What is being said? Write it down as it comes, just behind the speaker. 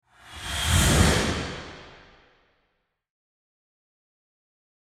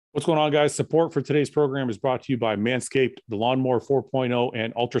What's going on, guys? Support for today's program is brought to you by Manscaped, the Lawnmower 4.0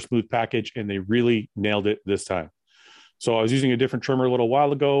 and Ultra Smooth package, and they really nailed it this time. So I was using a different trimmer a little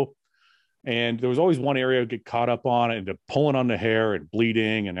while ago, and there was always one area I'd get caught up on and pulling on the hair and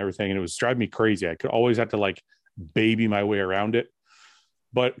bleeding and everything, and it was driving me crazy. I could always have to like baby my way around it.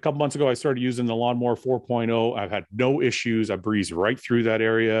 But a couple months ago, I started using the Lawnmower 4.0. I've had no issues. I breeze right through that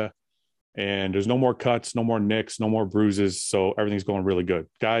area. And there's no more cuts, no more nicks, no more bruises. So everything's going really good.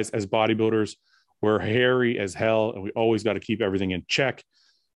 Guys, as bodybuilders, we're hairy as hell, and we always got to keep everything in check.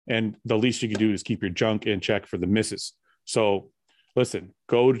 And the least you can do is keep your junk in check for the misses. So listen,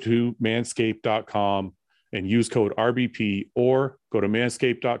 go to manscaped.com and use code RBP, or go to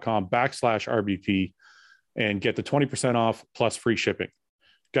manscaped.com/RBP and get the 20% off plus free shipping.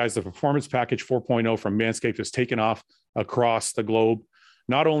 Guys, the Performance Package 4.0 from Manscaped has taken off across the globe.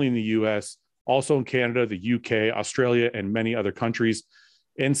 Not only in the US, also in Canada, the UK, Australia, and many other countries.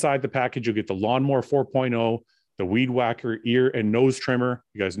 Inside the package, you'll get the Lawnmower 4.0, the Weed Whacker ear and nose trimmer.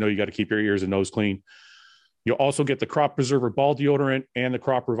 You guys know you got to keep your ears and nose clean. You'll also get the Crop Preserver ball deodorant and the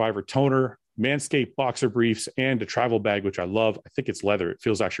Crop Reviver toner, Manscaped boxer briefs, and a travel bag, which I love. I think it's leather. It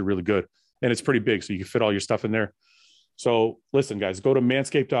feels actually really good. And it's pretty big, so you can fit all your stuff in there. So listen, guys, go to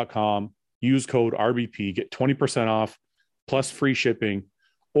manscaped.com, use code RBP, get 20% off plus free shipping,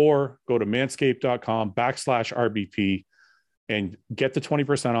 or go to manscaped.com/RBP and get the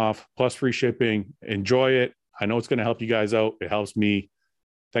 20% off plus free shipping. Enjoy it. I know it's going to help you guys out. It helps me.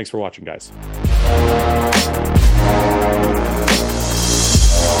 Thanks for watching, guys.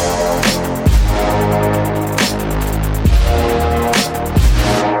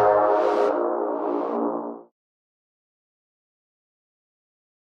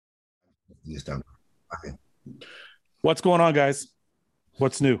 What's going on, guys?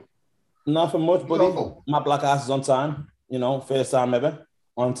 What's new? Nothing much, buddy. My black ass is on time. You know, first time ever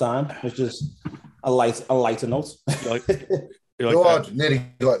on time, which is a lighter note. You are nearly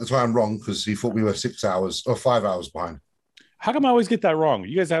got the time wrong because he thought we were 6 hours or 5 hours behind. How come I always get that wrong?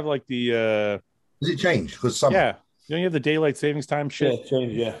 You guys have like the Does it change? Because some you have the daylight savings time shit. Yeah,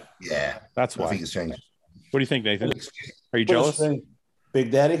 change, yeah, that's why I think it's changed. What do you think, Nathan? Are you jealous?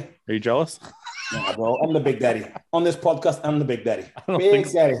 Big Daddy? Are you jealous? Nah, bro, I'm the Big Daddy. On this podcast, I'm the Big Daddy. Big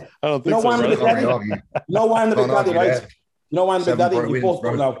Daddy. I don't think so. I'm the Big Daddy? You know why I'm the Big Daddy, right? You know why I'm the Big Daddy? We both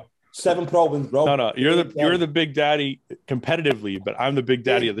know. 7 Pro wins, bro. No, you're the Big Daddy competitively, but I'm the Big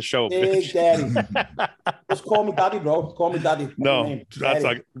Daddy of the show. Big Daddy. Just call me Daddy, bro. Call me Daddy. No, that's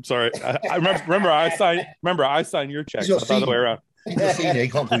like. I'm sorry. I remember I signed your check. It's the other way around. He's a senior. He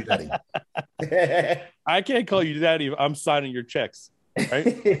can't call you Daddy. I can't call you Daddy if I'm signing your checks.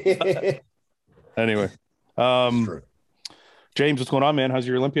 Right? Anyway, James, what's going on, man? How's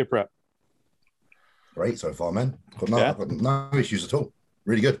your Olympia prep? Great so far, man. Got no issues at all.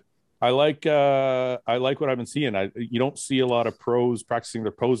 Really good. I like what I've been seeing. You don't see a lot of pros practicing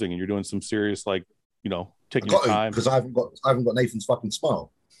their posing, and you're doing some serious, like, taking your time. Because I haven't got Nathan's fucking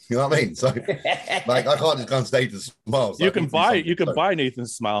smile. You know what I mean? So, like, I can't just go on stage and smile. So you can buy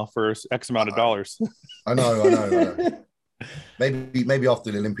Nathan's smile for X amount of dollars. I know. Maybe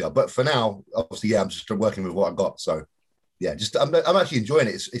after the Olympia, but for now, obviously, I'm just working with what I've got. So, yeah, I'm actually enjoying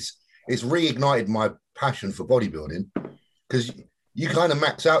it. It's reignited my passion for bodybuilding, because you kind of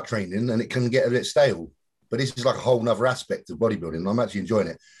max out training and it can get a bit stale. But this is like a whole nother aspect of bodybuilding, and I'm actually enjoying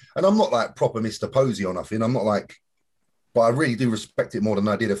it. And I'm not like proper Mr. Posey or nothing. I'm not like, but I really do respect it more than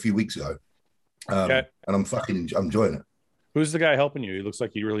I did a few weeks ago. And I'm enjoying it. Who's the guy helping you? He looks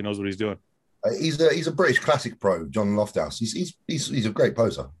like he really knows what he's doing. He's a British classic pro, John Lofthouse. He's a great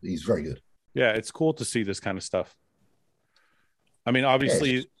poser. He's very good. Yeah, it's cool to see this kind of stuff. I mean,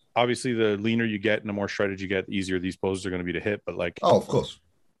 obviously, the leaner you get and the more shredded you get, the easier these poses are going to be to hit. But like, of course,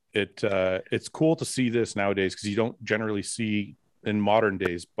 it's cool to see this nowadays, because you don't generally see in modern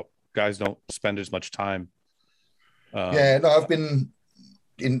days. But guys don't spend as much time. I've been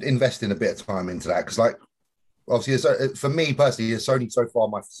investing a bit of time into that, because, like, obviously, for me personally, it's only so far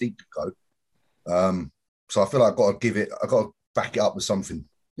my physique to go. So I feel like I've got to back it up with something,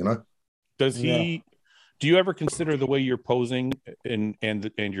 Does he? Do you ever consider the way you're posing and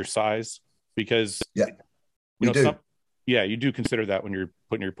your size? Because we do. You do consider that when you're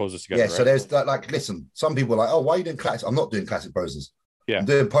putting your poses together. Yeah. Right? So there's that. Like, listen, some people are like, "Oh, why are you doing classic?" I'm not doing classic poses. Yeah. I'm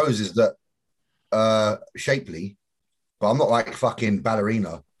doing poses that shapely, but I'm not like fucking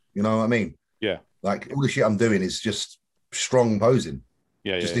ballerina. You know what I mean? Yeah. Like, all the shit I'm doing is just strong posing.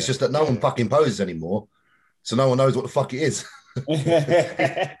 It's just that no one fucking poses anymore, so no one knows what the fuck it is.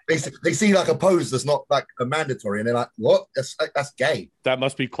 they see like a pose that's not like a mandatory, and they're like, "What? That's gay." That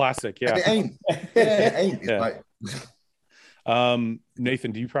must be classic. Yeah, and it ain't. It ain't. Yeah. Like,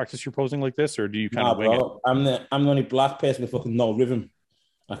 Nathan, do you practice your posing like this, or do you kind of wing bro. I'm the only black person with fucking no rhythm.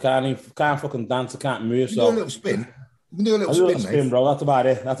 I can't fucking dance. I can't move. You do a little spin. You can do a little spin, bro. That's about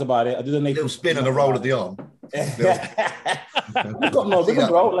it. I do the little spin and a roll of the arm. I've got no rhythm,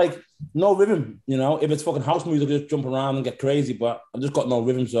 bro. Like no rhythm. You know, if it's fucking house music, I just jump around and get crazy. But I've just got no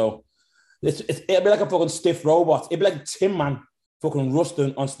rhythm, so it'll be like a fucking stiff robot. It'll be like Tim Man fucking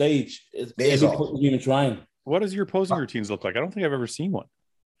rusting on stage. It'll be even trying. What does your posing routines look like? I don't think I've ever seen one.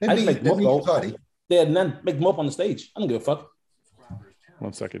 I just make them up, though. Yeah, and then make them up on the stage. I don't give a fuck.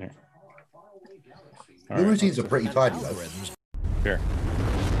 1 second here. The routines are pretty tidy, though. Here.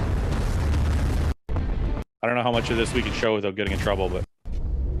 I don't know how much of this we can show without getting in trouble, but.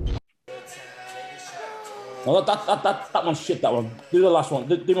 No, that one's shit, that one. Do the last one.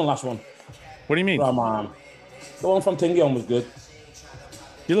 Do the last one. What do you mean? The one from Tingion was good.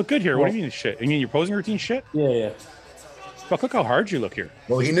 You look good here. What do you mean shit? You mean your posing routine shit? Yeah. Fuck, look how hard you look here.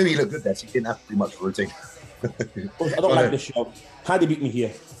 Well, he knew he looked good there, so he didn't have to do much routine. I don't like this show. Howdy beat me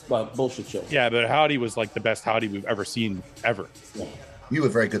here. Well, bullshit show. Yeah, but Howdy was like the best Howdy we've ever seen ever. Yeah. You were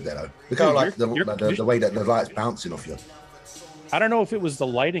very good there, though. Look how like the way that the light's bouncing off you. I don't know if it was the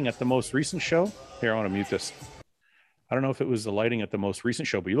lighting at the most recent show. Here, I want to mute this. I don't know if it was the lighting at the most recent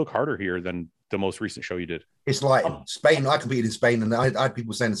show, but you look harder here than the most recent show you did. It's like Spain. I competed in Spain, and I had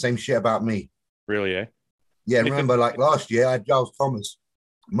people saying the same shit about me. Really, eh? Yeah, remember, like last year, I had Giles Thomas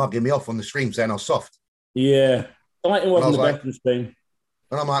mugging me off on the stream saying I was soft. Yeah. The lighting wasn't the best in Spain.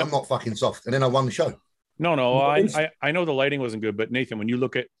 And I'm like, I'm not fucking soft. And then I won the show. No, I know the lighting wasn't good, but Nathan, when you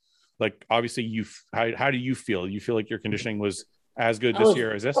look at, like, obviously, how do you feel? You feel like your conditioning was as good this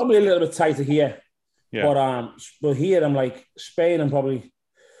year as this? Probably a little bit tighter here. Yeah. But here I'm like Spain. I'm probably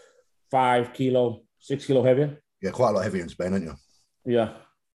 5 kilo, 6 kilo heavier. Yeah, quite a lot heavier in Spain, aren't you? Yeah.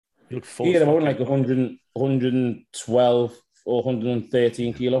 You look full. Here I'm only like 112 or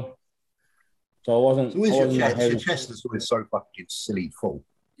 113 kilo. So I wasn't. Your chest is always so fucking silly full.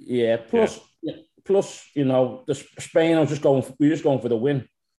 Yeah. Plus, you know, the Spain. We were just going for the win.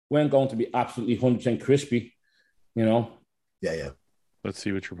 We weren't going to be absolutely 100% crispy. You know. Yeah. Let's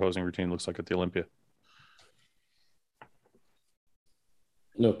see what your posing routine looks like at the Olympia.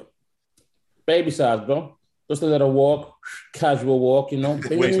 Look, baby size, bro. Just a little walk, casual walk. You know.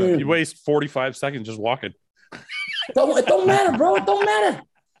 You waste 45 seconds just walking. It don't matter, bro. It don't matter.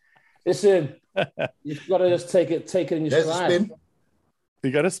 Listen, you've got to just take it in your stride. Spin.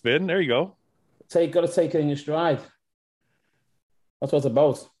 You got to spin. There you go. Got to take it in your stride. That's what it's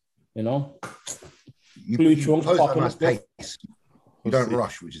about, you know. Blue trunks popping and stuff. You don't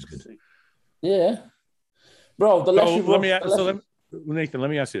rush, which is good. Yeah, bro. Nathan, let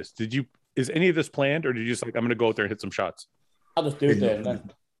me ask you this: is any of this planned, or did you just like I'm going to go out there and hit some shots? I'll just do it there and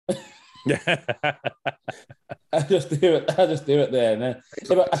then. Yeah. I just do it there and then.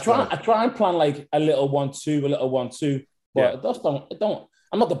 I try and plan like a little 1-2, but it don't.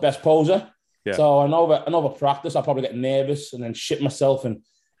 I'm not the best poser, so I know over practice I'll probably get nervous and then shit myself and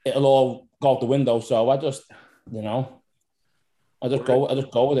it'll all go out the window. So I just, you know, I just go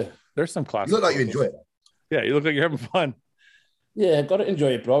with it. There's some classic. You look like you enjoy it. Yeah, you look like you're having fun. Yeah, got to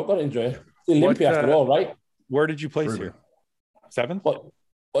enjoy it, bro. Got to enjoy it. The Olympia after all, right? Where did you place here? 7th?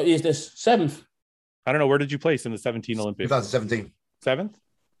 What is this? 7th? I don't know. Where did you place in the 17 Olympics? 2017. 7th?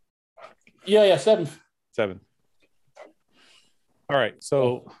 Yeah, 7th. 7th. All right.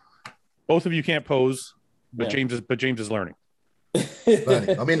 So both of you can't pose, but James is learning.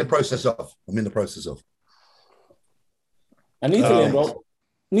 I'm in the process of. I need to learn, bro.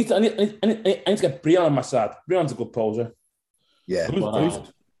 I need to get Brian on my side. Brian's a good poser. Yeah.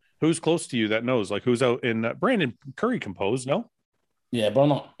 Who's close to you that knows? Like who's out in Brandon Curry can pose, no? Yeah, but I'm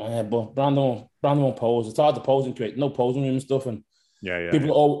not. But Brandon won't pose. It's hard to pose and create no posing room and stuff. And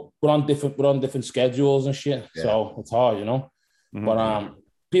people we're on different schedules and shit. Yeah. So it's hard, you know. Mm-hmm. But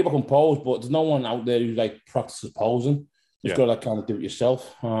people can pose, but there's no one out there who like practices posing. You just gotta like kind of do it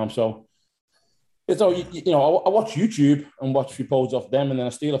yourself. So it's all you know. I watch YouTube and watch a few poses off them, and then I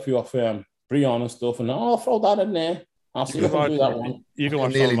steal a few off Brian and stuff, and I'll throw that in there. I'll see if I can do that one. You can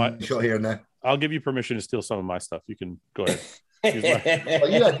watch some of my shot here and there. I'll give you permission to steal some of my stuff. You can go ahead. You've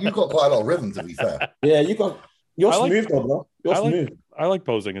got quite a lot of rhythm, to be fair. Yeah, you're smooth, bro. You're smooth. I like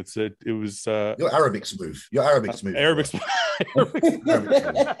posing. It was you're Arabic smooth. Arabic smooth.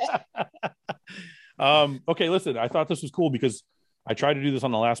 Okay, listen, I thought this was cool because I tried to do this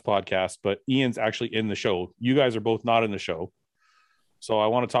on the last podcast, but Ian's actually in the show. You guys are both not in the show. So I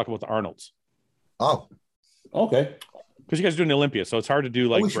want to talk about the Arnolds. Oh. Okay. Because you guys are doing the Olympia, so it's hard to do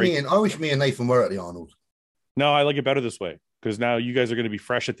like I wish me and Nathan were at the Arnold. No, I like it better this way. because now you guys are going to be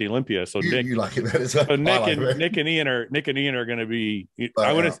fresh at the Olympia. So you like it better. So Nick and Ian are going to be.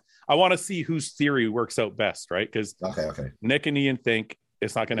 I want to see whose theory works out best, right? Because Nick and Ian think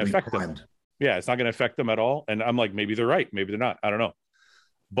it's not going to affect them. Yeah, it's not going to affect them at all. And I'm like, maybe they're right, maybe they're not. I don't know.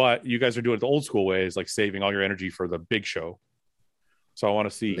 But you guys are doing it the old school way, is like saving all your energy for the big show. So I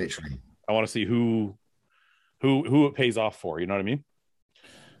want to see. Literally. I want to see who it pays off for. You know what I mean?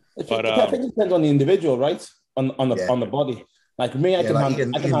 But I think it depends on the individual, right? On the body. Like me, I can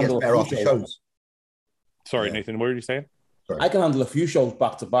handle a few shows. Sorry, Nathan, what are you saying? Sorry. I can handle a few shows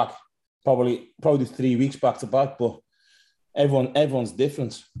back to back, probably 3 weeks back to back, but everyone's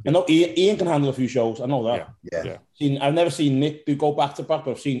different. I know Ian can handle a few shows. I know that. Yeah. I've never seen Nick do go back to back,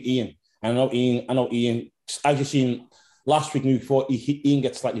 but I've seen Ian. I know Ian. I've just seen last week and before. Ian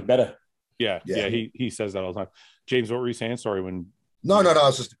gets slightly better. Yeah. He says that all the time. James, what were you saying? Sorry, when. No. I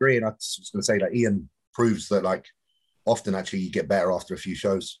was just agreeing. I was going to say that Ian proves that, like, often actually you get better after a few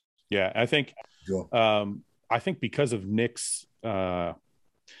shows. Yeah, I think. Sure. I think because of Nick's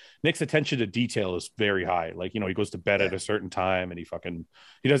attention to detail is very high. Like, he goes to bed at a certain time and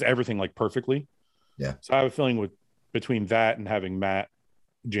he does everything like perfectly. Yeah. So I have a feeling between that and having Matt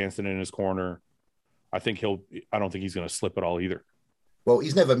Jansen in his corner, I don't think he's going to slip at all either. Well,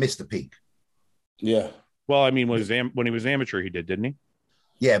 he's never missed a peak. Yeah. Well, I mean, when he was amateur, he did, didn't he?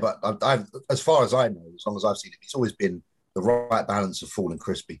 Yeah, but I've, as far as I know, as long as I've seen it, it's always been the right balance of full and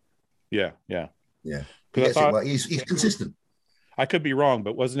crispy. Yeah. He's consistent. I could be wrong,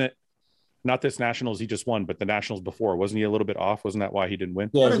 but wasn't it not this Nationals he just won, but the Nationals before? Wasn't he a little bit off? Wasn't that why he didn't win?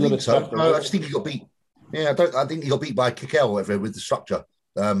 Yeah, I don't think so. No, I just think he got beat. Yeah, I think he got beat by Kikel or whatever with the structure.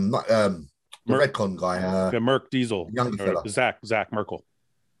 The Redcon guy. The Merck Diesel. Younger fella. Zach Merkel.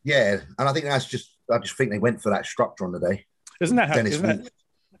 Yeah, and I think I just think they went for that structure on the day. Isn't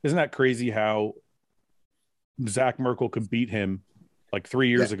that crazy how Zach Merkel could beat him like 3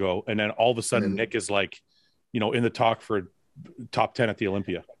 years ago, and then all of a sudden Nick is like, in the talk for top 10 at the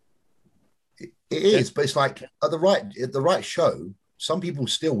Olympia. It is, but it's like at the right show, some people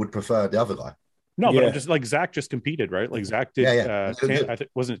still would prefer the other guy. No, but I'm just like, Zach just competed, right? Like Zach did. I think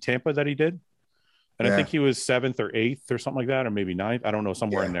wasn't it Tampa that he did, and I think he was 7th or 8th or something like that, or maybe 9th. I don't know,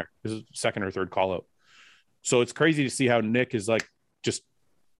 somewhere in there. This is second or third call out. So it's crazy to see how Nick is like just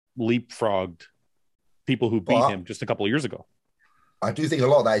leapfrogged people who beat him just a couple of years ago. I do think a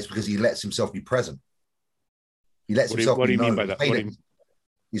lot of that is because he lets himself be present. He lets himself. What do you mean by that?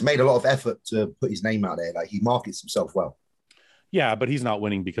 He's made a lot of effort to put his name out there. Like, he markets himself well. Yeah, but he's not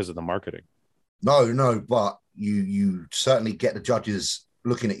winning because of the marketing. No, but you certainly get the judges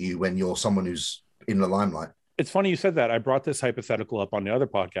looking at you when you're someone who's in the limelight. It's funny you said that. I brought this hypothetical up on the other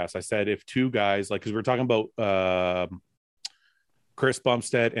podcast. I said if two guys, like, because we're talking about Chris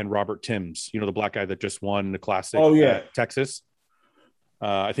Bumstead and Robert Timms, the black guy that just won the Classic at Texas.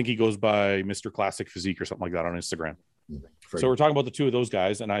 I think he goes by Mr. Classic Physique or something like that on Instagram. So we're talking about the two of those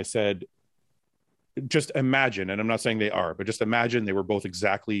guys. And I said, just imagine, and I'm not saying they are, but just imagine they were both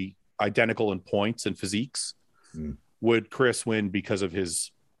exactly identical in points and physiques. Would Chris win because of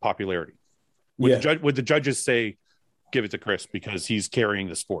his popularity? Would the judges say, give it to Chris because he's carrying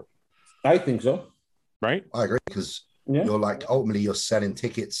the sport? I think so. Right? I agree, because you're like, ultimately you're selling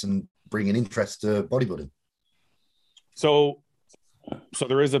tickets and bringing interest to bodybuilding. So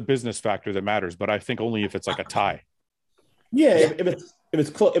there is a business factor that matters, but I think only if it's like a tie. Yeah, if it's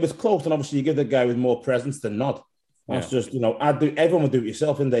close, and obviously you give the guy with more presence than not. That's just, everyone will do it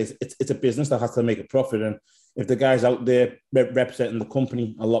yourself in days. It's a business that has to make a profit, and if the guy's out there representing the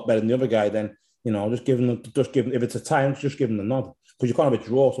company a lot better than the other guy, then just give him if it's a tie, just give him the nod, because you can't have a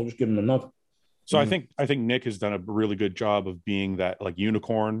draw, so just give him the nod. So I think Nick has done a really good job of being that like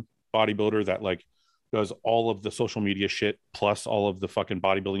unicorn bodybuilder that like does all of the social media shit plus all of the fucking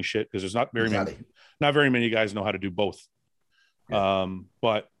bodybuilding shit, because there's not very many guys know how to do both.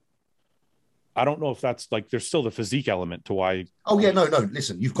 But I don't know if that's like, there's still the physique element to why. Oh yeah, no.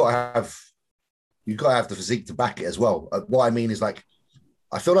 Listen, you've got to have the physique to back it as well. What I mean is, like,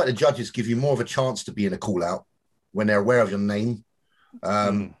 I feel like the judges give you more of a chance to be in a call out when they're aware of your name.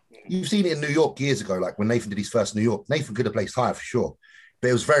 You've seen it in New York years ago, like when Nathan did his first New York. Nathan could have placed higher for sure, but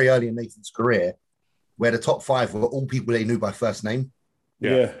it was very early in Nathan's career where the top 5 were all people they knew by first name.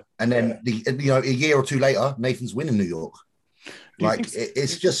 Yeah. And then a year or two later, Nathan's winning New York.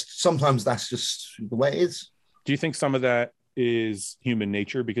 It's just, sometimes that's just the way it is. Do you think some of that is human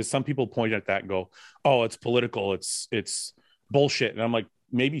nature? Because some people point at that and go, oh, it's political, it's bullshit. And I'm like,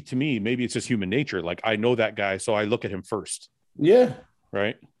 maybe it's just human nature. Like, I know that guy, so I look at him first. Yeah.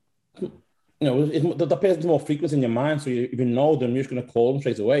 Right? The person's more frequent in your mind, so if you know them, you're just going to call them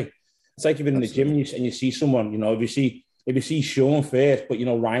straight away. It's like if you're in the gym and you see someone, if you see if you see Sean first, but you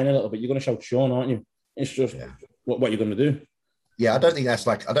know Ryan a little bit, you're going to shout Sean, aren't you? It's just what you're going to do. Yeah, I don't think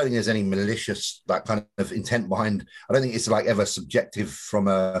there's any malicious like kind of intent behind. I don't think it's like ever subjective from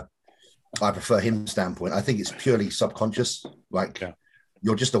a I prefer him standpoint. I think it's purely subconscious. Like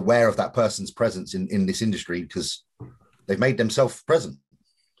you're just aware of that person's presence in this industry because they've made themselves present.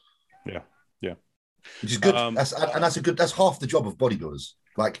 Yeah. Which is good. That's half the job of bodybuilders.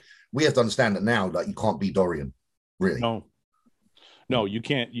 Like we have to understand that now that you can't be Dorian, really. No, you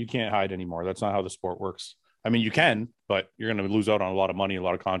can't hide anymore. That's not how the sport works. I mean, you can, but you're going to lose out on a lot of money, a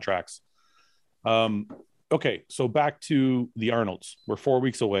lot of contracts. Okay, so back to the Arnolds. We're 4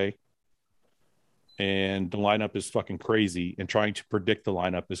 weeks away, and the lineup is fucking crazy, and trying to predict the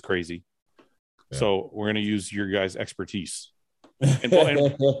lineup is crazy. Yeah. So we're going to use your guys' expertise.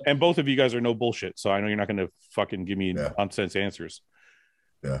 And both of you guys are no bullshit, so I know you're not going to fucking give me nonsense answers.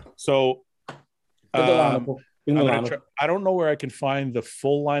 Yeah. So I don't know where I can find the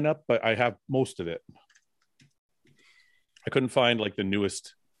full lineup, but I have most of it. I couldn't find like the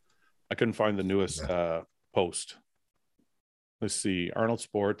newest. I couldn't find the newest post. Let's see, Arnold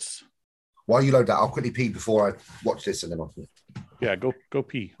Sports. While you load that, I'll quickly pee before I watch this, and then I'll. Yeah, go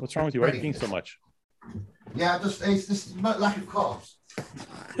pee. What's wrong with you? Why are you peeing so much? Yeah, it's this lack of carbs.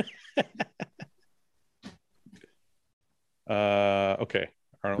 Okay,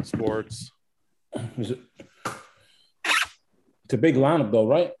 Arnold Sports. It's a big lineup, though,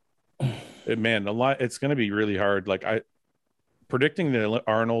 right? Man, it's going to be really hard. Like predicting the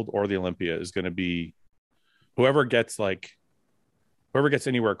Arnold or the Olympia is going to be whoever gets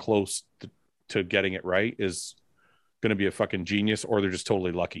anywhere close to getting it right is going to be a fucking genius, or they're just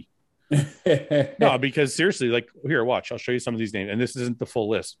totally lucky. No, because seriously, like here, watch. I'll show you some of these names, and this isn't the full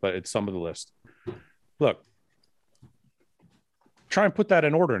list, but it's some of the list. Look, try and put that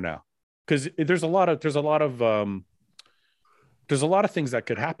in order now, because there's a lot of things that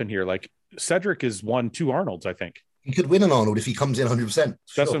could happen here. Like Cedric is 2 Arnolds, I think. He could win an Arnold if he comes in 100%. Sure.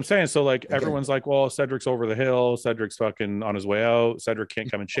 That's what I'm saying. So like everyone's like, well, Cedric's over the hill. Cedric's fucking on his way out. Cedric can't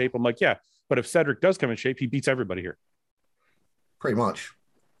come in shape. I'm like, yeah, but if Cedric does come in shape, he beats everybody here. Pretty much.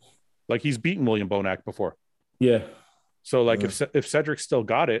 Like he's beaten William Bonac before. Yeah. So like if Cedric still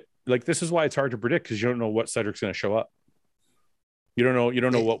got it, like this is why it's hard to predict, because you don't know what Cedric's going to show up. You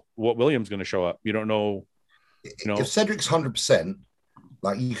don't know what William's going to show up. You don't know. If Cedric's 100%,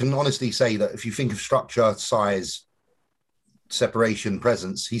 like you can honestly say that if you think of structure, size, separation,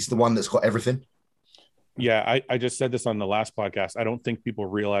 presence, he's the one that's got everything. Yeah, I just said this on the last podcast. I don't think people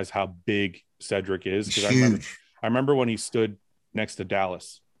realize how big Cedric is. It's huge. I remember when he stood next to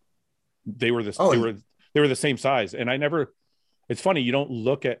Dallas. They were the same size, and it's funny, you don't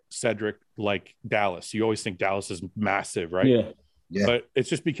look at Cedric like Dallas. You always think Dallas is massive, right? Yeah. But it's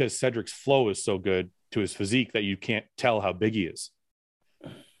just because Cedric's flow is so good to his physique that you can't tell how big he is.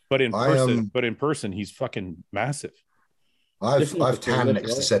 But in person, he's fucking massive. I've tanned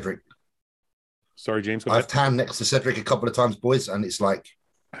next to Cedric. Sorry, James. I've tanned next to Cedric a couple of times, boys, and it's like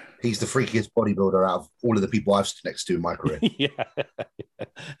he's the freakiest bodybuilder out of all of the people I've stood next to in my career. Yeah.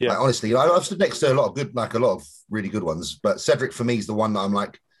 Like, honestly, I've stood next to a lot of really good ones, but Cedric for me is the one that I'm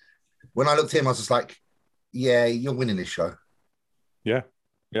like, when I looked at him, I was just like, yeah, you're winning this show. Yeah.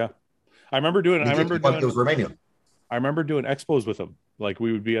 I remember doing Romania. I remember doing expos with him. Like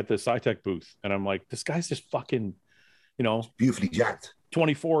we would be at the SciTech booth, and I'm like, this guy's just fucking, beautifully jacked,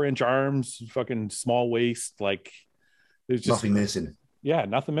 24-inch arms, fucking small waist, like there's just nothing missing. Yeah,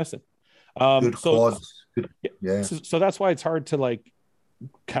 nothing missing. Good quads. Yeah. So that's why it's hard to like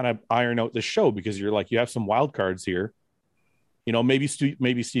kind of iron out the show, because you're like, you have some wild cards here. Maybe Steve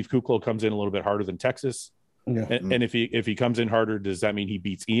Kuklo comes in a little bit harder than Texas. Yeah. And if he comes in harder, does that mean he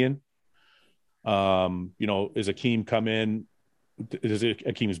beats Ian? Is Akeem come in? Does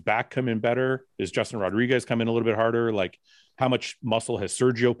Akeem's back come in better? Is Justin Rodriguez come in a little bit harder? Like, how much muscle has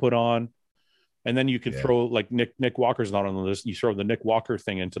Sergio put on? And then you could throw like Nick Walker's not on the list. You throw the Nick Walker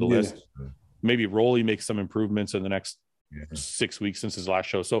thing into the list. Maybe Rolly makes some improvements in the next 6 weeks since his last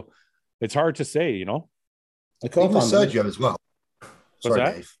show. So it's hard to say, I can't find Sergio as well. Sorry,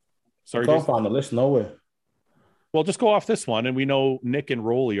 Dave. Sorry, I can't find the list nowhere. Well, just go off this one, and we know Nick and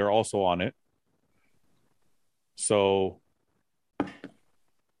Rolly are also on it. So,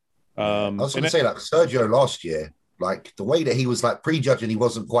 I was going to say, like Sergio last year, like the way that he was like prejudging, he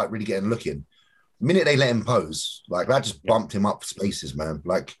wasn't quite really getting looking. The minute they let him pose, like that just bumped him up spaces, man.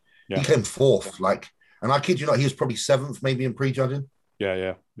 Like he came fourth, like, and I kid you not, he was probably 7th, maybe in prejudging.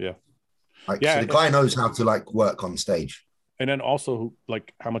 Yeah. So the guy knows how to like work on stage. And then also,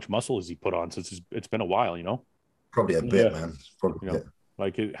 like, how much muscle has he put on since it's been a while, Probably a bit, man. Probably a bit.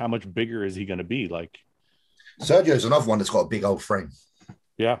 Like, how much bigger is he going to be? Like, Sergio's another one that's got a big old frame.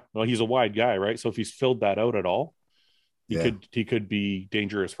 Yeah, well, he's a wide guy, right? So if he's filled that out at all, he could be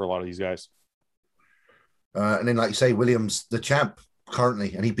dangerous for a lot of these guys. And then, like you say, Williams, the champ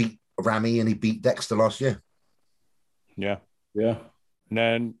currently, and he beat Ramy and he beat Dexter last year. Yeah. Yeah. And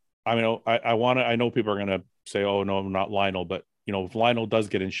then, I mean, I know people are going to say, oh, no, not Lionel, but, you know, if Lionel does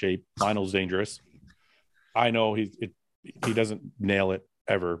get in shape, Lionel's dangerous. I know he doesn't nail it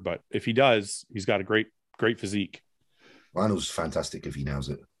ever, but if he does, he's got a great physique. Lionel's fantastic if he nails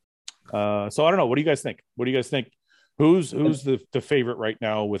it. So I don't know. What do you guys think? Who's the favorite right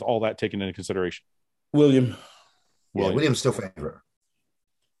now with all that taken into consideration? William. Yeah, William's still favorite.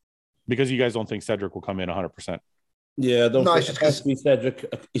 Because you guys don't think Cedric will come in 100%. Yeah, don't think it has to be Cedric.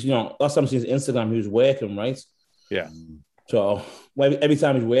 You know, last time I seen his Instagram, he was working, right? Yeah. So every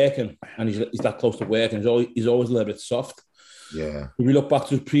time he's working and he's that close to working, he's always a little bit soft. Yeah. If we look back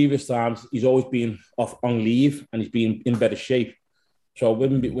to his previous times, he's always been off on leave and he's been in better shape. So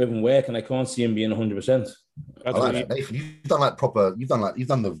with him working, I can't see him being 100%. I like that, Nathan. You've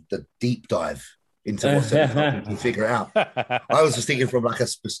done the deep dive into what's to figure it out. I was just thinking from like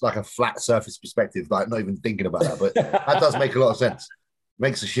a flat surface perspective, like not even thinking about that, but that does make a lot of sense.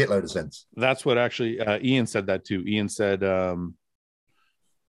 Makes a shitload of sense. That's what actually Ian said that too. Ian said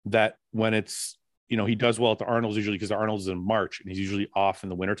that when it's, you know, he does well at the Arnold's usually because the Arnold's is in March and he's usually off in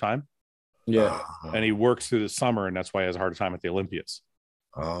the wintertime. Yeah. And he works through the summer and that's why he has a hard time at the Olympias.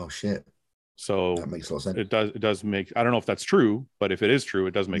 Oh shit. So that makes a lot of sense. It does make, I don't know if that's true, but if it is true,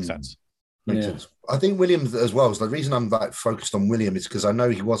 it does make sense. Makes sense. I think Williams as well. So the reason I'm like focused on William is because I know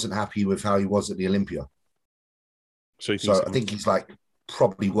he wasn't happy with how he was at the Olympia. So I think he's like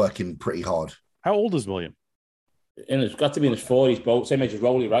probably working pretty hard. How old is William? And it's got to be in his 40s, bro. Same age as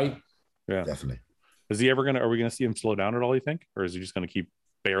Rolly, right? Yeah, definitely. Is he ever are we gonna see him slow down at all, you think? Or is he just gonna keep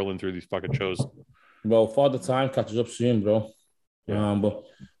barreling through these fucking shows? Well, Father Time catches up soon, bro. Yeah. But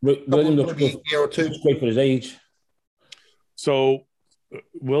William looks good. A year or two. Great for his age. So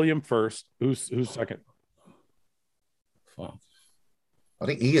William first. Who's second? Fuck. I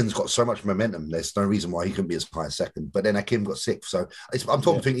think Ian's got so much momentum. There's no reason why he couldn't be as high as second. But then Akim got sixth. So I'm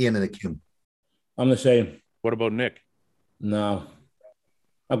talking between Ian and Akim. I'm the same. What about Nick? No.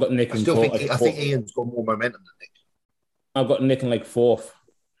 I've got Nick I think Ian's got more momentum than Nick. I've got Nick in like fourth.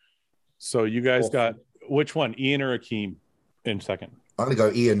 So you guys got which one, Ian or Akim in second? I'm going to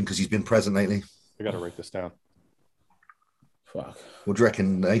go Ian because he's been present lately. I got to write this down. Fuck. What do you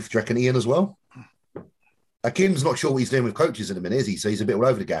reckon, Nath? Do you reckon Ian as well? Akim's not sure what he's doing with coaches in a minute, is he? So he's a bit all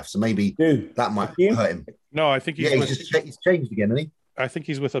over the gaff. So maybe that might hurt him. No, I think he's changed again, isn't he? I think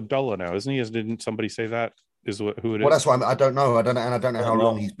he's with Abdullah now, isn't he? Didn't somebody say that? Who it is? Well, that's why I don't know. I don't know how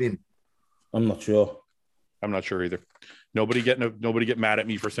long he's been. I'm not sure. I'm not sure either. Nobody get mad at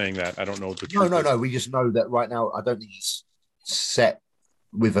me for saying that. I don't know what the truth is. No. We just know that right now. I don't think he's set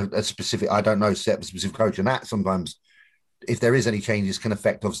with a specific. I don't know set with a specific coach, and that sometimes, if there is any changes, can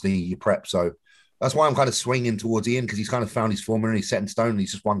affect obviously your prep. So that's why I'm kind of swinging towards Ian because he's kind of found his formula and he's set in stone and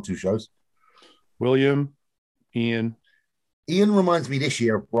he's just won 2 shows. William, Ian reminds me this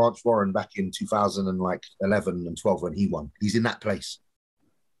year of Branch Warren back in 2011 and 12 when he won. He's in that place.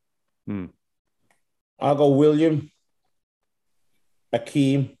 I'll go William,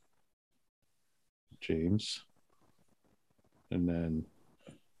 Akim, James, and then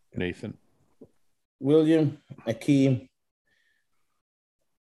Nathan. William, Akim,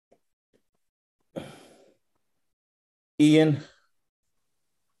 Ian.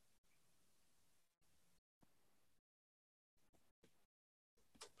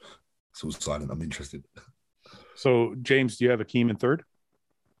 It's all silent. I'm interested. So, James, do you have Akim in third?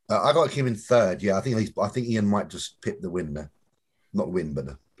 I got Akim in third. Yeah, I think Ian might just pip the win there. Not win, but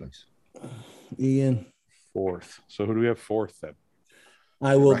the place. Ian fourth. So who do we have fourth then?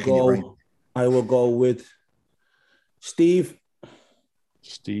 I will go with Steve.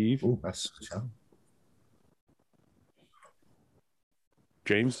 Oh, that's a shout.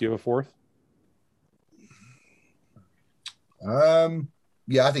 James, do you have a fourth?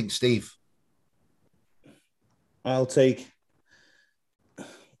 Yeah, I think Steve. I'll take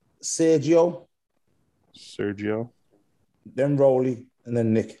Sergio. Then Rolly, and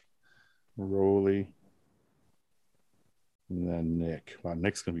then Nick. Rolly. And then Nick. Wow,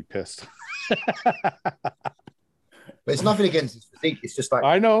 Nick's going to be pissed. But it's nothing against his physique. It's just like...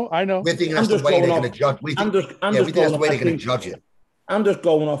 I know. We're thinking that's the way they're going to judge. We think that's the way they're going to judge it. I'm just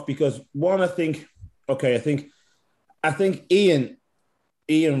going off because, one, I think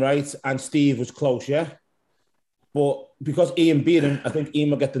Ian, right, and Steve was close, yeah? But because Ian beat him, I think Ian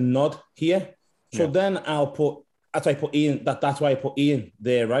will get the nod here. So then that's why I put Ian. That's why I put Ian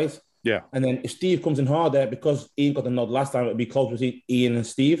there, right? Yeah. And then if Steve comes in harder, because Ian got the nod last time, it'll be close between Ian and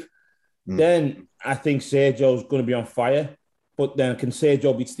Steve. Then I think Sergio's going to be on fire. But then can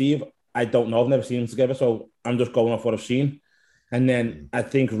Sergio beat Steve? I don't know. I've never seen them together, so I'm just going off what I've seen. And then I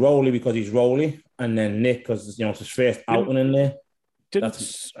think Rowley because he's Rowley, and then Nick because it's his first outing in there. Didn't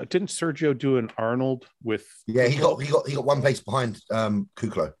Sergio do an Arnold with? Yeah, he got one place behind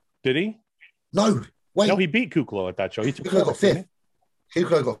Kuklo. Did he? No, wait. No, he beat Kuklo at that show. Kuklo got fifth.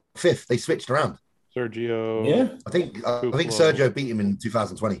 Kuklo got fifth. They switched around. Sergio. Yeah, I think Sergio beat him in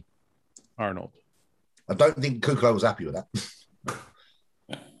 2020. Arnold. I don't think Kuklo was happy with that.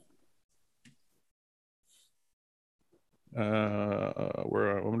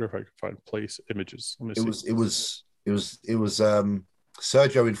 Where I wonder if I could find place images. Let me see. It was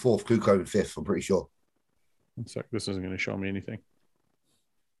Sergio in fourth, Kuklo in fifth. I'm pretty sure. One sec. This isn't going to show me anything.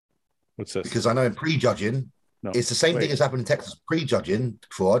 What's this? Because I know in prejudging, it's the same thing as happened in Texas. Prejudging,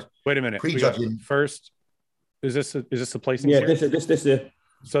 Ford. Wait a minute. Prejudging first. Is this the placing? Yeah, this is.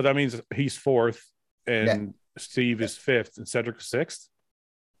 So that means he's fourth, and Steve is fifth, and Cedric is sixth.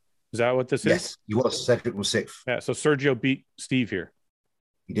 Is that what this is? Yes, he was. Cedric was sixth. Yeah. So Sergio beat Steve here.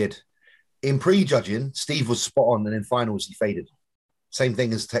 He did. In prejudging, Steve was spot on, and in finals he faded. Same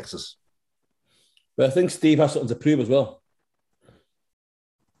thing as Texas. But I think Steve has something to prove as well.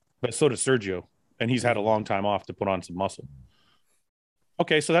 But so does Sergio, and he's had a long time off to put on some muscle.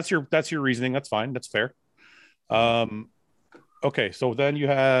 Okay, so that's your reasoning. That's fine. That's fair. Okay, so then you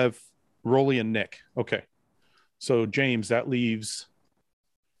have Rolly and Nick. Okay, so James, that leaves.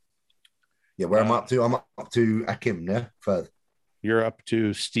 Yeah, where I'm up to Akim. Yeah, third. You're up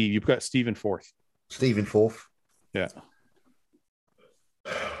to Steve. You've got Steve in fourth. Steve in fourth. Yeah.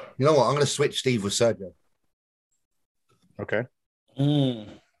 You know what? I'm going to switch Steve with Sergio. Okay. I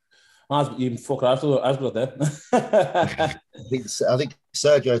was good there. I think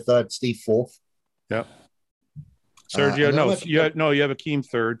Sergio third, Steve fourth. Yeah. Sergio, you have Akeem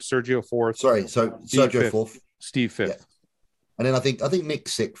third, Sergio fourth. Sorry, so Steve Sergio fifth. fourth, Steve fifth, yeah. And then I think Nick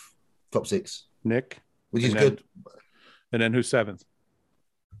sixth, top six. Nick, which is good. And then who's seventh?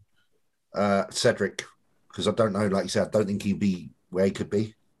 Cedric, because I don't know. Like you said, I don't think he'd be where he could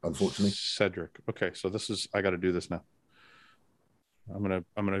be. Unfortunately, Cedric. Okay, so I got to do this now. I'm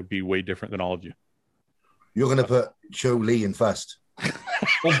gonna be way different than all of you. You're gonna put Joe Lee in first.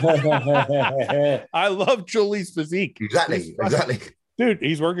 I love Jolie's physique. Exactly. Dude,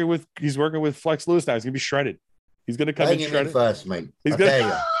 he's working with Flex Lewis now. He's gonna be shredded. He's gonna come in shredded first, mate. He's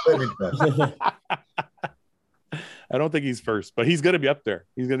gonna... I don't think he's first, but he's gonna be up there.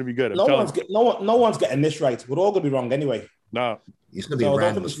 He's gonna be good. No one's getting this right. We're all gonna be wrong anyway. No, it's gonna be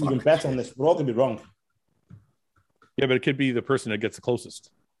random. We can bet on this. We're all gonna be wrong. Yeah, but it could be the person that gets the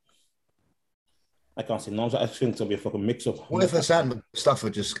closest. I can't see names. I think it'll be a fucking mix-up. What if Hassan Mustafa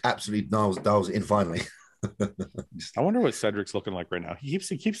just absolutely dials it in finally? I wonder what Cedric's looking like right now. He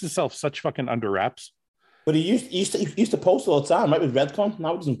keeps himself such fucking under wraps. But he used to post all the time, right, with Redcon.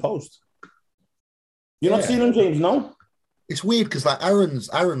 Now he doesn't post. You're not seeing him, James, no? It's weird because like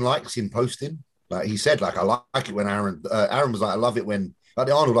Aaron likes him posting. Like he said, like I like it when Aaron was like, I love it when like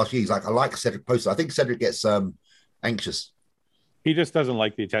the Arnold last year, he's like, I like Cedric posting. I think Cedric gets anxious. He just doesn't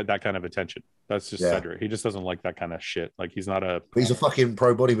like that kind of attention. That's just Cedric. He just doesn't like that kind of shit. Like he's a fucking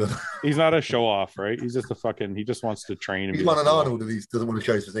pro bodybuilder. He's not a show off, right? He's just he just wants to train. And he's won an Arnold and he doesn't want to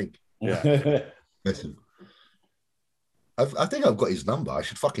show his physique. Yeah. Listen, I think I've got his number. I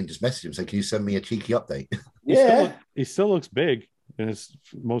should fucking just message him and say, can you send me a cheeky update? He still looks big in his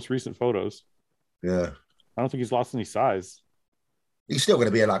most recent photos. Yeah. I don't think he's lost any size. He's still going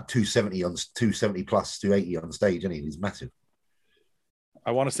to be at like 270 on 270 plus 280 on stage, isn't he? He's massive.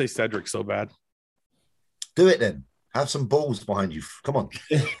 I want to say Cedric so bad. Do it then. Have some balls behind you. Come on.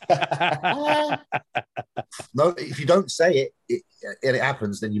 No, if you don't say it and it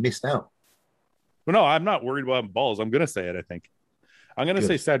happens, then you missed out. Well, no, I'm not worried about balls. I'm going to say it, I think. I'm going to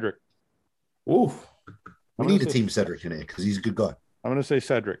say Cedric. Ooh. We need a team Cedric in here because he's a good guy. I'm going to say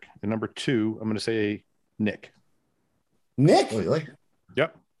Cedric. And number 2, I'm going to say Nick. Nick? Oh, really?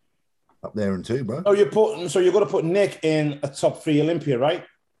 Yep. Up there in 2, bro. Oh, you're going to put Nick in a top 3 Olympia, right?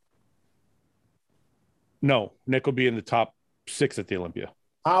 No, Nick will be in the top 6 at the Olympia.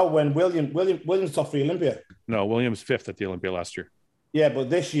 How when Williams top 3 Olympia? No, Williams 5th at the Olympia last year. Yeah, but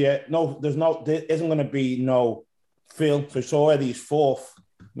this year, there isn't going to be no Phil. So already he's 4th.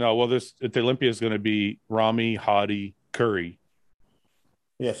 No, well, at the Olympia is going to be Rami, Hadi, Curry.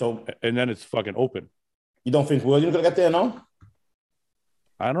 Yeah, so and then it's fucking open. You don't think Williams going to get there now?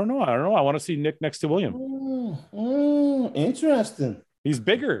 I don't know. I want to see Nick next to William. Interesting. He's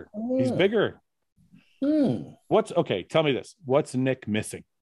bigger. He's bigger. Tell me this. What's Nick missing?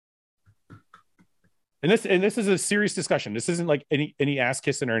 this is a serious discussion. This isn't like any ass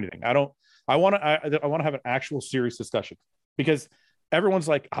kissing or anything. I want to have an actual serious discussion, because everyone's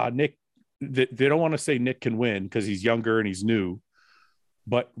like, Nick, they don't want to say Nick can win because he's younger and he's new.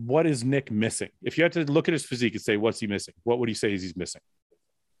 But what is Nick missing? If you had to look at his physique and say, what's he missing? What would you say he's missing?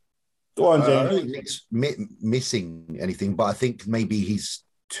 Go on, James. I don't think Nick's missing anything, but I think maybe he's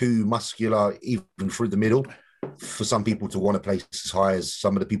too muscular even through the middle for some people to want to place as high as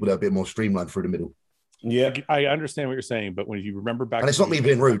some of the people that are a bit more streamlined through the middle. Yeah, I understand what you're saying, but when you remember back, and it's not me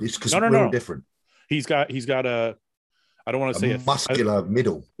being rude, it's because we're all different. He's got a, I don't want to say muscular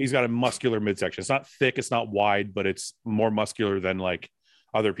middle. He's got a muscular midsection. It's not thick, it's not wide, but it's more muscular than like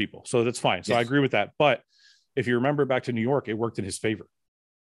other people. So that's fine. So yes. I agree with that. But if you remember back to New York, it worked in his favor.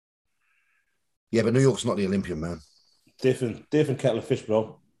 Yeah, but New York's not the Olympia, man. Different kettle of fish,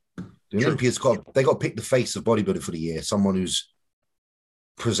 bro. The Olympia's got to pick the face of bodybuilding for the year. Someone who's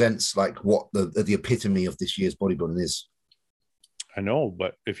presents like what the epitome of this year's bodybuilding is. I know,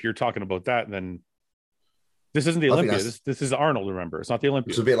 but if you're talking about that, then this isn't the Olympia. This is Arnold. Remember, it's not the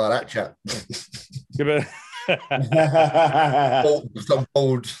Olympia. It's a bit like that, chat. Some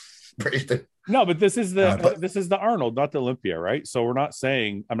old British thing. No, but this is the Arnold, not the Olympia, right? So I'm not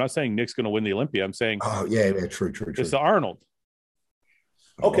saying Nick's going to win the Olympia. I'm saying, true. It's the Arnold.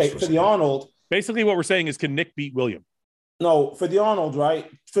 Okay, for the Arnold. Basically, what we're saying is, can Nick beat William? No, for the Arnold, right?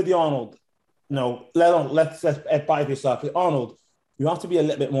 For the Arnold, no. Let's bypass that. For the Arnold, you have to be a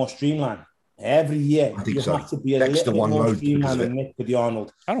little bit more streamlined. Every year, you have to be a little bit more streamlined than Nick for the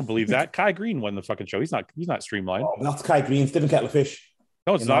Arnold. I don't believe that. Kai Green won the fucking show. He's not streamlined. Oh, that's Kai Green. Different kettle of fish.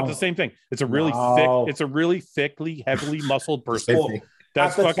 No, it's not the same thing. It's a really thickly, heavily muscled person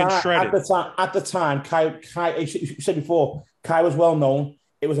that's fucking shredded. At the time, Kai, you said before, Kai was well known.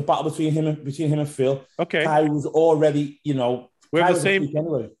 It was a battle between him and Phil. Okay, Kai was already, we have the same.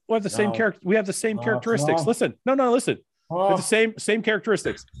 Anyway. We have the same character. We have the same characteristics. Listen, listen. We have the same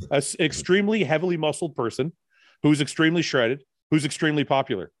characteristics. An extremely heavily muscled person who's extremely shredded, who's extremely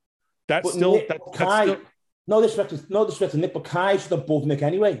popular. No disrespect to Nick, but Kai's above Nick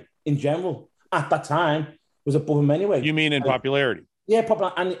anyway. In general, at that time, was above him anyway. You mean in popularity? Yeah,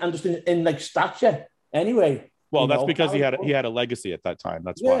 popular and just in like stature anyway. Well, that's because he had a legacy at that time.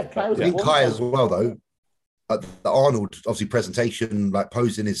 That's why. I think Kai as well, though. The Arnold, obviously, presentation, like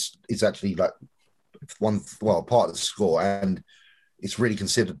posing is actually like part of the score, and it's really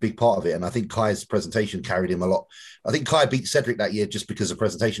considered a big part of it. And I think Kai's presentation carried him a lot. I think Kai beat Cedric that year just because of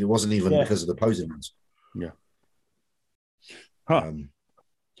presentation. It wasn't even because of the posing runs. Yeah. Huh.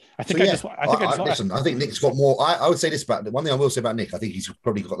 I think Nick's got more. I would say this about one thing I will say about Nick. I think he's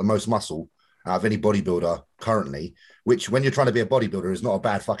probably got the most muscle out of any bodybuilder currently, which when you're trying to be a bodybuilder is not a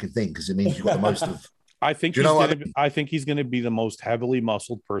bad fucking thing because it means you've got the most of. I think he's going to be the most heavily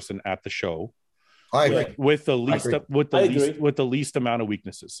muscled person at the show. I agree. With the least amount of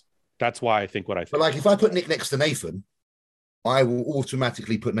weaknesses. That's why I think what I think. But like if I put Nick next to Nathan, I will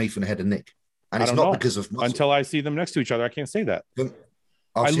automatically put Nathan ahead of Nick. And it's not because of muscle. Until I see them next to each other. I can't say that.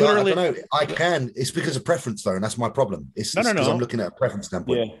 I don't know. I can. It's because of preference, though, and that's my problem. It's because I'm looking at a preference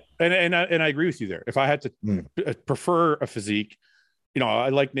standpoint. Yeah, and I agree with you there. If I had to prefer a physique, I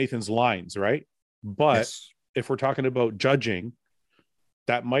like Nathan's lines, right? But if we're talking about judging,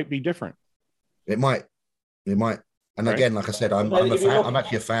 that might be different. It might. And again, like I said, I'm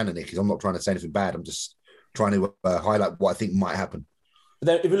actually a fan of Nick. I'm not trying to say anything bad. I'm just trying to highlight what I think might happen. But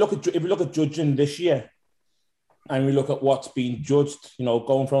then if we look at judging this year, and we look at what's being judged,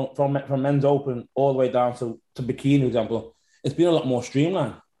 going from men's open all the way down to bikini, for example, it's been a lot more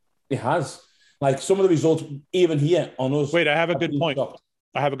streamlined. It has. Like some of the results, even here on us. Wait, I have a good point.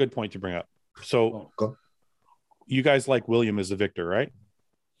 I have a good point to bring up. So, you guys like William as the victor, right?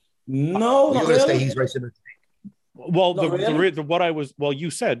 No, not really. He's racing. Well, you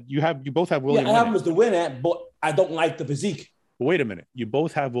said you both have William. Yeah, I have him as the winner, but I don't like the physique. Wait a minute. You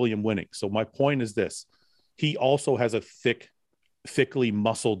both have William winning. So my point is this. He also has a thickly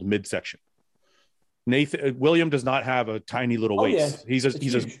muscled midsection. William does not have a tiny little waist. Yeah.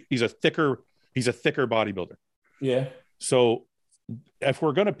 He's a thicker bodybuilder. Yeah. So if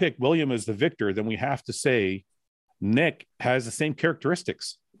we're going to pick William as the victor, then we have to say Nick has the same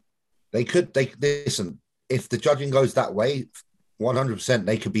characteristics. They listen. If the judging goes that way, 100%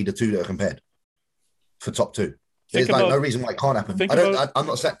 they could be the two that are compared for top two. There's no reason why it can't happen. I'm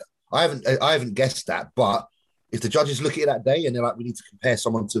not saying I haven't guessed that, but if the judges look at it that day and they're like, we need to compare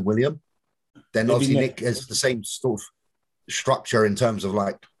someone to William, then obviously Nick has the same sort of structure in terms of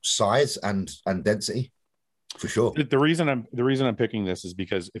like size and density, for sure. The reason I'm picking this is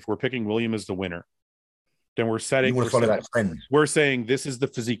because if we're picking William as the winner, then we're setting. You want to follow that trend. We're saying this is the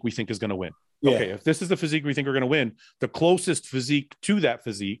physique we think is going to win. okay, if this is the physique we think are going to win, the closest physique to that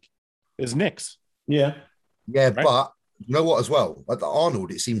physique is Nick's. Yeah. Yeah, right? But you know what as well? At the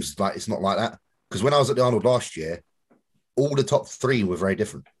Arnold, it seems like it's not like that. Because when I was at the Arnold last year, all the top 3 were very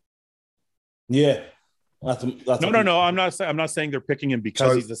different. Yeah. No. I'm not saying they're picking him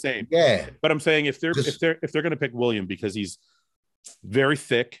because he's the same. Yeah. But I'm saying if they're going to pick William because he's very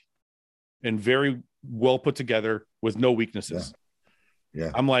thick and very well put together with no weaknesses.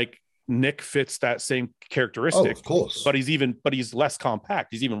 Yeah. I'm like, Nick fits that same characteristic. Of course. But he's less compact.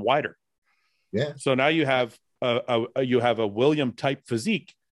 He's even wider. Yeah. So now you have a William type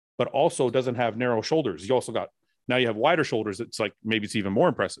physique, but also doesn't have narrow shoulders. You also now you have wider shoulders. It's like maybe it's even more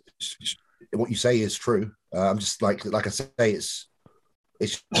impressive. What you say is true. I'm just like I say, it's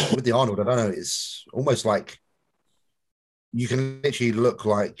with the Arnold. I don't know. It's almost like you can literally look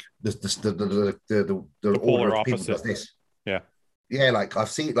like the polar opposite. Like this. Yeah. Like I've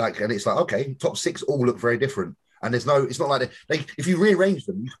seen and it's like, okay, top 6 all look very different. And it's not like they if you rearrange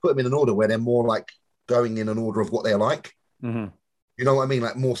them, you can put them in an order where they're more like going in an order of what they're like. Mm-hmm. You know what I mean?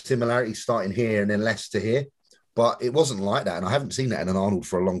 Like more similarities starting here and then less to here. But it wasn't like that. And I haven't seen that in an Arnold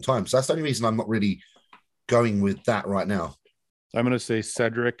for a long time. So that's the only reason I'm not really going with that right now. I'm going to say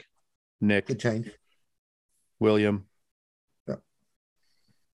Cedric, Nick, could change. William,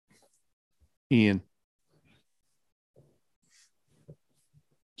 Ian,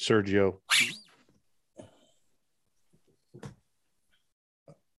 Sergio,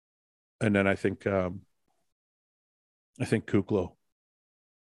 and then I think Kuklo.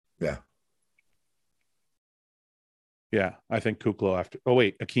 Yeah, I think Kuklo after. Oh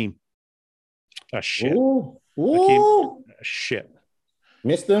wait, Akeem. Shit. Ooh. Akeem. Shit.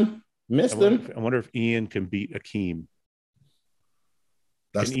 Missed him. I wonder if Ian can beat Akeem.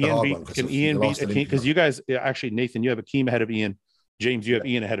 Can Ian beat Akeem? Because you guys actually, Nathan, you have Akeem ahead of Ian. James, you have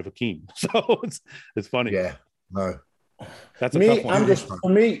Ian ahead of Akeem. So it's funny. Yeah. No. That's a tough one.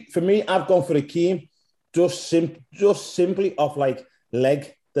 For me, I've gone for Akeem just simply off like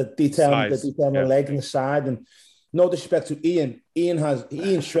leg, the detail on the leg and the side. And no disrespect to Ian.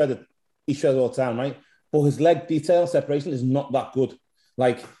 Ian shredded. He shreds all the time, right? But his leg detail separation is not that good.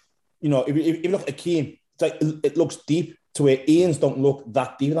 Like, if you look at Akeem, it's like it looks deep to where Ian's don't look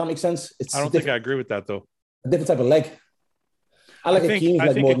that deep. If that makes sense. I don't think I agree with that though. A different type of leg. I like Akeem's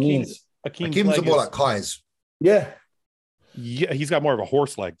leg more than Ian's. Akeem's more like Kai's. Yeah. Yeah, he's got more of a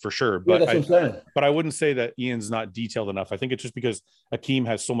horse leg for sure. But that's what I'm saying. But I wouldn't say that Ian's not detailed enough. I think it's just because Akeem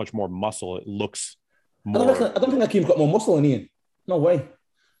has so much more muscle. It looks more. I don't think Akeem's got more muscle than Ian. No way.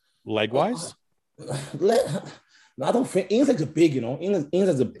 Leg wise? I don't think Ian's legs are big, Ian's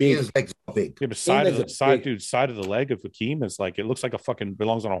legs are big. Ian's legs are big. Yeah, but side of the leg of Akeem is like, it looks like a fucking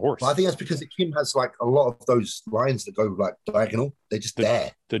belongs on a horse. But I think that's because Akeem has like a lot of those lines that go like diagonal. They're just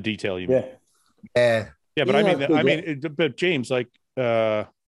there. The detail, you mean. Yeah. Yeah, but but James, like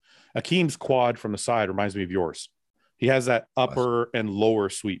Akeem's quad from the side reminds me of yours. He has that upper and lower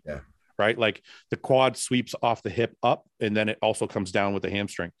sweep, right? Like the quad sweeps off the hip up, and then it also comes down with the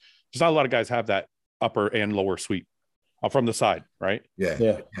hamstring. There's not a lot of guys have that upper and lower sweep from the side, right?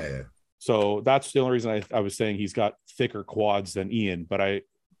 Yeah. So that's the only reason I was saying he's got thicker quads than Ian. But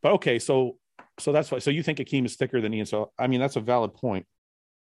okay, so that's why. So you think Akeem is thicker than Ian? So I mean, that's a valid point.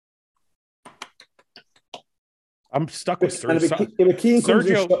 I'm stuck with Sergio.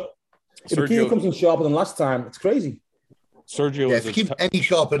 If Akeem comes in sharper than last time, it's crazy. Sergio, if he keeps any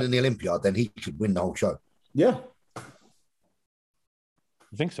sharper than the Olympia, then he could win the whole show. Yeah, I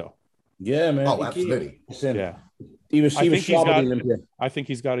think so. Yeah, man. Oh, absolutely. Yeah, he was sharper than the Olympia. I think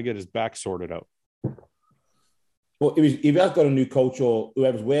he's got to get his back sorted out. Well, if he has got a new coach or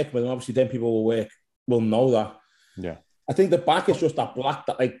whoever's working with him, obviously then people will know that. Yeah. I think the back is just that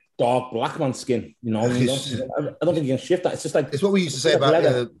like dark black man skin, I don't think you can shift that. It's just like it's what we used to say about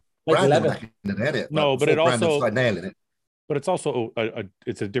Brandon back in the day. No, but it also nailing it. But it's also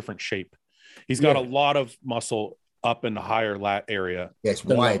it's a different shape. He's got a lot of muscle up in the higher lat area. Yeah, it's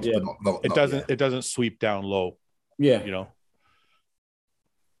wide, but it doesn't sweep down low. Yeah,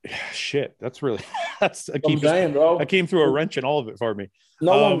 shit. That's really Akeem threw a wrench in all of it for me.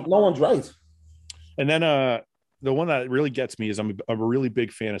 No one's right. And then the one that really gets me is I'm a really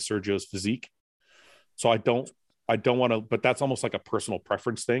big fan of Sergio's physique. So I don't want to, but that's almost like a personal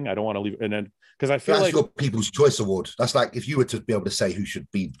preference thing. I don't want to leave. And then, because I feel that's your People's Choice Award. That's like if you were to be able to say who should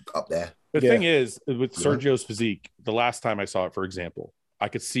be up there. The thing is, with Sergio's physique, the last time I saw it, for example, I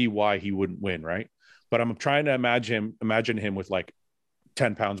could see why he wouldn't win, right? But I'm trying to imagine him with like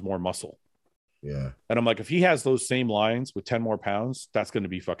 10 pounds more muscle. Yeah. And I'm like, if he has those same lines with 10 more pounds, that's going to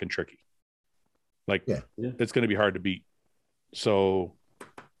be fucking tricky. Like, it's going to be hard to beat. So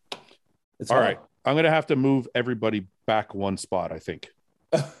All right. I'm going to have to move everybody back one spot, I think.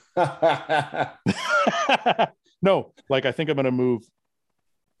 No, like I think I'm going to move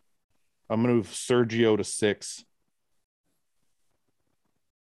Sergio to 6.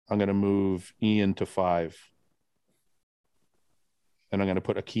 I'm going to move Ian to 5. And I'm going to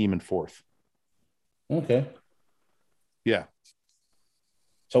put Akeem in 4th. Okay. Yeah.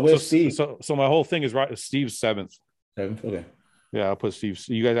 So where's Steve? So my whole thing is right. Steve's 7th. 7th. Okay. Yeah, I'll put Steve.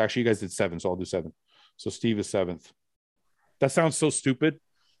 You guys did 7, so I'll do 7. So Steve is 7th. That sounds so stupid,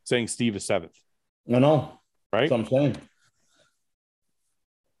 saying Steve is 7th. No. Right? That's what I'm saying.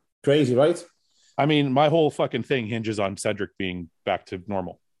 Crazy, right? I mean, my whole fucking thing hinges on Cedric being back to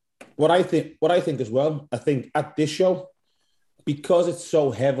normal. What I think as well, I think at this show, because it's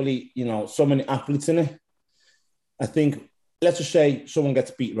so heavily, so many athletes in it, I think, let's just say someone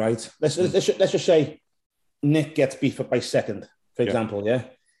gets beat, right? Let's just say Nick gets beat by second, for example, yeah?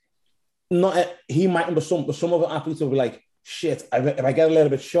 He might, but some other athletes will be like, shit, if I get a little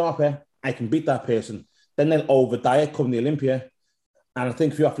bit sharper, I can beat that person. Then they'll over-diet come the Olympia. And I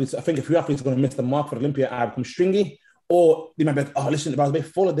think if your athletes are going to miss the mark for Olympia, I become stringy, or they might be like, oh, listen, if I was a bit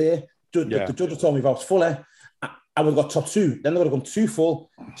fuller there, the judge told me if I was fuller, I would have got top 2. Then they would have gone too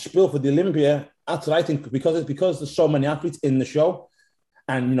full, spill for the Olympia. That's what I think, because there's so many athletes in the show,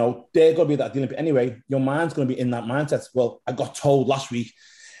 and they're going to be at the Olympia anyway. Your mind's going to be in that mindset. Well, I got told last week,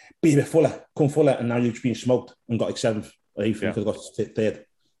 be a bit fuller, come fuller, and now you've been smoked and got like 7th or 8th because I got 3rd.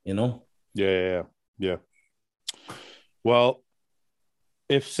 Yeah. Well,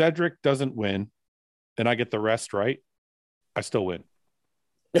 if Cedric doesn't win, and I get the rest right, I still win.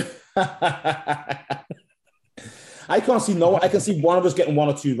 I can't see I can see one of us getting 1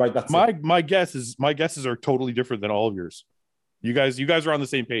 or 2 right. That's my guesses are totally different than all of yours. You guys are on the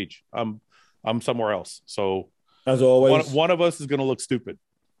same page. I'm somewhere else. So as always, one of us is going to look stupid.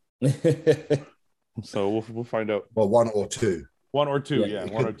 So we'll find out. Well, 1 or 2. 1 or 2, yeah.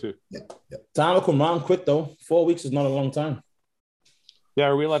 1 or 2. Yeah. Time will come round quick though. 4 weeks is not a long time. Yeah,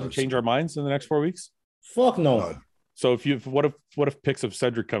 are we allowed to change our minds in the next 4 weeks? Fuck no. So what if pics of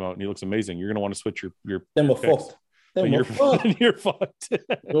Cedric come out and he looks amazing? You're gonna want to switch your then we're picks. fucked. You're fucked. You're fucked. Take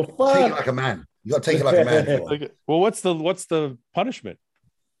it like a man. You got to take it like a man. Well, what's the punishment?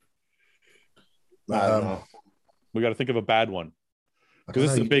 We got to think of a bad one, because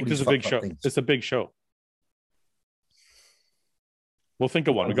this is a big show. It's a big show. We'll think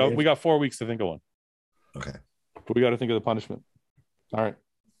of one. We got 4 weeks to think of one. Okay. But we got to think of the punishment. All right.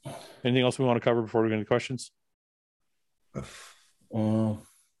 Anything else we want to cover before we get into questions?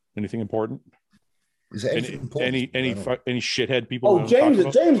 Anything important? Is there anything important? Any shithead people? Oh, James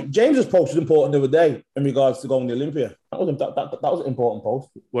has posted important the other day in regards to going to the Olympia. That was an important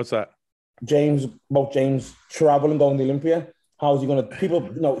post. What's that? James traveling, going to the Olympia. How is he going to?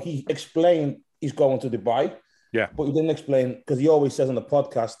 People, he explained he's going to Dubai. Yeah, but he didn't explain, because he always says on the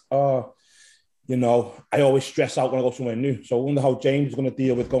podcast, I always stress out when I go somewhere new. So I wonder how James is going to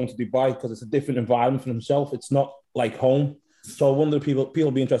deal with going to Dubai, because it's a different environment for himself. It's not like home. So I wonder if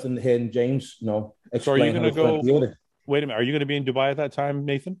people be interested in hearing James, explain. So are you going to go? Wait a minute. Are you going to be in Dubai at that time,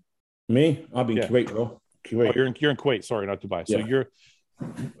 Nathan? Me? I'll be in Kuwait, bro. Kuwait. Oh, you're in Kuwait. Sorry, not Dubai. So Yeah.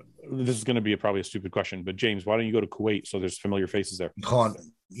 This is going to be probably a stupid question, but James, why don't you go to Kuwait so there's familiar faces there? You can't.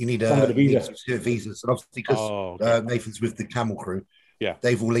 You need visas. And obviously, because Nathan's with the Camel Crew,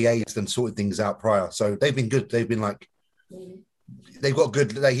 they've all liaised and sorted things out prior. So they've been good. They've been like, they've got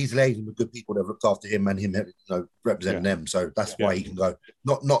good. He's liaising with good people that have looked after him and him, representing them. So that's why he can go.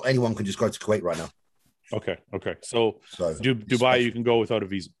 Not anyone can just go to Kuwait right now. Okay. So Dubai, you can go without a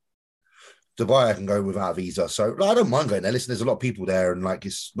visa. Dubai, I can go without a visa. So I don't mind going there. Listen, there's a lot of people there, and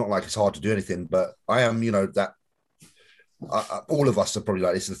it's not like it's hard to do anything. But I am, all of us are probably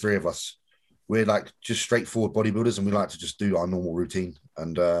like this. The 3 of us, we're like just straightforward bodybuilders, and we like to just do our normal routine.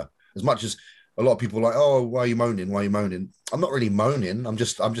 And as much as a lot of people are like, oh, why are you moaning? I'm not really moaning. I'm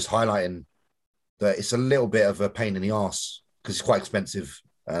just highlighting that it's a little bit of a pain in the ass because it's quite expensive.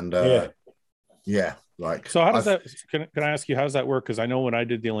 And so how does that? Can I ask you, how does that work? Because I know when I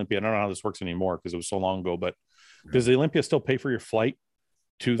did the Olympia, I don't know how this works anymore because it was so long ago. But does the Olympia still pay for your flight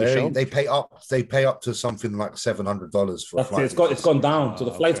to the show? They pay up to something like $700 for a flight. It's gone down. So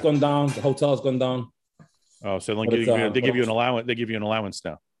the flight's gone down. The hotel's gone down. Oh, so they give you an allowance. They give you an allowance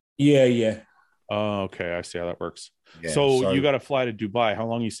now. Yeah. Oh, okay. I see how that works. Yeah, so you got to fly to Dubai. How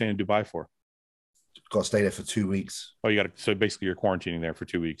long are you staying in Dubai for? Got to stay there for 2 weeks. Oh, so basically you're quarantining there for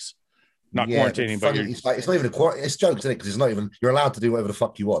 2 weeks. Not quarantining, but it's not even a quarantine. It's jokes, isn't it? Because it's not even, you're allowed to do whatever the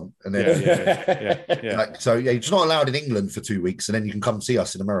fuck you want. And then, yeah. You're just not allowed in England for 2 weeks, and then you can come see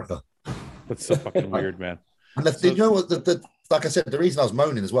us in America. That's so fucking weird, man. And you know what? Like I said, the reason I was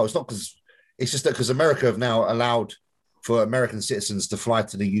moaning as well, it's not because It's just that because America have now allowed for American citizens to fly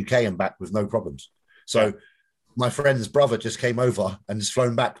to the UK and back with no problems. So my friend's brother just came over and has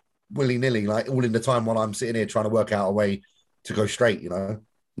flown back willy-nilly, like all in the time while I'm sitting here trying to work out a way to go straight, you know?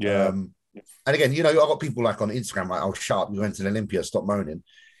 Yeah. And again, you know, I've got people like on Instagram, like, oh, shut up, you went to the Olympia, stop moaning.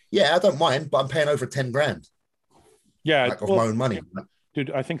 Yeah, I don't mind, but I'm paying over 10 grand. Yeah. Like, of my own money.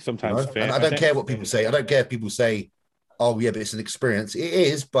 Dude, I think sometimes... You know? And I don't care what people say. I don't care if people say, oh, yeah, but it's an experience. It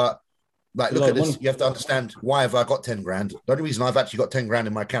is, but like, look at this. You have to understand, why have I got 10 grand? The only reason I've actually got 10 grand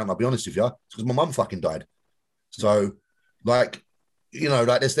in my account, I'll be honest with you, is because my mum fucking died. So, like, you know,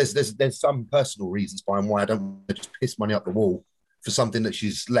 like there's some personal reasons behind why I don't want to just piss money up the wall for something that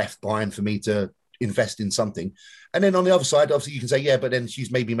she's left behind for me to invest in something. And then on the other side, obviously you can say, yeah, but then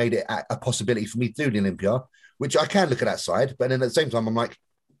she's maybe made it a possibility for me to do the Olympia, which I can look at that side. But then at the same time, I'm like,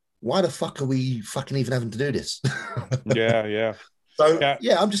 why the fuck are we fucking even having to do this? Yeah. So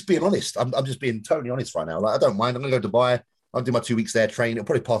yeah, I'm just being honest. I'm just being totally honest right now. Like, I don't mind. I'm gonna go to Dubai. I'll do my 2 weeks there, train. It'll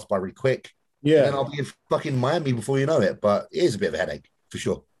probably pass by really quick. Yeah. And then I'll be in fucking Miami before you know it. But it is a bit of a headache for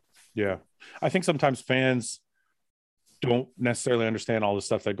sure. Yeah. I think sometimes fans don't necessarily understand all the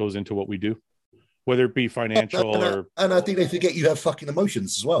stuff that goes into what we do, whether it be financial and I think they forget you have fucking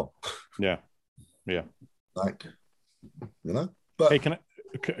emotions as well. Yeah. Like, you know. But hey,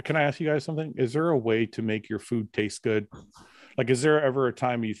 can I ask you guys something? Is there a way to make your food taste good? Like, is there ever a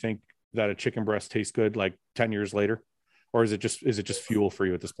time you think that a chicken breast tastes good, like 10 years later, or is it just fuel for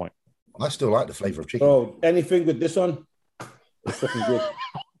you at this point? I still like the flavor of chicken. Oh, anything with this on, it's fucking good.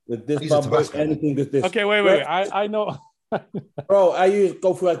 With this bubble, anything with this. Okay, wait. I know. Bro, I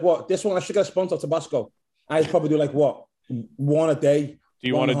go for like what? This one I should get sponsored Tabasco. I probably do like what? One a day. Do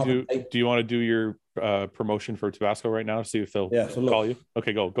you want to do your promotion for Tabasco right now? See if they'll call you.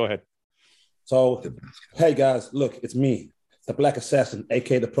 Okay, go ahead. So, hey guys, look, it's me, the Black Assassin,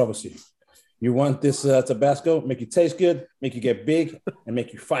 aka the Prophecy. You want this Tabasco? Make you taste good, make you get big, and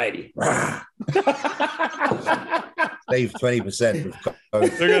make you fighty. Save 20%.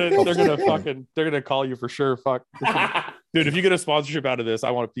 They're gonna call you for sure. Fuck, dude. If you get a sponsorship out of this, I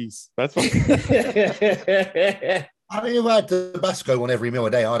want a piece. That's fine. I mean, if I had Tabasco on every meal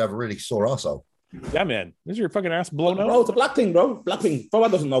a day, I'd have a really sore arsehole. Yeah, man. Is your fucking ass blown out? Bro, it's a black thing, bro. Black thing. Fawad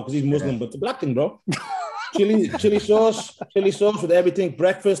doesn't know because he's Muslim, but it's a black thing, bro. chili sauce with everything.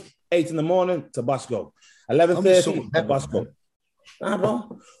 Breakfast, 8 in the morning, Tabasco. 11:30, Tabasco.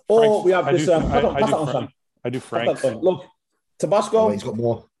 Bro. Or we have this. I do Frank's. Look, Tabasco. Oh, he's got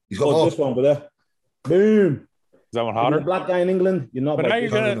more. He's got more. This one over there. Boom. Is that one hotter? You're a black guy in England, you're not. But now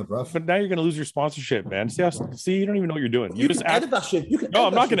you're gonna lose your sponsorship, man. See, you don't even know what you're doing. You just edit that shit. No,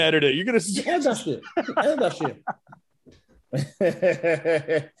 I'm not gonna edit it. You're gonna edit that shit. Edit that shit.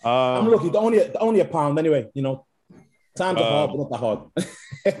 I'm looking. Only a pound anyway. You know, times are hard, but not that hard.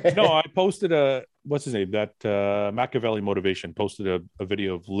 No, I posted what's his name? That Machiavelli Motivation posted a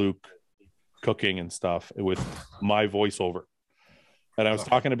video of Luke cooking and stuff with my voiceover, and I was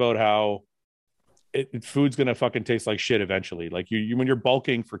talking about how food's gonna fucking taste like shit eventually. Like you when you're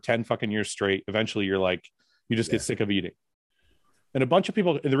bulking for 10 fucking years straight, eventually you're like, you just get sick of eating. And a bunch of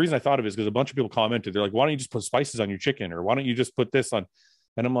people, and the reason I thought of it is because a bunch of people commented, they're like, why don't you just put spices on your chicken, or why don't you just put this on?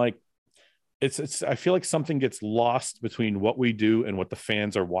 And I'm like, it's I feel like something gets lost between what we do and what the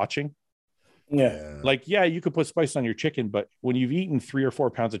fans are watching. Yeah. Like, yeah, you could put spice on your chicken, but when you've eaten 3 or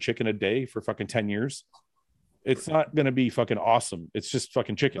 4 pounds of chicken a day for fucking 10 years, it's not gonna be fucking awesome. It's just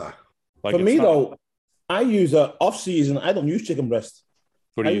fucking chicken. Like, for me, though, I use off season. I don't use chicken breast.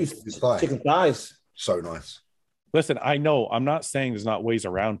 I use chicken thighs. So nice. Listen, I know I'm not saying there's not ways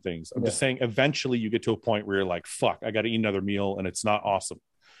around things. I'm just saying eventually you get to a point where you're like, fuck, I got to eat another meal, and it's not awesome.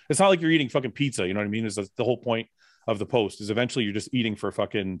 It's not like you're eating fucking pizza. You know what I mean? Is the whole point of the post is eventually you're just eating for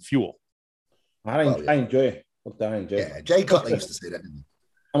fucking fuel. I enjoy it. I enjoy it. Yeah, Jay Cutler used to say that, didn't he?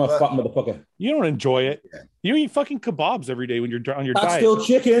 I'm a fat motherfucker. You don't enjoy it. Yeah. You eat fucking kebabs every day when you're on your diet. That's still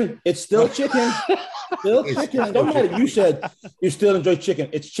chicken. It's still chicken. Still chicken. It don't matter. You said you still enjoy chicken.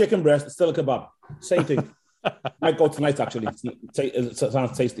 It's chicken breast. It's still a kebab. Same thing. Might go tonight, actually. It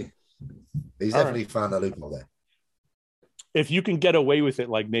sounds tasty. He's definitely found a loophole there. If you can get away with it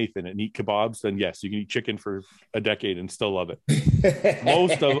like Nathan and eat kebabs, then yes, you can eat chicken for a decade and still love it.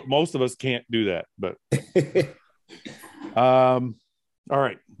 Most of us can't do that, but all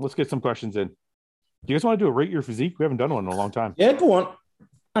right, let's get some questions in. Do you guys want to do a rate your physique? We haven't done one in a long time. Yeah, go on.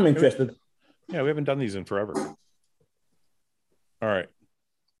 I'm interested. Yeah, we haven't done these in forever. All right.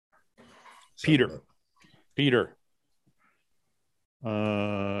 Peter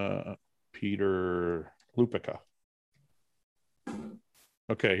Lupica.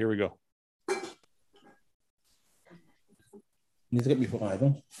 Okay, here we go. You need to get me for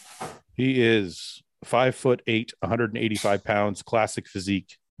Ivan. He is 5'8", 185 pounds, classic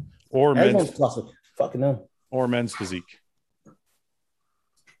physique, or men's classic. Fucking hell. Or men's physique.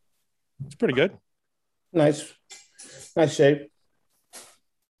 It's pretty good. Nice shape.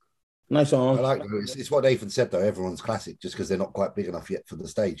 Nice arm. I like it. It's what Nathan said though. Everyone's classic, just because they're not quite big enough yet for the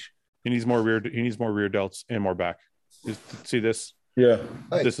stage. He needs more rear. He needs more rear delts and more back. See this? Yeah.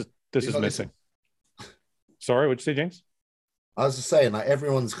 Hey, this is missing. Sorry, what'd you say, James? I was just saying, like,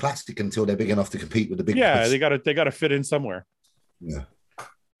 everyone's classic until they're big enough to compete with the big. Yeah, boys. they gotta fit in somewhere. Yeah.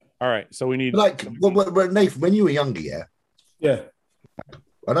 All right, so we need Nathan, when you were younger, yeah.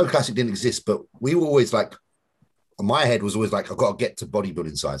 I know classic didn't exist, but we were always like, my head was always like, I've got to get to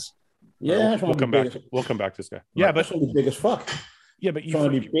bodybuilding size. Yeah, we'll come back. We'll come back to this guy. Yeah, but be big as fuck. Yeah, but you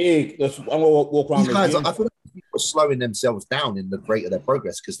trying to be big. I'm gonna walk around. These guys, I feel like people are slowing themselves down in the rate of their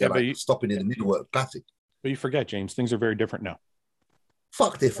progress because they're stopping in the middle of classic. But you forget, James, things are very different now.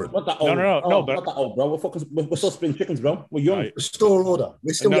 Fuck different. Not that old. No, but not that old, bro. We're still spinning chickens, bro. We're young. Restore order.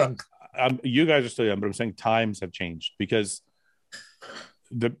 We're still young. You guys are still young, but I'm saying times have changed because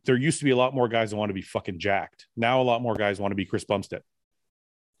there used to be a lot more guys that want to be fucking jacked. Now a lot more guys want to be Chris Bumstead.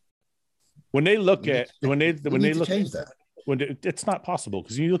 When they look at change that. It's not possible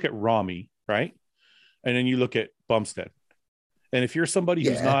because you look at Rami, right, and then you look at Bumstead, and if you're somebody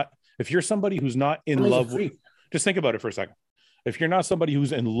who's not in love with, just think about it for a second. If you're not somebody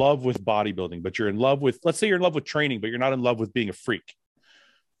who's in love with bodybuilding, but you're in love with, let's say you're in love with training, but you're not in love with being a freak,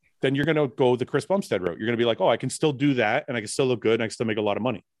 then you're going to go the Chris Bumstead route. You're going to be like, oh, I can still do that, and I can still look good, and I can still make a lot of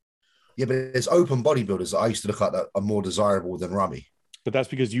money. Yeah, but there's open bodybuilders that I used to look at that are more desirable than Rami. But that's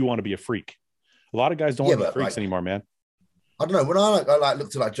because you want to be a freak. A lot of guys don't want to be freaks anymore, man. I don't know. When I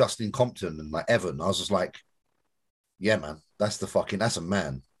looked at like Justin Compton and like Evan, I was just like, yeah, man, that's a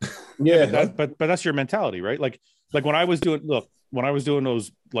man. Yeah, but that's your mentality, right? Like when I was doing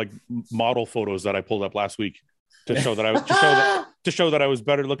those like model photos that I pulled up last week to show that I was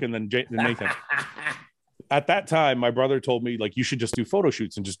better looking than Nathan. At that time, my brother told me like you should just do photo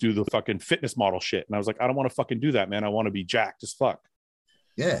shoots and just do the fucking fitness model shit. And I was like, I don't want to fucking do that, man. I want to be jacked as fuck.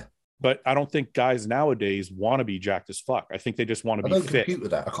 Yeah. But I don't think guys nowadays want to be jacked as fuck. I think they just want to be fit. I don't compute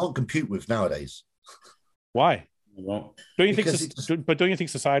with that. I can't compute with nowadays. Why? Don't you think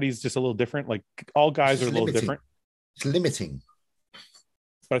society is just a little different? Like all guys are a little different. It's limiting.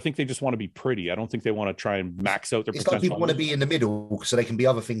 But I think they just want to be pretty. I don't think they want to try and max out their potential. Like people want to be in the middle so they can be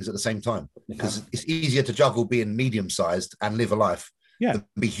other things at the same time. Because it's easier to juggle being medium-sized and live a life than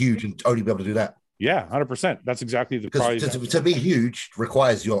be huge and only be able to do that. Yeah, 100%. That's exactly the prize. To be huge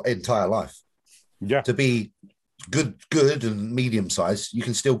requires your entire life. Yeah. To be good and medium-sized, you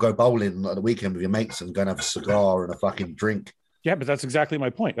can still go bowling at the weekend with your mates and go and have a cigar and a fucking drink. Yeah, but that's exactly my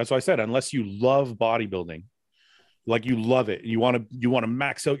point. That's why I said, unless you love bodybuilding, like you love it, you want to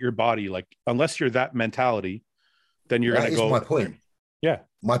max out your body, like unless you're that mentality, then you're going to go. That's my point. Yeah.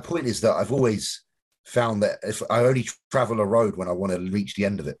 My point is that I've always found that if I only travel a road when I want to reach the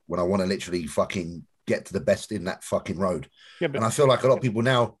end of it, when I want to literally fucking get to the best in that fucking road. Yeah, and I feel like a lot of people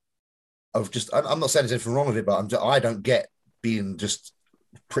now I'm not saying there's anything wrong with it, but I don't get being just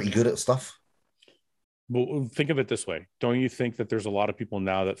pretty good at stuff. Well, think of it this way. Don't you think that there's a lot of people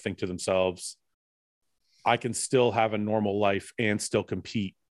now that think to themselves, I can still have a normal life and still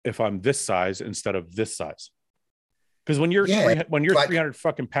compete if I'm this size instead of this size? Because when you're 300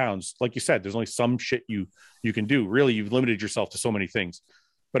 fucking pounds, like you said, there's only some shit you can do. Really, you've limited yourself to so many things.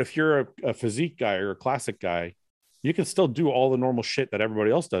 But if you're a physique guy or a classic guy, you can still do all the normal shit that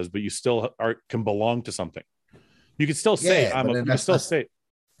everybody else does, but you still can belong to something. You can still say you can still say,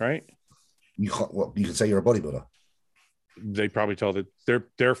 right? You can say you're a bodybuilder. They probably tell that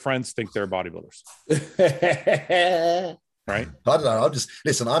their friends think they're bodybuilders. Right? I don't know.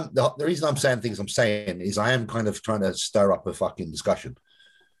 The reason I'm saying things I'm saying is I am kind of trying to stir up a fucking discussion.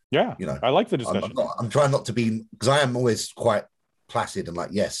 Yeah, I like the discussion. I'm trying not to be, because I am always quite placid and like,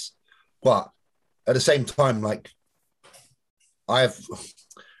 yes, but at the same time, like I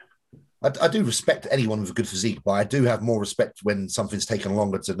do respect anyone with a good physique, but I do have more respect when something's taken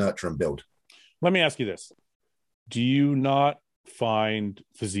longer to nurture and build. Let me ask you this. Do you not find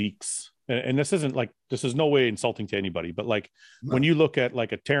physiques, and this is no way insulting to anybody, but like when you look at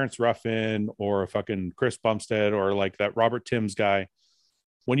like a Terrence Ruffin or a fucking Chris Bumstead or like that Robert Timms guy,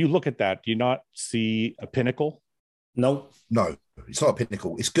 when you look at that, do you not see a pinnacle? No, it's not a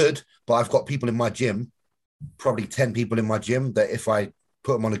pinnacle. It's good, but I've got people in my gym, probably 10 people in my gym, that if I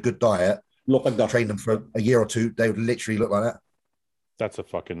put them on a good diet, look like that, train them for a year or two, they would literally look like that.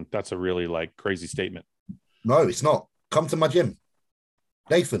 That's a really like crazy statement. No, it's not. Come to my gym.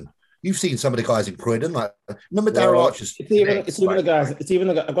 Nathan, You've seen some of the guys in Croydon, like remember Daryl Archer's. It's even the guys. It's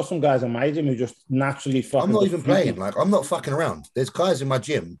even I've got some guys in my gym who just naturally fucking. I'm not even playing. Like I'm not fucking around. There's guys in my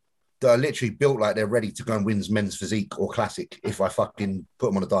gym that are literally built like they're ready to go and win men's physique or classic if I fucking put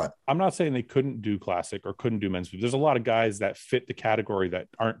them on a diet. I'm not saying they couldn't do classic or couldn't do men's. There's a lot of guys that fit the category that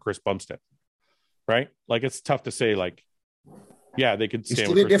aren't Chris Bumstead, right? Like it's tough to say. Like, yeah, they could. It's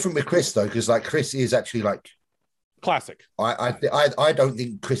a bit different with Chris though, because like Chris is actually like. Classic. I don't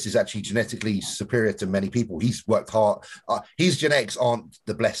think Chris is actually genetically superior to many people. He's worked hard. His genetics aren't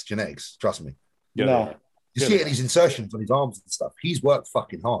the blessed genetics. Trust me. Yeah, no. You see it in his insertions on his arms and stuff. He's worked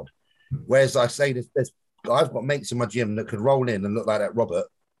fucking hard. Whereas I say I've got mates in my gym that could roll in and look like that Robert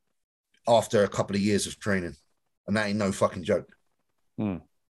after a couple of years of training, and that ain't no fucking joke.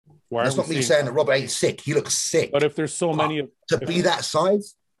 That's not me saying that Robert ain't sick. He looks sick. But if there's so many to be that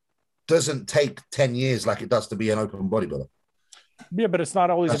size. Doesn't take 10 years like it does to be an open bodybuilder. Yeah, but it's not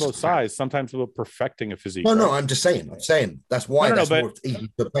always about size. Sometimes about perfecting a physique. No, I'm just saying. That's why more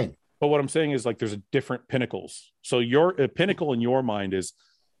easy to obtain. But what I'm saying is like there's a different pinnacles. So your pinnacle in your mind is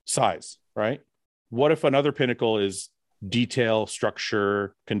size, right? What if another pinnacle is detail,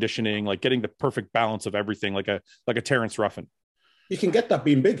 structure, conditioning, like getting the perfect balance of everything, like a Terrence Ruffin? You can get that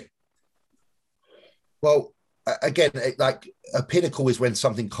being big. Well, again, like a pinnacle is when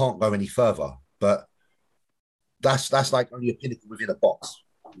something can't go any further, but that's like only a pinnacle within a box.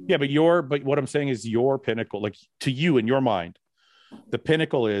 Yeah, but what I'm saying is your pinnacle, like to you in your mind, the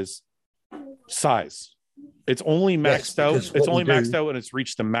pinnacle is size. It's only maxed out. It's only maxed out and it's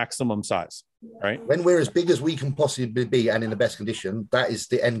reached the maximum size, right? When we're as big as we can possibly be and in the best condition, that is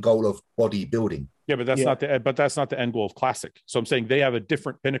the end goal of bodybuilding. Yeah, but that's not the end goal of classic. So I'm saying they have a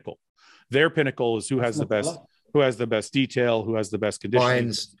different pinnacle. Their pinnacle is who has the best detail, who has the best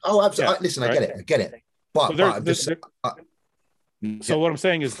conditions. Oh, absolutely. Listen, right? I get it. But so what I'm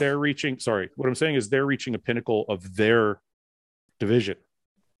saying is they're reaching a pinnacle of their division.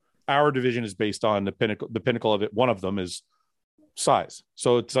 Our division is based on the pinnacle of it. One of them is size.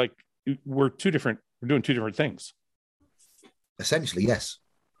 So it's like we're doing two different things. Essentially, yes.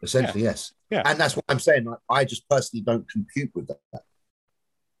 Yes. Yeah. And that's what I'm saying. Like, I just personally don't compute with that.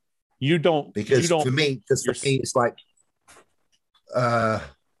 You don't, because for me, it's like, I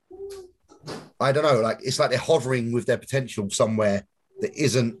don't know, like it's like they're hovering with their potential somewhere that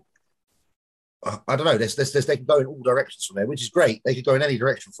isn't. I don't know. They can go in all directions from there, which is great. They could go in any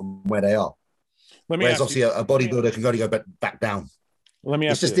direction from where they are. Whereas obviously a bodybuilder can only go back down. Let me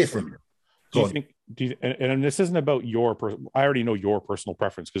ask you. It's just different. Do you think? And this isn't about your. I already know your personal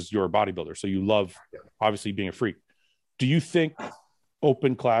preference because you're a bodybuilder, so you love obviously being a freak. Do you think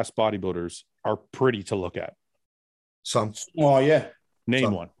open class bodybuilders are pretty to look at? Some. Oh yeah.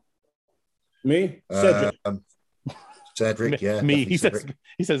 Name one. Me, Cedric. Cedric, yeah. Me. He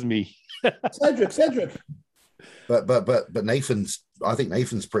says me. Cedric. But Nathan's. I think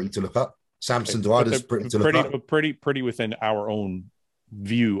Nathan's pretty to look up. Samson Duada's pretty to look up. Pretty within our own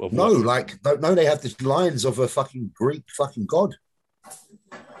view of. No, they have the lines of a fucking Greek fucking god.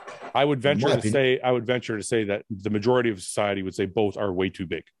 I would venture to say that the majority of society would say both are way too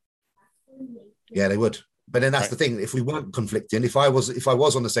big. Yeah, they would. But then that's the thing. If we weren't conflicting, if I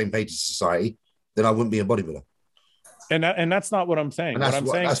was on the same page as society, then I wouldn't be a bodybuilder. And that's not what I'm saying. And that's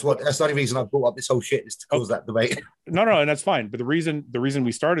the only reason I brought up this whole shit is to cause that debate. No, and that's fine. But the reason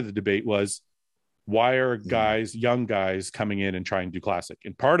we started the debate was why are young guys coming in and trying to do classic?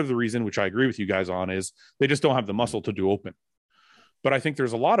 And part of the reason, which I agree with you guys on, is they just don't have the muscle to do open. But I think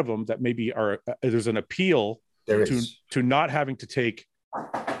there's a lot of them that maybe there's an appeal to not having to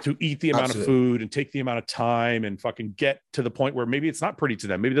eat the amount of food and take the amount of time and fucking get to the point where maybe it's not pretty to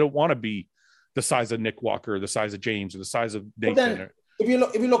them. Maybe they don't want to be the size of Nick Walker, or the size of James, or the size of Nathan. Then, if you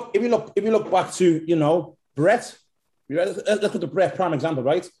look back to Brett, let's put the Brett prime example,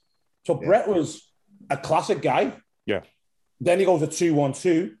 right? So Brett was a classic guy. Yeah. Then he goes to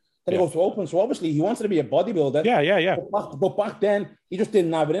 212. Then he goes to open. So obviously he wanted to be a bodybuilder. Yeah. But back then he just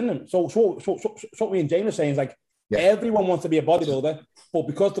didn't have it in him. So what me and James are saying is like everyone wants to be a bodybuilder, but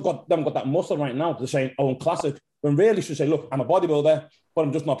because they haven't got that muscle right now, they're saying, "Oh, I'm classic." When really should say, "Look, I'm a bodybuilder, but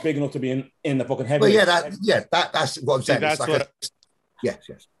I'm just not big enough to be in the fucking heavy." Well, that's what I'm saying. Yes.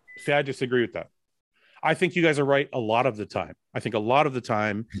 See, I disagree with that. I think you guys are right a lot of the time. I think a lot of the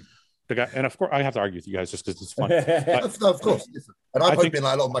time. And of course, I have to argue with you guys just because it's fun. Of course. And I'm hoping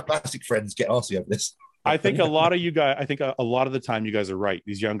like a lot of my classic friends get arsey over this. I think a lot of the time you guys are right.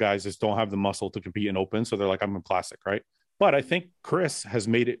 These young guys just don't have the muscle to compete in open. So they're like, I'm a classic, right? But I think Chris has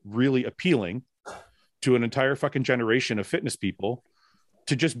made it really appealing to an entire fucking generation of fitness people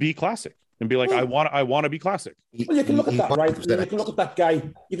to just be classic. and be like, I want to be classic. Well, you can look at that, right? You can look at that guy.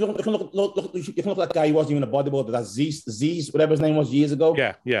 You can look at that guy who wasn't even a bodybuilder. That Zeez, whatever his name was years ago.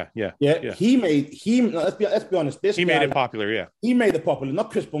 Yeah. Let's be honest. He made it popular. Yeah, he made it popular.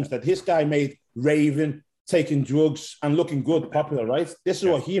 Not Chris Bumstead. This guy made raving, taking drugs, and looking good popular. Right? This is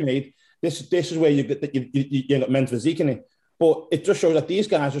what he made. This is where you get that you got men's physique in it. But it just shows that these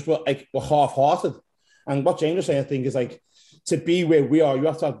guys just were half-hearted. And what James was saying, I think, is like, to be where we are, you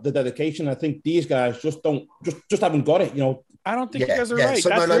have to have the dedication. I think these guys just haven't got it. You know, I don't think you guys are right. So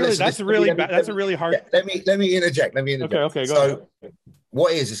that's a really hard. Let me interject. Okay, go ahead.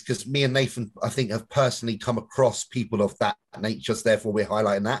 What is because me and Nathan, I think, have personally come across people of that nature. So therefore, we're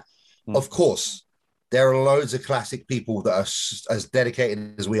highlighting that. Of course, there are loads of classic people that are as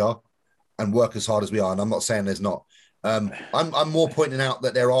dedicated as we are and work as hard as we are. And I'm not saying there's not. I'm more pointing out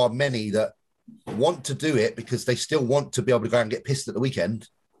that there are many that want to do it because they still want to be able to go and get pissed at the weekend,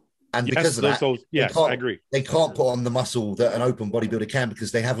 and because of that, I agree. They can't put on the muscle that an open bodybuilder can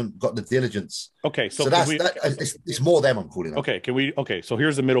because they haven't got the diligence. Okay, so it's more them I'm calling. Okay, so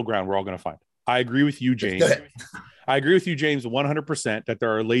here's the middle ground we're all going to find. I agree with you, James. I agree with you, James, 100% that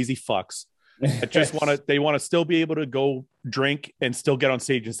there are lazy fucks that just they want to still be able to go drink and still get on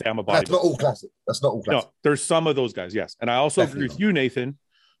stage and say I'm a bodybuilder. That's not all classic. No, there's some of those guys, yes, and I also agree with you, Nathan,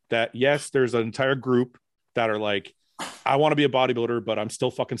 that yes, there's an entire group that are like, I want to be a bodybuilder, but I'm still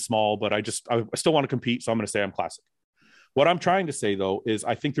fucking small, but I still want to compete. So I'm going to say I'm classic. What I'm trying to say though, is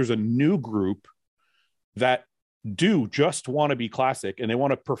I think there's a new group that do just want to be classic and they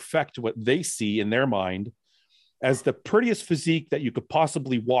want to perfect what they see in their mind as the prettiest physique that you could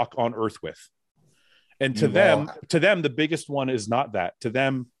possibly walk on earth with. And to them, the biggest one is not that. To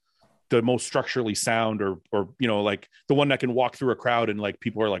them, the most structurally sound or you know, like the one that can walk through a crowd and like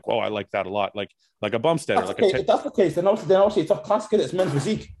people are like, oh, I like that a lot, like a Bumstead. If that's the case, then obviously it's a classic, it's men's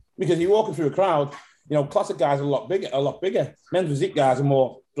physique, because you're walking through a crowd, you know, classic guys are a lot bigger. Men's physique guys are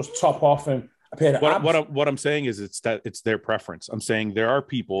more just top off and a pair of abs. What I'm saying is it's their preference. I'm saying there are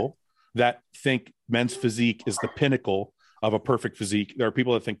people that think men's physique is the pinnacle of a perfect physique. There are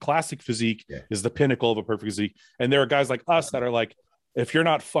people that think classic physique is the pinnacle of a perfect physique. And there are guys like us that are like, if you're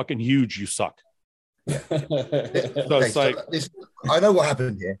not fucking huge, you suck. Yeah. It's like, I know what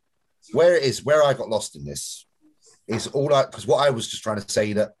happened here. Where I got lost in this is because what I was just trying to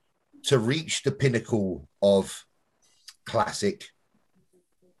say, that to reach the pinnacle of classic,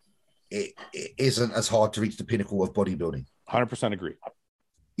 it isn't as hard to reach the pinnacle of bodybuilding. 100% agree.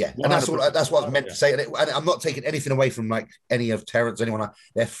 Yeah, and that's what I was meant to say. And I'm not taking anything away from like any of Terrence, anyone.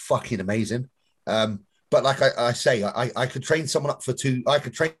 They're fucking amazing. But like I say, I could train someone up I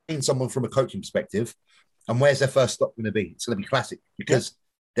could train someone from a coaching perspective. And where's their first stop going to be? It's going to be classic because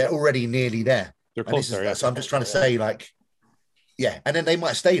they're already nearly there. They're close there, yeah. So I'm just trying to say, like, yeah. And then they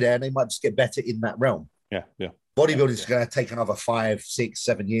might stay there and they might just get better in that realm. Yeah. Bodybuilding is going to take another 5, 6,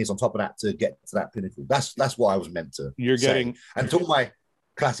 7 years on top of that to get to that pinnacle. That's what I was meant to say. And to all my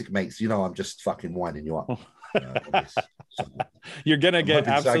classic mates, you know, I'm just fucking winding you up. You're gonna get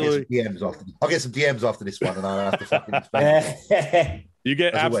absolutely. I'll get some DMs after this one, and I'll have to fucking explain. You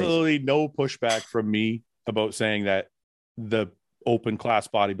get absolutely no pushback from me about saying that the open class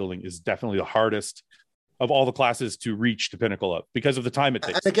bodybuilding is definitely the hardest of all the classes to reach the pinnacle of because of the time it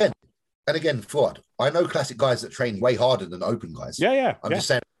takes. And again, Fuad, I know classic guys that train way harder than open guys. Yeah. I'm just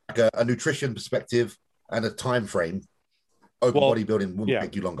saying, like a nutrition perspective and a time frame. Open bodybuilding will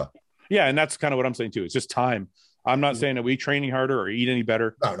take you longer. Yeah, and that's kind of what I'm saying too. It's just time. I'm not saying that we training harder or eat any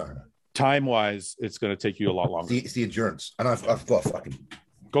better. No. Time wise, it's going to take you a lot longer. It's the endurance, and I've got to fucking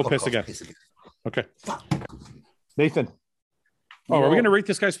go piss again. Okay, Nathan. Oh, are we going to rate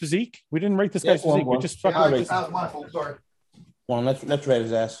this guy's physique? We didn't rate this guy's physique. We just fucking rate. That was my fault. Sorry. Well, let's rate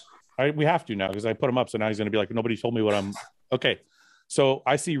his ass. We have to now because I put him up, so now he's going to be like, nobody told me what I'm. Okay, so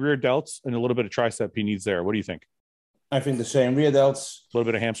I see rear delts and a little bit of tricep he needs there. What do you think? I think the same. Rear delts. A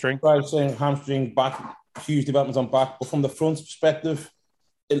little bit of hamstring. Right, saying hamstring, back, huge developments on back. But from the front perspective,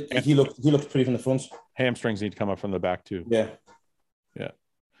 he looked pretty from the front. Hamstrings need to come up from the back too. Yeah.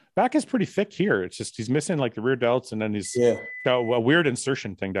 Back is pretty thick here. It's just he's missing like the rear delts, and then he's got a weird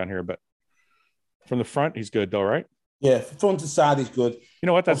insertion thing down here. But from the front, he's good though, right? Yeah, front to side, he's good. You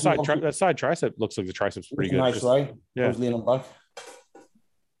know what? That side tricep looks like the tricep's pretty good. Nice, right? Yeah. I was leaning back.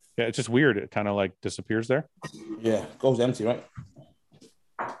 Yeah, it's just weird. It kind of like disappears there. Yeah, goes empty, right?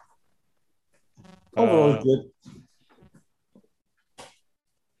 Overall, good.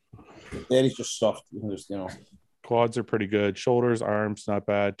 There he's just soft. You can just, you know. Quads are pretty good. Shoulders, arms, not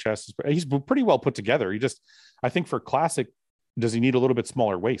bad. Chest is he's pretty well put together. I think for classic, does he need a little bit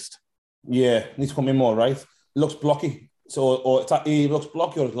smaller waist? Yeah, needs to come in more, right? It looks blocky. So, or he looks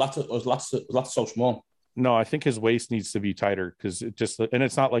blocky, or his lats so small. No, I think his waist needs to be tighter because it just, and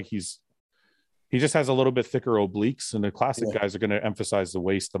it's not like he just has a little bit thicker obliques, and the classic guys are going to emphasize the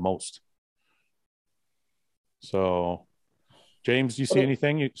waist the most. So, James, do you see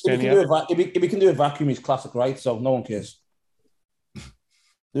anything? If we can do a vacuum, he's classic, right? So no one cares.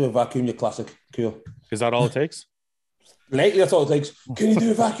 Do a vacuum, you're classic. Cool. Is that all it takes? Lately, that's all it takes. Can you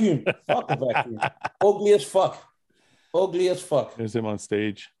do a vacuum? Fuck a vacuum. Ugly as fuck. Ugly as fuck. There's him on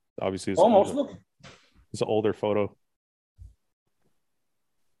stage. Obviously, almost look. It's an older photo.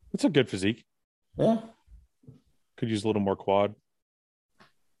 It's a good physique. Yeah. Could use a little more quad.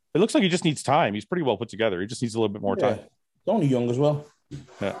 It looks like he just needs time. He's pretty well put together. He just needs a little bit more time. He's only young as well.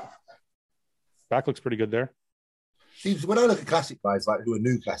 Yeah. Back looks pretty good there. See, when I look at classic guys like who are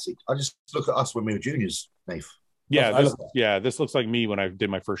new classic, I just look at us when we were juniors, Nath. Yeah, this looks like me when I did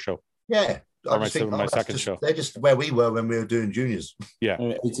my first show. Yeah. Or my second show. They're just where we were when we were doing juniors. Yeah.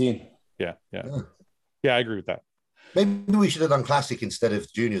 18. Yeah, I agree with that. Maybe we should have done classic instead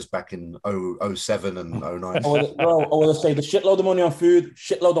of juniors back in 07 and 09. Let's say the shitload of money on food,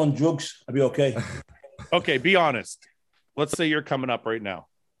 shitload on drugs. I'd be okay. Okay, be honest. Let's say you're coming up right now.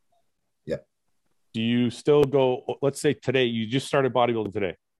 Yeah. Do you still go, let's say today, you just started bodybuilding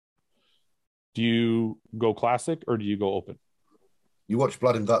today. Do you go classic or do you go open? You watch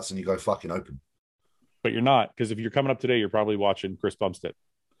Blood and Guts and you go fucking open. But you're not, because if you're coming up today, you're probably watching Chris Bumstead.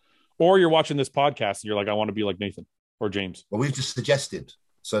 Or you're watching this podcast and you're like, I want to be like Nathan or James. Well, we've just suggested.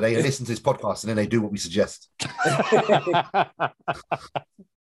 So they listen to this podcast and then they do what we suggest. I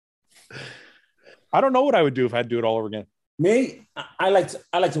don't know what I would do if I had to do it all over again. Me, I like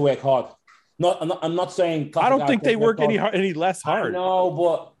to work hard. I'm not saying. I don't think they work any less hard. No,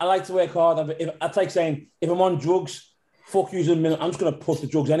 but I like to work hard. It's like saying if I'm on drugs, fuck you in a minute. I'm just going to push the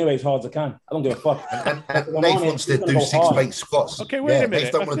drugs anyway as hard as I can. I don't give a fuck. And Nate wants to do 6-plate squats. Okay, wait a minute.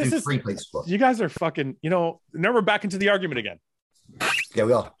 Nate don't want to do 3-plate squats. You guys are fucking. Now we're back into the argument again. Yeah,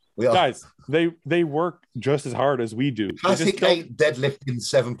 we are. Guys, they work just as hard as we do. Classic ain't deadlifting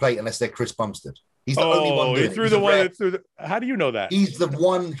 7-plate unless they're Chris Bumstead. He's the only one doing it. How do you know that? He's the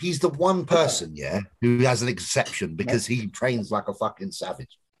one person, who has an exception because he trains like a fucking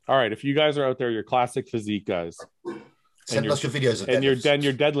savage. All right, if you guys are out there, your classic physique guys, send us your videos of and you're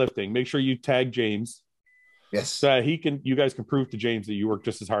deadlifting. Make sure you tag James. Yes, so you guys can prove to James that you work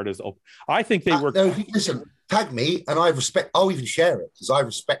just as hard as. I think they work. No, listen, tag me, and I'll even share it because I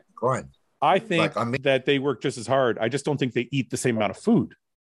respect the grind. I think that they work just as hard. I just don't think they eat the same amount of food.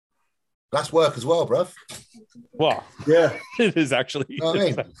 That's work as well, bruv. Well, yeah, it is actually. You know what I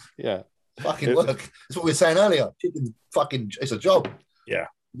mean? Yeah, fucking work. That's what we were saying earlier. It's a job. Yeah,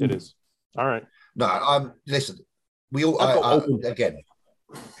 it is. All right. No, listen. We all again.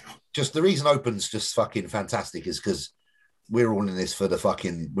 Just the reason open's just fucking fantastic is because we're all in this for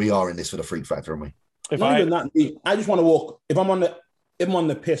we are in this for the freak factor, aren't we? I just want to walk. If I'm on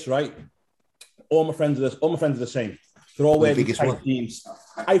the piss, right? All my friends are the same. They're all wearing tight jeans.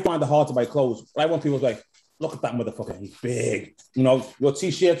 I find it hard to buy clothes. I want people like, look at that motherfucker. He's big. Your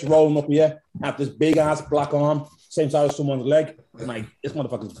t-shirts rolling up here, have this big ass black arm, same size as someone's leg. I'm like, this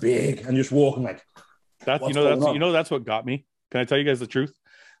motherfucker's big, and just walking like. That's what got me. Can I tell you guys the truth?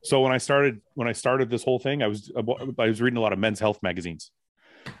 So when I started this whole thing, I was reading a lot of men's health magazines.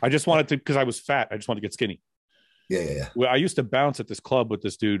 I just wanted to, because I was fat. I just wanted to get skinny. Yeah. Well, I used to bounce at this club with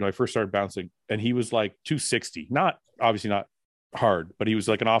this dude when I first started bouncing, and he was like 260. Obviously not hard, but he was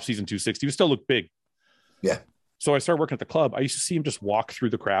like an off-season 260. He still looked big. Yeah. So I started working at the club. I used to see him just walk through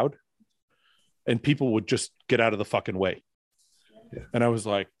the crowd, and people would just get out of the fucking way. Yeah. And I was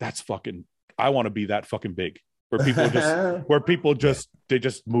like, I want to be that fucking big. Where people just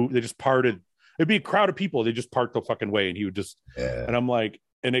move, they just parted. It'd be a crowd of people, they just part the fucking way, and he would just. Yeah. And I'm like,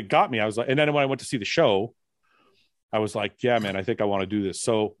 and it got me. I was like, and then when I went to see the show, I was like, yeah, man, I think I want to do this.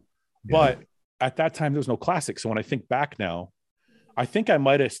 So, but at that time there was no classic. So when I think back now, I think I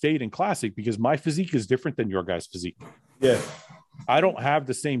might have stayed in classic because my physique is different than your guys' physique. Yeah. I don't have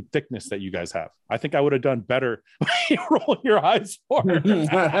the same thickness that you guys have. I think I would have done better. Roll your eyes for it.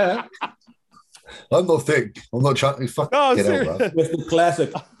 I'm not thick. I'm not trying to fucking get out, bro. With the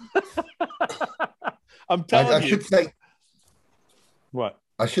classic. I'm telling you.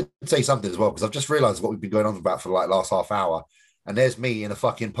 I should say something as well, because I've just realized what we've been going on about for the last half hour. And there's me in a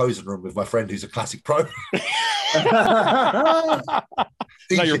fucking posing room with my friend who's a classic pro.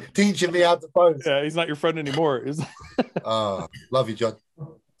 teaching me how to pose. Yeah, he's not your friend anymore. Love you, John.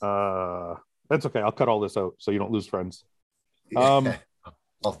 That's okay. I'll cut all this out so you don't lose friends. Off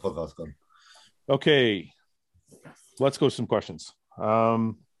podcast gone. Okay, let's go to some questions.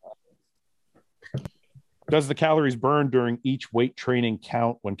 Does the calories burned during each weight training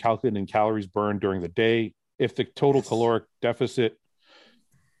count when calculating calories burned during the day? If the total caloric deficit,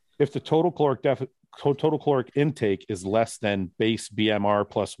 if the total caloric intake is less than base BMR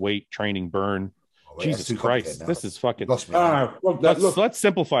plus weight training burn, Jesus Christ, this is fucking. Let's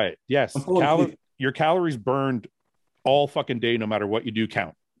simplify it. Yes, your calories burned all fucking day, no matter what you do,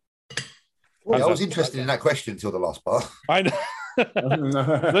 count. I was interested in that question until the last part. I know.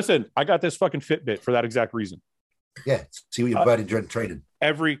 Listen, I got this fucking Fitbit for that exact reason. Yeah, see what you're burning during training.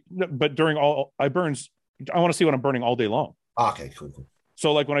 But during all, I want to see what I'm burning all day long. Okay, cool.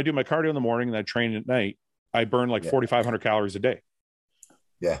 So like when I do my cardio in the morning and I train at night, I burn like 4,500 calories a day.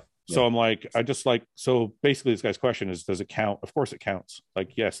 Yeah. So I'm like, so basically this guy's question is, does it count? Of course it counts.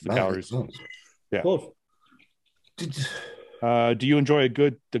 Like, yes, the calories. Yeah. Of course. Do you enjoy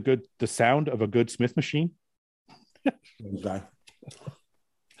the sound of a good Smith machine? Okay.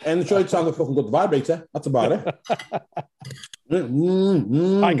 And enjoy the sound of a fucking good vibrator. That's about it.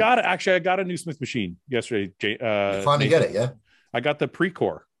 I got a new Smith machine yesterday. You finally get it, yeah? I got the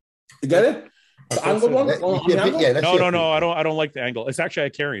Precor. You get it? The angle one? No. I don't like the angle. It's actually a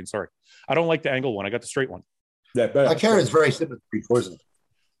Icarian. Sorry, I don't like the angle one. I got the straight one. Yeah, Icarian's very similar to Precor, isn't it?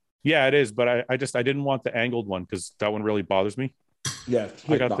 Yeah, it is. But I didn't want the angled one because that one really bothers me. Yeah,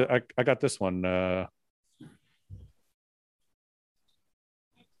 I got this one.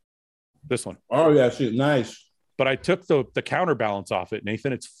 This one. Oh yeah, shit, nice. But I took the counterbalance off it,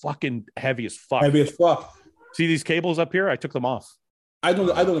 Nathan. It's fucking heavy as fuck. Heavy as fuck. See these cables up here? I took them off. I don't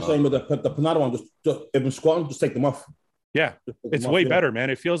the same with the Panada one. Just if I'm squatting, just take them off. Yeah, it's way better, man.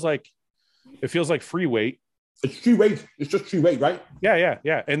 It feels like free weight. It's free weight. It's just free weight, right?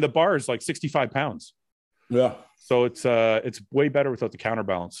 Yeah. And the bar is like 65 pounds. Yeah. So it's way better without the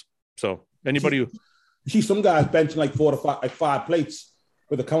counterbalance. So anybody you see some guys benching like 4 to 5, like 5 plates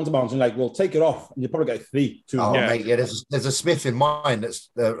with a counterbalance, and like, well, take it off, and you probably get 3, 2. Oh, mate, yeah. There's a Smith in mine that's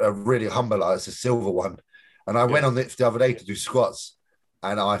a really humble. It's a silver one, and I went on it the other day to do squats,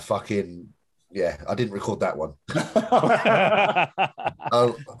 and I fucking I didn't record that one. I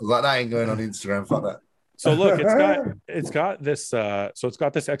was like, that ain't going on Instagram. Fuck that. So look, it's got this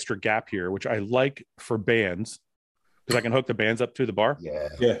extra gap here, which I like for bands because I can hook the bands up to the bar.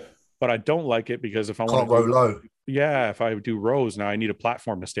 Yeah. But I don't like it because if I want to go low. Yeah, if I do rows now, I need a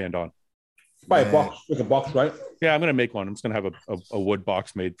platform to stand on. Buy a box, like a box, right? Yeah, I'm gonna make one. I'm just gonna have a wood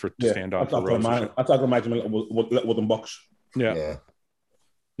box made to stand on. That's like imagine a wooden box. Yeah,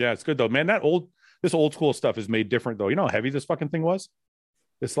 it's good though, man. This old school stuff is made different though. You know how heavy this fucking thing was?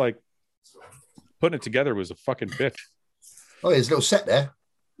 It's like putting it together was a fucking bitch. Oh, there's a little set there.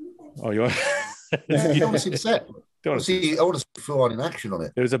 Oh, you want? You don't see the set. I want to see full on in action on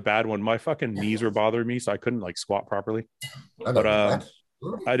it. It was a bad one. My fucking knees were bothering me, so I couldn't like squat properly. But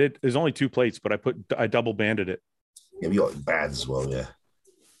I did. There's only 2 plates, but I double banded it. Yeah, you got bands as well. Yeah.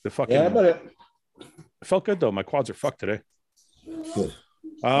 The fucking. Yeah, but it felt good though. My quads are fucked today. Good.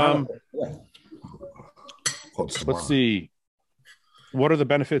 Let's see. What are the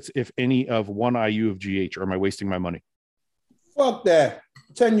benefits, if any, of 1 IU of GH? Or am I wasting my money? Fuck that.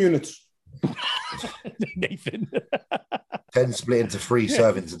 10 units. Nathan. 10 split into 3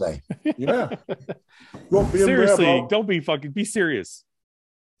 servings a day. Yeah. Seriously, don't be serious.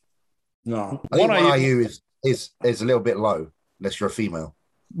 No. I think 1 IU is a little bit low, unless you're a female.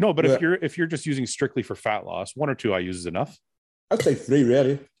 No, but if you're just using strictly for fat loss, 1 or 2 IUs is enough. I'd say 3,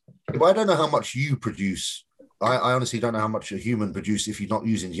 really. But I don't know how much you produce. I honestly don't know how much a human produces if you're not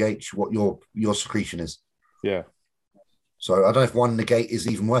using GH, what your secretion is. Yeah. So I don't know if 1 negate is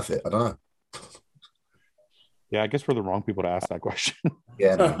even worth it. I don't know. Yeah, I guess we're the wrong people to ask that question.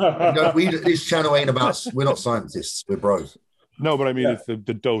 Yeah. No, this channel ain't about, we're not scientists, we're bros. No, but I mean, if the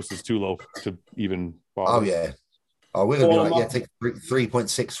dose is too low to even bother. Oh, yeah. Oh, we're going to be like, take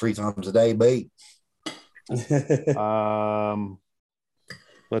 3.6 3 times a day, mate.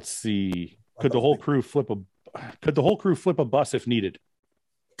 Let's see. Could the whole crew flip a bus if needed?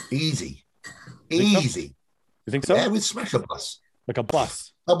 Easy. You think so? Yeah, we'd smash a bus. Like a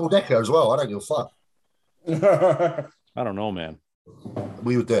bus. Double decker as well. I don't give a fuck. I don't know, man.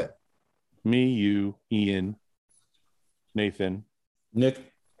 We would do it. Me, you, Ian, Nathan, Nick.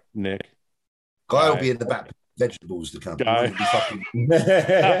 Guy will be in the back. Vegetables to come. Guy.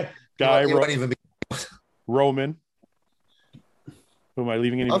 Roman. Who am I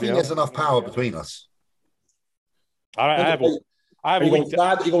leaving? I think there's enough power between us. Are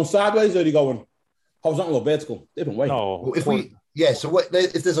you going sideways or are you going horizontal or vertical? Different way. No. Well,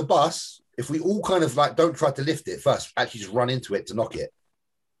 if there's a bus, if we all kind of like don't try to lift it first, actually just run into it to knock it.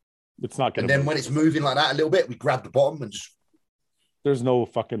 It's not going to. And then when it's moving like that a little bit, we grab the bottom and just. There's no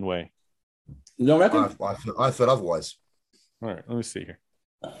fucking way. You don't reckon? I feel otherwise. All right, let me see here.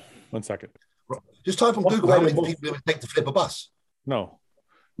 1 second. Just type on Google how many people it would take to flip a bus. No,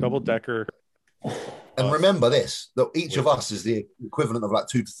 double decker. And remember this: that each of us is the equivalent of like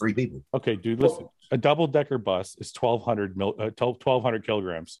 2 to 3 people. Okay, dude, listen. A double decker bus is 1,200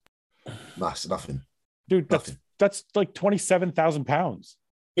 kilograms. That's nothing, dude. That's like 27,000 pounds.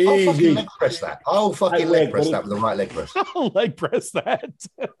 I'll fucking leg press that. I'll fucking leg press that with the right leg press. I'll leg press that.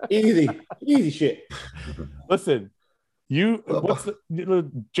 Easy shit. Listen, James?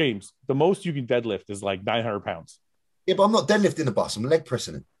 The most you can deadlift is like 900 pounds. Yeah, but I'm not deadlifting the bus. I'm leg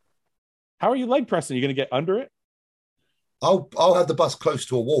pressing it. How are you leg pressing? You're going to get under it? I'll have the bus close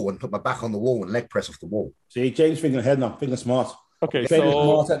to a wall and put my back on the wall and leg press off the wall. See, James thinking ahead now, thinking smart. Okay,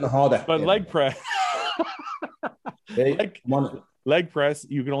 so smart, harder. But leg press. Leg press,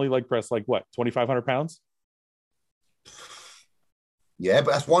 you can only leg press like what, 2,500 pounds? Yeah,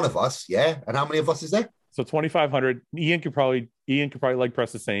 but that's one of us. Yeah, and how many of us is there? So 2,500. Ian could probably leg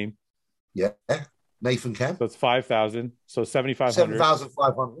press the same. Yeah, Nathan can. So it's 5,000. So 7,500.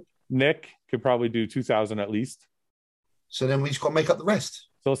 7,500. Nick could probably do 2,000 at least. So then we just got to make up the rest.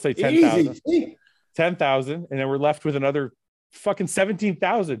 So let's say 10,000. 10,000, and then we're left with another fucking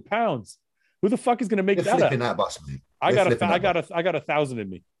 17,000 pounds. Who the fuck is going to make that up? That bus, man. I got 1,000 in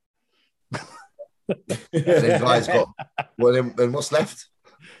me. Then guys got. Well, then what's left?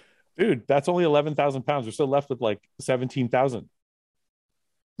 Dude, that's only 11,000 pounds. We're still left with like 17,000.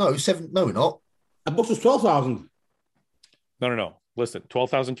 No, No, we're not. That bus was 12,000. No. Listen,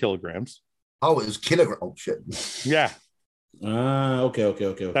 12,000 kilograms. Oh, it was kilogram. Oh shit. Yeah.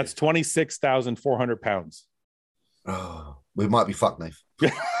 Okay. That's 26,400 pounds. Oh, we might be fucked, Nate.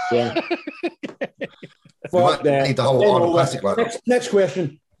 Yeah. We might need the whole Arnold Classic right next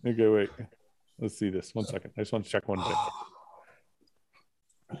question. Okay, wait. Let's see this. 1 second. I just want to check one thing.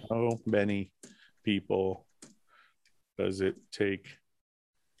 How many people does it take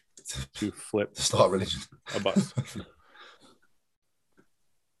to flip start religion a bus?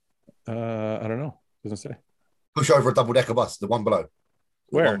 I don't know. Doesn't say. Push over a double-decker bus, the one below.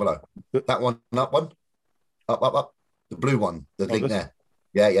 Where? One below. That one, up one. Up. The blue one, the link there.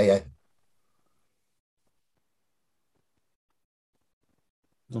 Yeah.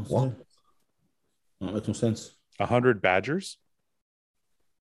 What? That makes no sense. 100 badgers?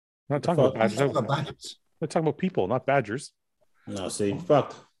 I'm not talking about badgers. We're talking about people, not badgers. No, see,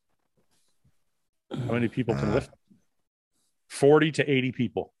 fucked. How many people can lift? 40 to 80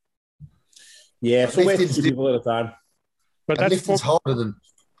 people. Yeah, so we're 2 people at a time. But that's harder than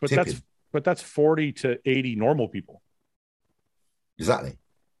but that's 40 to 80 normal people. Exactly.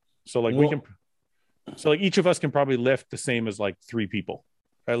 So like each of us can probably lift the same as like 3 people,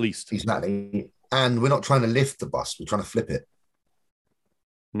 at least. Exactly. And we're not trying to lift the bus, we're trying to flip it.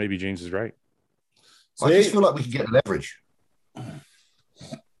 Maybe James is right. I just feel like we can get leverage.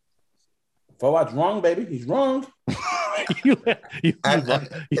 Forward's wrong, baby. He's wrong. And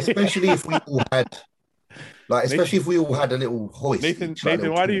especially if we all had, if we all had a little hoist. Nathan,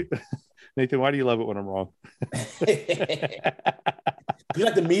 why do you love it when I'm wrong? You're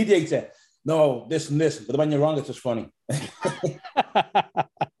like the mediator. No, this and this, but when you're wrong, it's just funny.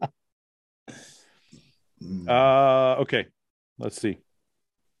 Okay, let's see.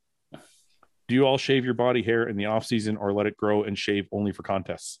 Do you all shave your body hair in the off season or let it grow and shave only for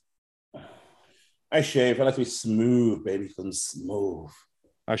contests? I shave. I like to be smooth, baby. Smooth.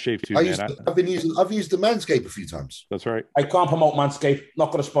 I shave too. I've used the Manscaped a few times. That's right. I can't promote Manscaped.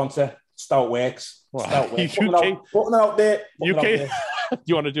 Not going to sponsor. Stout works. Stout works. Putting it out there. You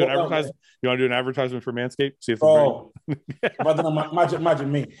want to do an advertisement? You want to do an advertisement for Manscaped? See if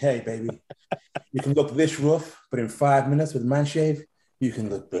imagine me. Hey, baby, you can look this rough, but in 5 minutes with Manshave, you can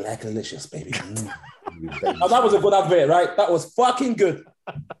look black delicious, baby. Oh, that was a good advert, right? That was fucking good.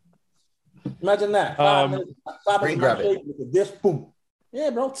 Imagine that. 5 minutes, grab it. This, boom. Yeah,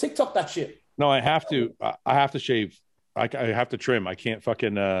 bro. TikTok that shit. No, I have to shave. I have to trim. I can't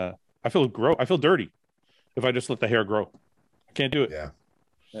fucking. I feel dirty if I just let the hair grow. I can't do it. Yeah.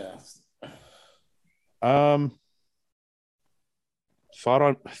 Thought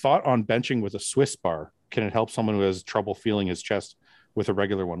on benching with a Swiss bar. Can it help someone who has trouble feeling his chest with a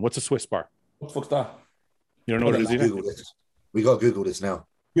regular one? What's a Swiss bar? What the fuck's that? You don't know what it is either? Google this. We got to Google this now.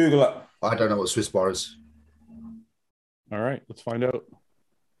 Google it. I don't know what Swiss bar is. All right, let's find out.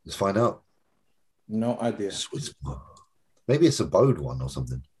 No idea. Swiss bar. Maybe it's a bowed one or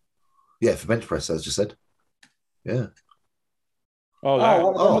something. Yeah, for bench press, as I just said. Yeah. I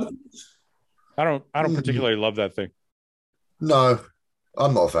don't particularly love that thing. No,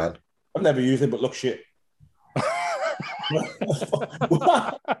 I'm not a fan. I've never used it, but look shit.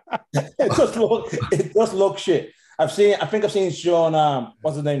 It does look shit. I think I've seen Sean.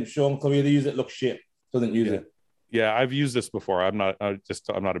 What's his name? Sean Clavier use it. Looks shit. Doesn't use it. Yeah, I've used this before. I'm not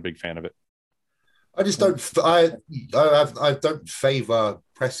a big fan of it. I just don't. I don't favor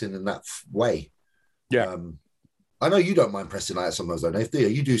pressing in that way. Yeah. I know you don't mind pressing like that sometimes, though, Dave. Do you?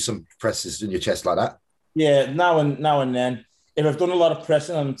 You do some presses in your chest like that. Yeah, now and then. If I've done a lot of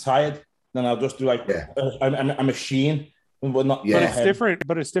pressing and I'm tired, then I'll just do like a machine. But not, yeah, it's different.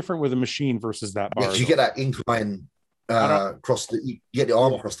 But it's different with a machine versus that bar. Yeah, you get that incline across you get the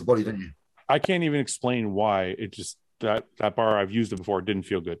arm across the body, don't you? I can't even explain why. It just that bar, I've used it before, it didn't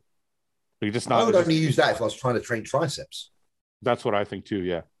feel good. Like just not. I would only use that if I was trying to train triceps. That's what I think too.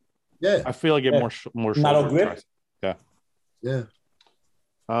 Yeah. Yeah. I feel like it more shoulder grip. Yeah. Yeah.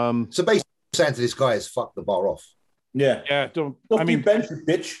 So basically, saying to this guy is fuck the bar off. Yeah. Yeah. I mean, bench it,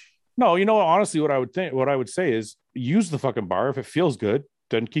 bitch. No, honestly, what I would say is use the fucking bar. If it feels good,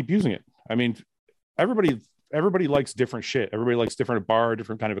 then keep using it. I mean, everybody likes different shit. Everybody likes different bar,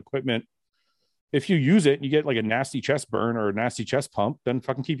 different kind of equipment. If you use it and you get like a nasty chest burn or a nasty chest pump, then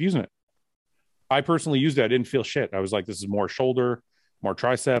fucking keep using it. I personally used it. I didn't feel shit. I was like, this is more shoulder, more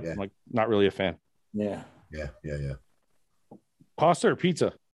tricep. Yeah. I'm like, not really a fan. Yeah. Pasta or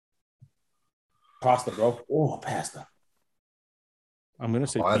pizza? Pasta, bro. Oh, pasta. I'm gonna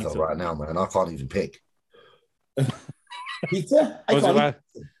say either pizza right now, man. I can't even pick. Pizza? What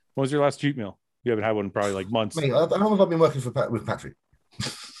was your last cheat meal? You haven't had one in probably like months. Mate, how long have I been working with Patrick?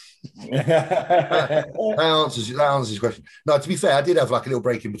 that answers your question. No, to be fair, I did have like a little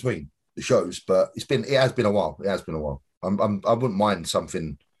break in between the shows, but it has been a while. It has been a while. I wouldn't mind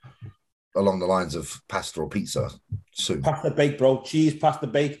something along the lines of pasta or pizza soon. Pasta bake, bro. Cheese, pasta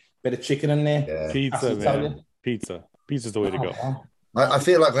bake, bit of chicken in there. Yeah. Pizza, man. Pizza's the way to go. I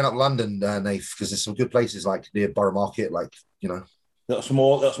feel like going up London, Nath, because there's some good places like near Borough Market, like little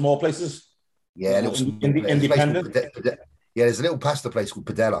small places. Yeah, independent. Yeah, there's a little pasta place called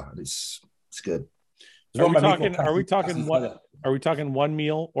Padella, and it's good. Are we talking one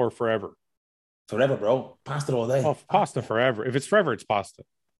meal or forever? Forever, bro. Pasta all day. Oh, pasta forever. If it's forever, it's pasta.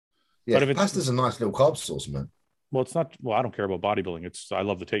 Yeah, but if pasta's a nice little carb source, man. Well, it's not. Well, I don't care about bodybuilding. I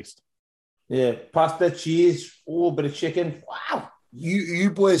love the taste. Yeah, pasta, cheese, a bit of chicken. Wow.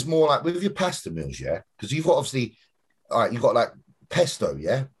 You boys more like with your pasta meals, yeah? Because you've got obviously, all right, you've got like pesto,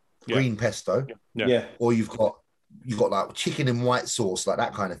 yeah? Green pesto. Yeah. Or you've got like chicken in white sauce, like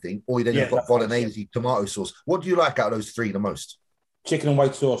that kind of thing. Or then you've got bolognese, tomato sauce. What do you like out of those three the most? Chicken and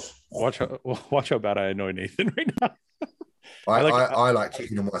white sauce. Watch how bad I annoy Nathan right now. I like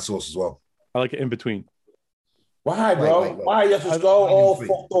chicken and white sauce as well. I like it in between. Why, bro? Wait. Why you just go all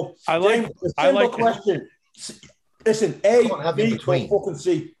fucked up? I like question. Listen, A, B, between. Fucking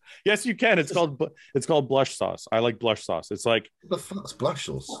C. Yes, you can. It's called blush sauce. I like blush sauce. It's like what the fuck's blush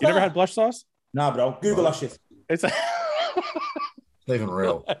sauce? You never had blush sauce? Nah, bro. Google that shit. It's not even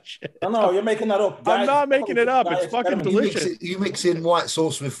real. No, you're making that up. I'm not making it up. It's fucking delicious. You mix in white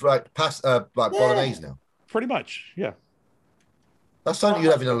sauce with like pasta, like bolognese now. Pretty much, yeah. That's something you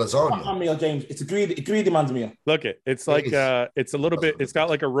have in a lasagna. Meal, James. It's a greedy man's meal. Look, it's like it's a little bit. It's got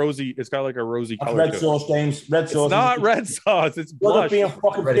like a rosy color. Red sauce, James. Red sauce. It's not red sauce. It's blush. Being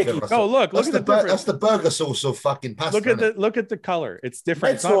fucking picky. No, look at the difference. That's the burger sauce of fucking pasta. Look at the color. It's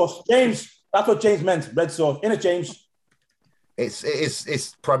different. Red sauce, James. That's what James meant. Red sauce. In it, James.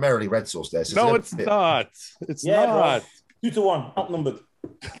 It's primarily red sauce there. No, it's not. It's not. Bro. 2-1, outnumbered.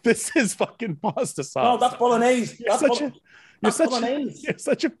 This is fucking pasta sauce. No, that's bolognese. You're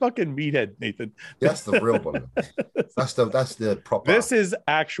such a fucking meathead, Nathan. That's the real one. That's the proper. This is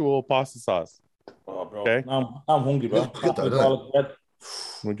actual pasta sauce. Oh, bro. Okay. I'm hungry, bro. Let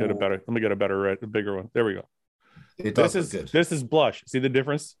me get a better, bigger one. There we go. This is blush. See the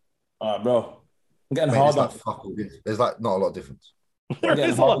difference? Bro. I'm getting hard. There's like not a lot of difference. There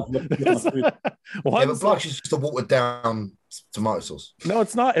is a lot. But blush is just a watered down tomato sauce. No,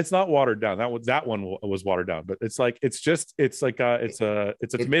 it's not. It's not watered down. That one was watered down, but it's like it's a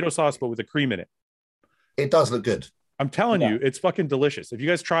tomato sauce, but with a cream in it. It does look good. I'm telling you, it's fucking delicious. If you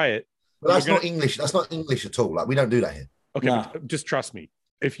guys try it, but that's not English. That's not English at all. Like we don't do that here. Okay, just trust me.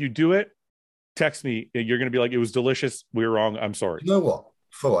 If you do it, text me. You're gonna be like, it was delicious. We were wrong. I'm sorry. You know what?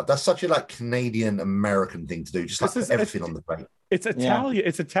 For what? That's such a like Canadian American thing to do. Just like everything on the plate. It's Italian. Yeah.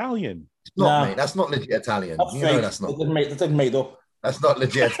 It's Italian. It's not, mate. That's not legit Italian. That's not. That's made up. That's not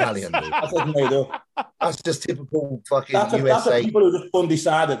legit Italian, dude. That's made up. That's just typical fucking USA. That's the people who just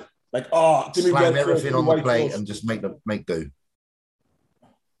undecided. Like, slam everything on the plate and just make do.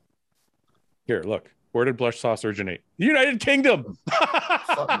 Here, look. Where did blush sauce originate? United Kingdom.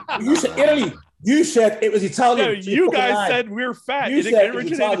 You said Italy. You said it was Italian. Yeah, you guys said we're fat. You said it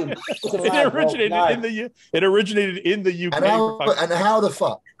was Italian. It originated in the UK. And how the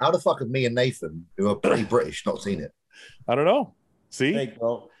fuck have me and Nathan, who are pretty British, not seen it? I don't know. See,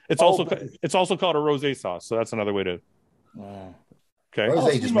 it's also called a rosé sauce, so that's another way to. Okay.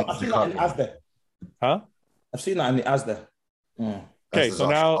 Rosé just makes it Asda. Huh? I've seen that in the Asda. Okay, so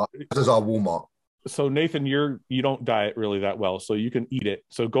now this is our Walmart. So Nathan, you don't diet really that well, so you can eat it.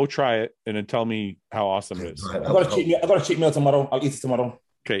 So go try it and then tell me how awesome it is. I got a cheat meal tomorrow. I'll eat it tomorrow.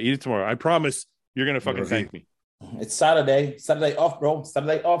 Okay, eat it tomorrow. I promise you're gonna fucking thank me. It's Saturday. Saturday off, bro.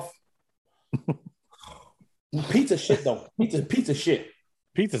 Saturday off. Pizza shit though. Pizza shit.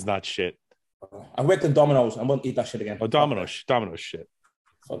 Pizza's not shit. I worked in Domino's. I won't eat that shit again. Oh, Domino's shit.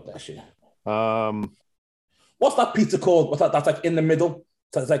 Fuck that shit. What's that pizza called? What's that? That's like in the middle.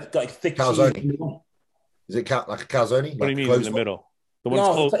 So it's like got like thick calzone. cheese in the middle. Is it like a calzone? What do you mean in the middle? The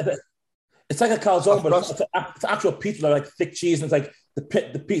one's close. It's like a calzone, but it's actual pizza, like thick cheese, and it's like the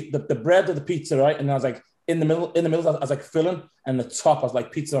bread of the pizza, right? And I was like in the middle, I was like filling, and the top I was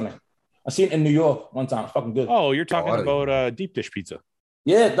like pizza on it. I seen it in New York one time. It's fucking good. Oh, you're talking about deep dish pizza.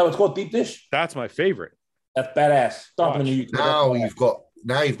 Yeah, that was called deep dish. That's my favorite. That's badass.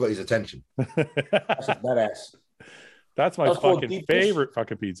 Now you've got his attention. That's badass. That's my fucking favorite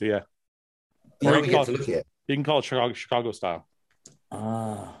fucking pizza. Yeah. Or you can call it Chicago style.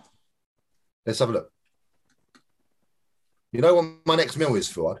 Let's have a look. You know what my next meal is,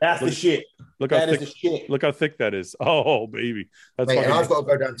 Fuad? That's the shit. Look how thick that is. Oh, baby. That's mate, and I've got to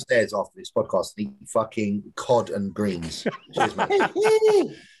go downstairs after this podcast and eat fucking cod and greens. Cheers, mate.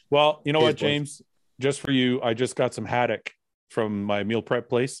 Well, you know what, James? Boys. Just for you, I just got some haddock from my meal prep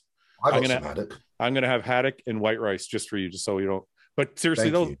place. I got some haddock. I'm gonna have haddock and white rice just for you, just so you don't. But seriously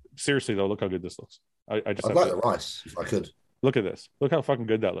though, look how good this looks. I'd like the rice if I could. Look at this. Look how fucking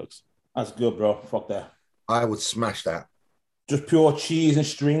good that looks. That's good, bro. Fuck that. I would smash that. Just pure cheese and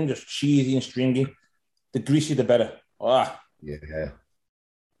string, just cheesy and stringy. The greasier, the better. Yeah.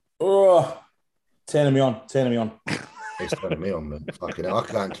 Oh, turning me on. It's turning me on, man. Fucking hell. I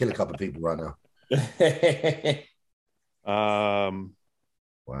could go and kill a couple of people right now.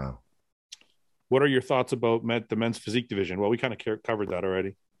 Wow. What are your thoughts about the men's physique division? Well, we kind of covered that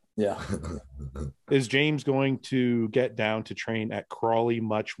already. Yeah. Is James going to get down to train at Crawley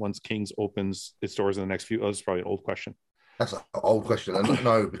much once Kings opens its doors in the next few? Oh, this is probably an old question. That's an old question. I don't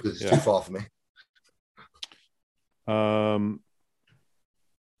know because it's too far for me.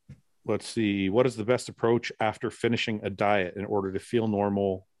 Let's see. What is the best approach after finishing a diet in order to feel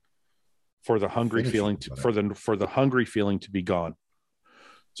normal for the hungry feeling for the hungry feeling to be gone?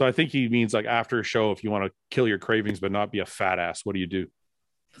 So I think he means like after a show, if you want to kill your cravings but not be a fat ass, what do you do?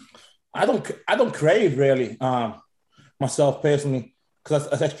 I don't crave really, myself personally, because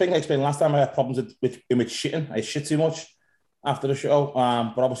as I explained last time, I had problems with shitting. I shit too much after the show,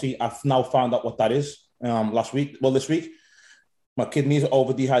 but obviously I've now found out what that is. This week, my kidneys are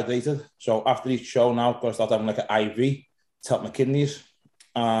over dehydrated. So after each show now, I've got to start having like an IV to help my kidneys,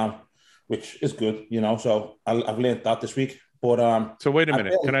 which is good, you know. So I've learned that this week. But so wait a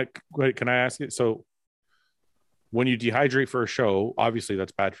minute. Can I ask you? So when you dehydrate for a show, obviously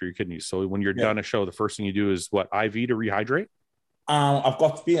that's bad for your kidneys. So when you're done a show, the first thing you do is what, IV to rehydrate?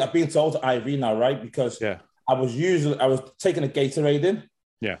 I've been told IV now, right? Because I was taking a Gatorade in.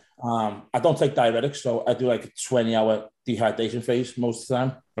 Yeah. I don't take diuretics, so I do like a 20-hour dehydration phase most of the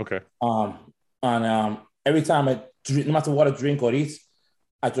time. Okay. And every time I drink, no matter what I drink or eat,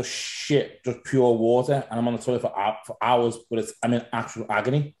 I just shit just pure water, and I'm on the toilet for hours, but I'm in actual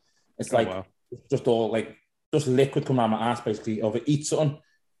agony. It's it's just all like just liquid coming out of my ass basically. If I eat something,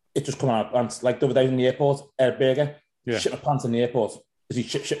 it just comes out of my pants. Like the other day in the airport, Air Burger, shit my pants in the airport.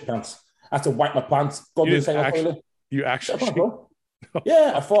 Shit pants. I had to wipe my pants. Go to the toilet. You actually?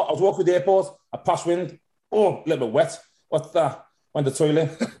 Yeah, I thought I was walking through the airport. I passed wind. Oh, a little bit wet. What's that? Went to the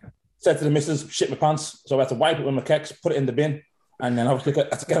toilet. Said to the missus, shit my pants. So I had to wipe it with my kecks, put it in the bin. And then I had to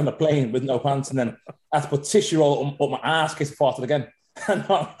get on the plane with no pants, and then I had to put tissue roll up my ass in case I farted again, and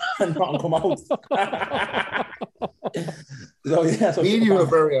not come out. Me and you are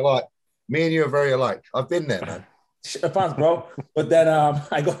very alike. I've been there, man. Shit my pants, bro. But then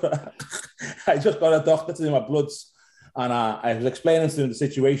I just got a doctor to do my bloods, and I was explaining to him the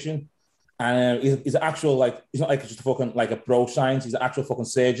situation, and he's actual he's not like just a fucking like a bro science. He's an actual fucking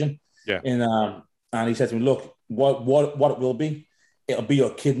surgeon. Yeah. And he said to me, look, what it will be. It'll be your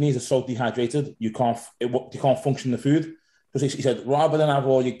kidneys are so dehydrated you can't function the food. Because he said rather than have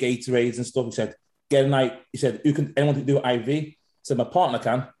all your Gatorades and stuff, he said get a night. He said anyone can do IV. He said my partner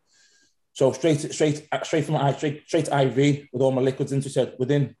can. So straight to IV with all my liquids into. Said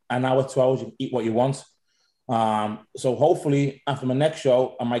within an hour, 2 hours, you can eat what you want. So hopefully after my next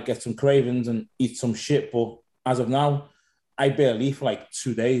show, I might get some cravings and eat some shit. But as of now, I barely eat for like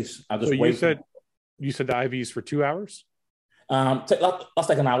 2 days. I just wait. You said the IVs for 2 hours? That's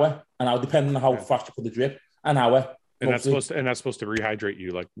like an hour, depending on how fast you put the drip. An hour. And that's supposed to rehydrate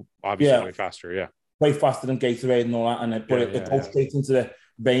you, like obviously way faster, way faster than Gatorade and all that, and then it goes straight into the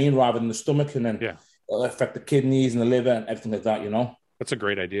vein rather than the stomach, and then it'll affect the kidneys and the liver and everything like that. That's a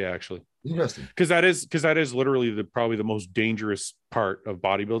great idea, actually. Interesting, because that is literally probably the most dangerous part of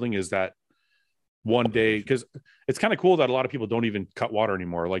bodybuilding is that one day. Because it's kind of cool that a lot of people don't even cut water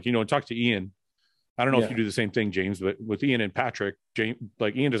anymore. Like talk to Ian. I don't know if you do the same thing, James, but with Ian and Patrick,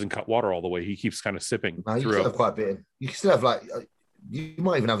 Ian doesn't cut water all the way. He keeps kind of sipping. No, you still have quite a bit. You still have you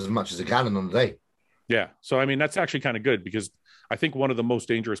might even have as much as a gallon on a day. Yeah. So, I mean, that's actually kind of good because I think one of the most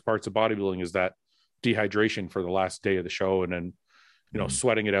dangerous parts of bodybuilding is that dehydration for the last day of the show. And then,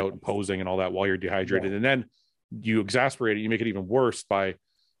 sweating it out and posing and all that while you're dehydrated. Yeah. And then you exasperate it. You make it even worse by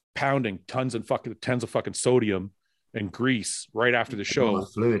pounding tens of fucking sodium and grease right after the show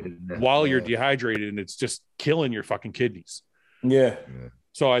while you're dehydrated, and it's just killing your fucking kidneys. Yeah.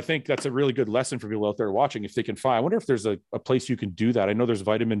 So I think that's a really good lesson for people out there watching. If they can find, I wonder if there's a place you can do that. I know there's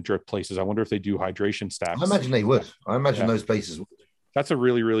vitamin drip places. I wonder if they do hydration stacks. I imagine they would. I imagine those places would. That's a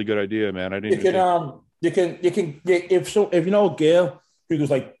really, really good idea, man. I didn't. You can get if you know a girl who does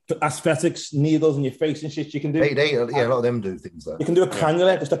like aesthetics, needles in your face and shit. You can do. A lot of them do things like. You can do a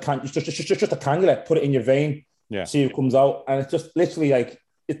cannula, just a cannula, put it in your vein. Yeah. See what comes out, and it's just literally like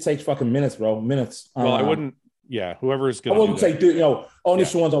it takes fucking minutes, bro. Minutes. Well, I wouldn't. Yeah, whoever's going. I wouldn't say only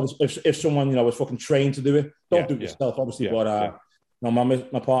someone's if someone is fucking trained to do it. Don't do it yourself, obviously. But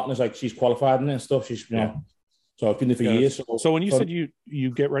my partner's like she's qualified in it and stuff. She's so I've been there for years. So when you said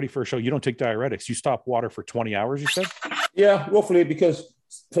you get ready for a show, you don't take diuretics. You stop water for 20 hours. You said. Yeah, roughly, because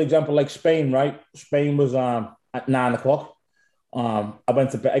for example, like Spain, right? Spain was at 9 o'clock. I go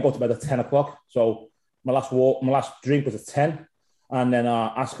to bed at 10 o'clock. So my last drink was at 10. And then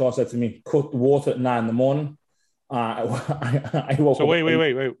Askar said to me, cut the water at 9 in the morning. I woke up. So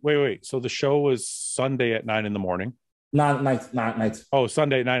wait. So the show was Sunday at 9 in the morning? 9 night. Oh,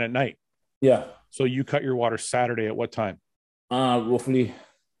 Sunday at 9 at night. Yeah. So you cut your water Saturday at what time? Roughly,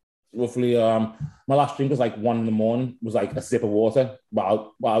 my last drink was like 1 in the morning, was like a sip of water.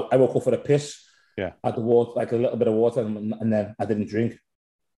 But I woke up for the piss. Yeah. Had the water, like a little bit of water, and then I didn't drink.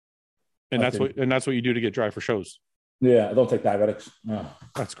 And that's what you do to get dry for shows. Yeah, I don't take diuretics.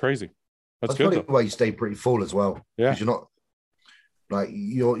 That's crazy. That's good. That's why you stay pretty full as well. Yeah, because you're not like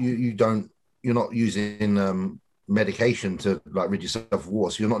you're not using medication to like rid yourself of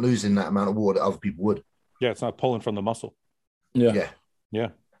water, so you're not losing that amount of water that other people would. Yeah, it's not pulling from the muscle. Yeah.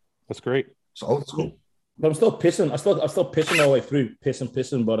 That's great. So old school. But I'm still pissing. I'm still pissing all the way through,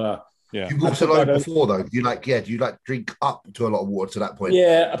 pissing. But yeah. You got so low before though. Do you drink up to a lot of water to that point?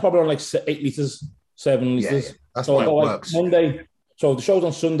 Yeah, I probably on like 8 liters, 7 liters. Yeah. That's why it works. Monday. So the show's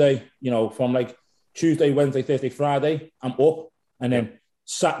on Sunday. From like Tuesday, Wednesday, Thursday, Friday, I'm up, and then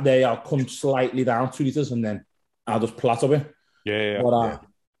Saturday I'll come slightly down 2 liters, and then I'll just plateau it. Yeah. But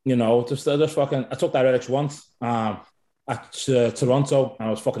just fucking. I took diuretics once at Toronto, and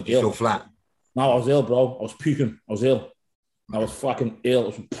I was fucking ill. Still flat. No, I was ill, bro. I was puking. I was ill. I was fucking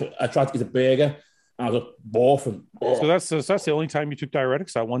ill. I tried to eat a burger, and I was barfing. So that's the only time you took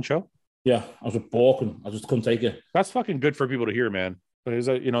diuretics, that one show? Yeah, I was barking. I just couldn't take it. That's fucking good for people to hear, man. But is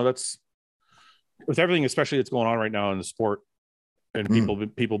that that's with everything, especially that's going on right now in the sport, and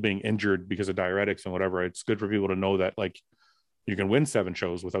people being injured because of diuretics and whatever. It's good for people to know that like you can win 7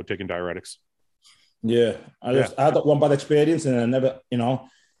 shows without taking diuretics. Yeah, I had that one bad experience, and I never,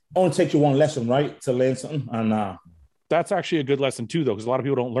 only takes you one lesson, right, to learn something, and that's actually a good lesson too, though, because a lot of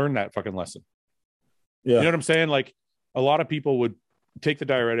people don't learn that fucking lesson. Yeah, you know what I'm saying? Like a lot of people would take the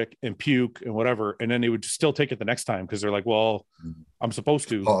diuretic and puke and whatever, and then they would still take it the next time because they're like, well, I'm supposed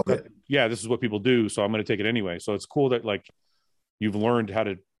to. Yeah, this is what people do, so I'm going to take it anyway. So it's cool that like you've learned how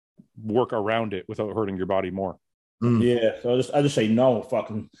to work around it without hurting your body more. Yeah, so I just say no.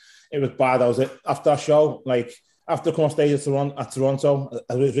 Fucking, it was bad. I was after that show, like after coming off stage at Toronto,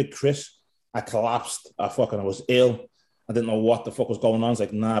 I was with Chris. I collapsed. I was ill. I didn't know what the fuck was going on. I was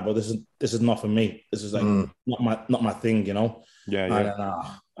like, nah, but this is not for me. This is like not my thing, Yeah. And,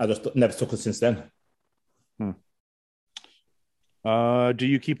 I just never took it since then. Do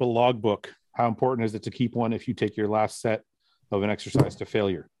you keep a logbook? How important is it to keep one if you take your last set of an exercise to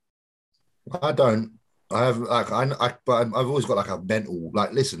failure? I don't. I have but I've always got like a mental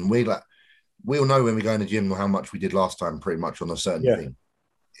like. Listen, we all know when we go in the gym how much we did last time, pretty much on a certain thing.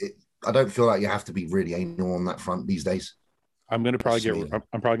 I don't feel like you have to be really anal on that front these days. I'm probably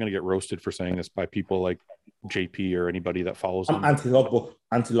going to get roasted for saying this by people like JP or anybody that follows him. Anti-logbook.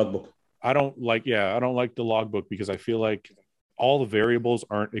 I don't like the logbook because I feel like all the variables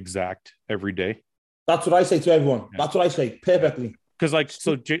aren't exact every day. That's what I say to everyone. Yeah. That's what I say perfectly. Because like,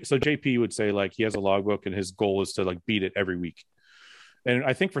 so JP would say like he has a logbook and his goal is to like beat it every week. And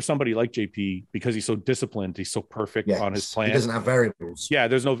I think for somebody like JP, because he's so disciplined, he's so perfect on his plan. He doesn't have variables. Yeah,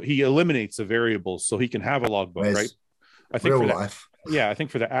 he eliminates the variables so he can have a logbook, right? I think real life. I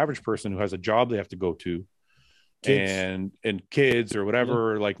think for the average person who has a job they have to go to, and kids or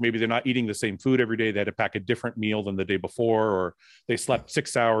whatever, like maybe they're not eating the same food every day. They had to pack a different meal than the day before, or they slept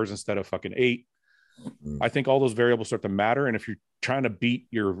 6 hours instead of fucking 8. I think all those variables start to matter. And if you're trying to beat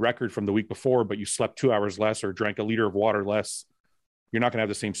your record from the week before, but you slept 2 hours less or drank a liter of water less, you're not going to have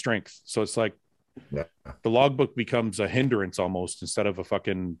the same strength. So it's like the logbook becomes a hindrance almost instead of a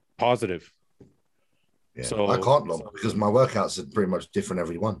fucking positive. Yeah. So I can't log because my workouts are pretty much different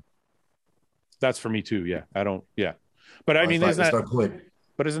every one. That's for me too. Yeah. I don't. Yeah. But I mean, isn't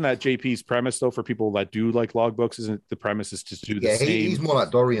that JP's premise though for people that do like logbooks? Isn't the premise is to do the same? He's more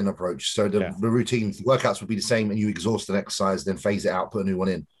like Dorian approach. So the routine workouts would be the same and you exhaust an exercise, then phase it out, put a new one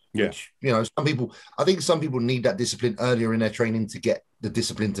in. Yeah. Which, I think some people need that discipline earlier in their training to get the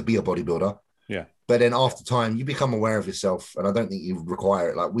discipline to be a bodybuilder. Yeah. But then after time, you become aware of yourself. And I don't think you require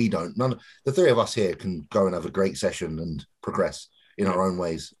it. Like we don't. The three of us here can go and have a great session and progress in our own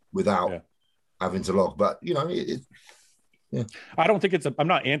ways without having to log. But, I don't think I'm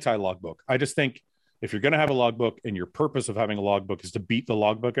not anti-logbook. I just think if you're going to have a logbook and your purpose of having a logbook is to beat the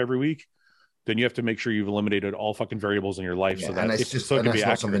logbook every week, then you have to make sure you've eliminated all fucking variables in your life. So that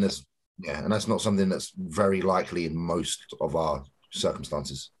and that's not something that's very likely in most of our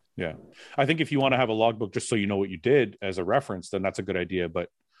circumstances. Yeah. I think if you want to have a logbook just so you know what you did as a reference, then that's a good idea. But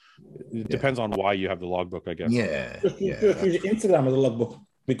it depends on why you have the logbook, I guess. Use Instagram as a logbook.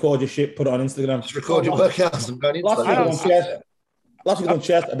 Record your shit, put it on Instagram. Just record your workouts and go on Instagram. Last week on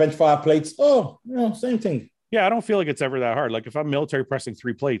chest, I bench 5 plates. Oh, same thing. Yeah, I don't feel like it's ever that hard. Like if I'm military pressing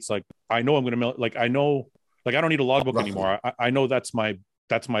 3 plates, like I know I'm going to I know, like I don't need a logbook anymore. I know that's my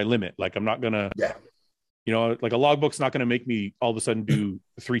limit. Like I'm not going to, like a logbook's not going to make me all of a sudden do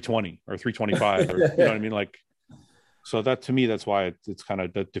 320 or 325 or, you know what I mean? Like, so that to me, that's why it's kind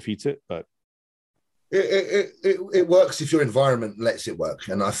of defeats it, but. It works if your environment lets it work.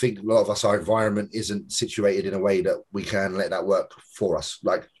 And I think a lot of us, our environment isn't situated in a way that we can let that work for us.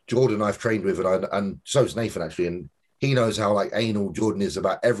 Like Jordan I've trained with, and so is Nathan actually, and he knows how like anal Jordan is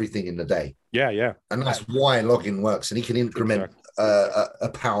about everything in the day. Yeah. And that's why logging works. And he can increment a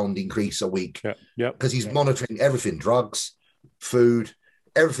pound increase a week. Yeah. Because he's monitoring everything, drugs, food,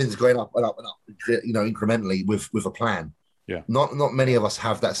 everything's going up and up and up, incrementally with a plan. Yeah. Not many of us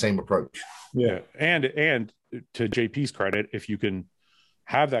have that same approach. Yeah. And to JP's credit, if you can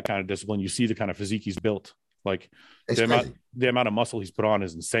have that kind of discipline, you see the kind of physique he's built. Like the amount of muscle he's put on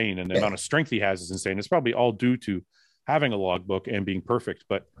is insane. And the amount of strength he has is insane. It's probably all due to having a logbook and being perfect.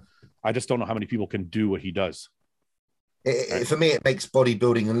 But I just don't know how many people can do what he does. For me, it makes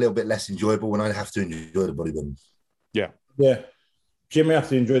bodybuilding a little bit less enjoyable when I have to enjoy the bodybuilding. Yeah. Yeah. Jim, I have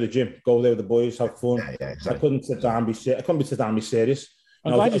to enjoy the gym. Go there with the boys, have fun. Yeah, exactly. I couldn't sit down and be serious.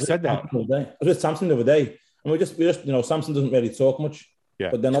 I'm glad you said that. I was with Samson the other day, and we just Samson doesn't really talk much.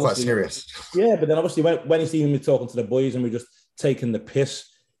 Yeah, but then quite serious. Yeah, but then obviously when he seen me talking to the boys and we just taking the piss,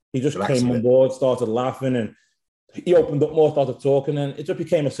 he just came on board, started laughing, and he opened up more, started talking, and it just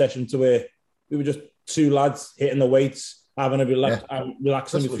became a session to where we were just 2 lads hitting the weights, having a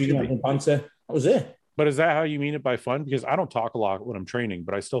relaxing with feeding and banter. That was it. But is that how you mean it by fun? Because I don't talk a lot when I'm training,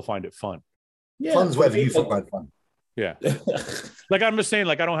 but I still find it fun. Yeah, fun's whatever you find fun. Yeah. Like I'm just saying,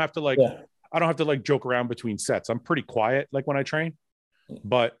 like I don't have to joke around between sets. I'm pretty quiet like when I train,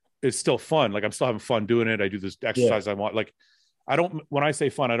 but it's still fun. Like I'm still having fun doing it. I do this exercise I want. Like when I say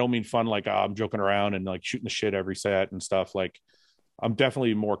fun, I don't mean fun like I'm joking around and like shooting the shit every set and stuff. Like I'm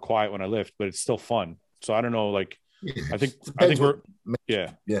definitely more quiet when I lift, but it's still fun. So I don't know, like I think we're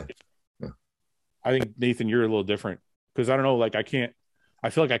I think Nathan, you're a little different because I don't know, like I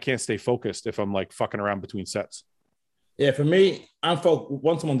feel like I can't stay focused if I'm like fucking around between sets. Yeah, for me, I'm focused.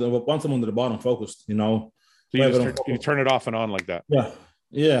 Once I'm under the bar, I'm focused. So you turn it off and on like that.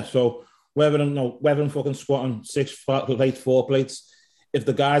 Yeah. So whether I'm fucking squatting 6 plates, 4 plates, if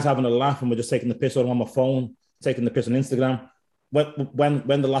the guy's having a laugh and we're just taking the piss out on my phone, taking the piss on Instagram,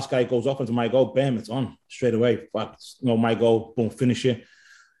 when the last guy goes off into my goal, bam, it's on straight away. My goal, boom, finish it.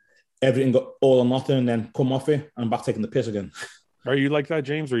 Everything got all or nothing, and then come off it and back taking the piss again. Are you like that,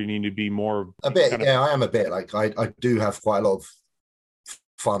 James, or you need to be more? A bit, I am a bit. Like I do have quite a lot of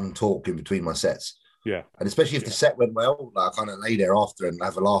fun talk in between my sets. Yeah. And especially if the set went well, like I kind of lay there after and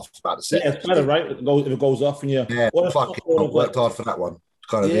have a laugh about the set. Yeah, it's better, right? If it goes off and fuck it, I worked hard for that one.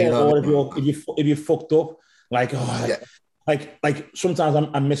 Kind of thing, you know or if you fucked up, like like sometimes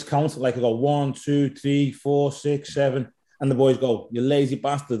I miscount, like I go 1, 2, 3, 4, 6, 7, and the boys go, "You lazy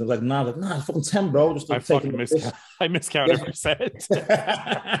bastard." I'm like, nah, it's fucking 10, bro. Just I miscounted your set.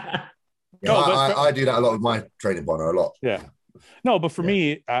 I do that a lot with my training partner, a lot. Yeah. No, but for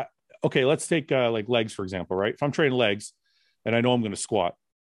me, okay, let's take like legs, for example, right? If I'm training legs and I know I'm going to squat,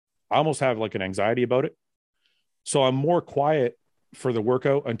 I almost have like an anxiety about it. So I'm more quiet for the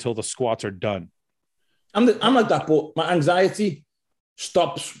workout until the squats are done. I'm like that, but my anxiety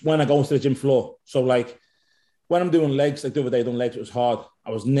stops when I go into the gym floor. So like when I'm doing legs, like the other day doing legs, it was hard.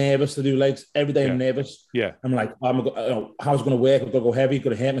 I was nervous to do legs. Every day I'm nervous. Yeah. I'm like, how's it going to work? I'm going to go heavy,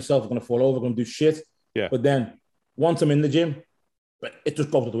 going to hurt myself, I'm going to fall over, I'm going to do shit. Yeah. But then once I'm in the gym, it just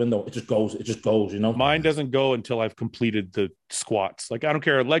goes to the window. It just goes, you know? Mine doesn't go until I've completed the squats. Like I don't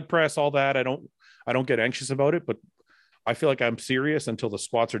care, leg press, all that. I don't get anxious about it, but I feel like I'm serious until the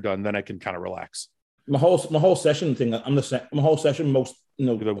squats are done. Then I can kind of relax. My whole session thing, I'm the same. My whole session, most,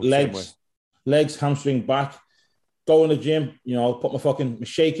 legs, hamstring, back, go in the gym, put my fucking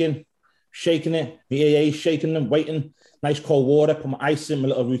shaking it, the AA, shaking them, waiting, nice cold water, put my ice in, my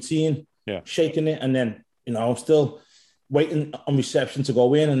little routine, shaking it. And then, I'm still waiting on reception to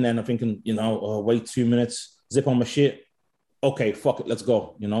go in. And then I'm thinking, wait 2 minutes, zip on my shit. Okay, fuck it, let's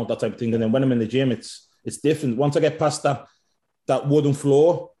go. That type of thing. And then when I'm in the gym, it's different. Once I get past that wooden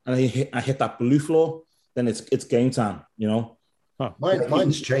floor and I hit that blue floor, then it's game time, Huh.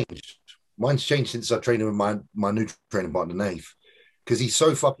 Mine's changed. Mine's changed since I trained with my new training partner, Nath, because he's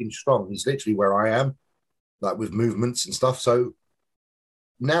so fucking strong. He's literally where I am, like with movements and stuff. So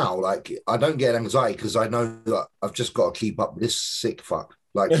now, like, I don't get anxiety because I know that I've just got to keep up with this sick fuck.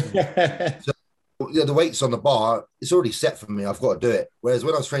 Like, so, the weights on the bar, it's already set for me. I've got to do it. Whereas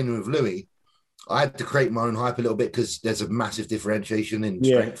when I was training with Louis, I had to create my own hype a little bit because there's a massive differentiation in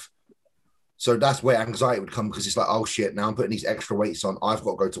strength. So that's where anxiety would come because it's like, oh shit, now I'm putting these extra weights on. I've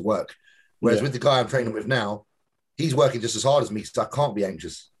got to go to work. Whereas with the guy I'm training with now, he's working just as hard as me, so I can't be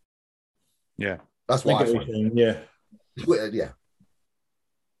anxious. Yeah. That's why I find. Yeah.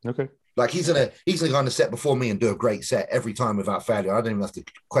 Okay. Like he's gonna go on the set before me and do a great set every time without failure. I don't even have to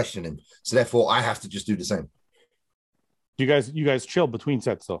question him. So therefore I have to just do the same. You guys chill between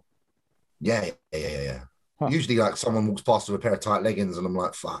sets though? Yeah. Huh. Usually like someone walks past with a pair of tight leggings and I'm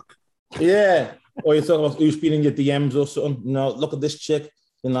like, fuck. Yeah. Or you're talking about who's been in your DMs or something. Look at this chick.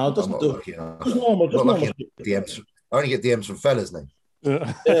 It doesn't do DMs. I only get DMs from fellas now.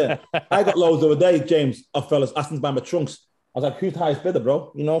 Yeah. I got loads the other day, James, of fellas asking to buy my trunks. I was like, who's the highest bidder,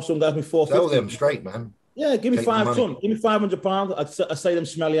 bro? Some guys me 450. Tell them straight, man. Yeah, give me £5 ton. Give me £500. I say them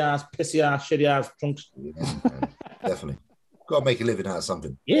smelly ass, pissy ass, shitty ass trunks. Yeah, definitely. Got to make a living out of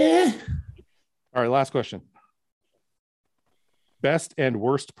something. Yeah. All right, last question. Best and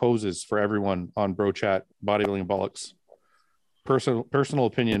worst poses for everyone on Bro Chat, Bodybuilding Bollocks. Personal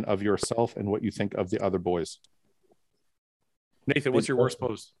opinion of yourself and what you think of the other boys. Nathan, what's your worst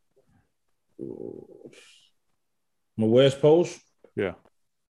pose? My worst pose? Yeah.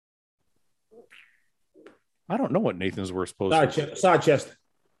 I don't know what Nathan's worst pose is. Side chest.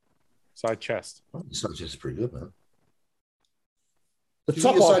 Side chest. Side chest is pretty good, man. The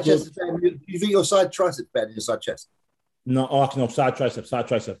top side chest. You think your side tricep better than your side chest? No, side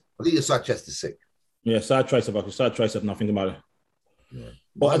tricep. I think your side chest is sick. Yeah, side tricep. Side tricep. Nothing about it. Yeah.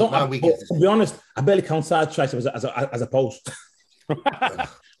 But to be honest, I barely count side tricep as a pose.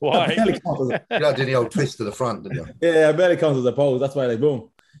 Why? You don't do the old twist to the front, did you? Yeah, I barely count as a pose. That's why they boom.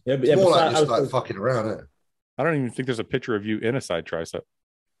 It's more like just like fucking around it. I don't even think there's a picture of you in a side tricep.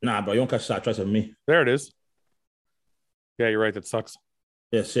 Nah, bro, you don't catch side tricep with me. There it is. Yeah, you're right. That sucks.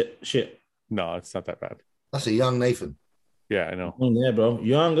 Yeah, shit. No, it's not that bad. That's a young Nathan. Yeah, I know. Yeah, bro.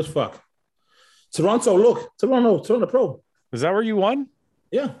 Young as fuck. Toronto Pro. Is that where you won?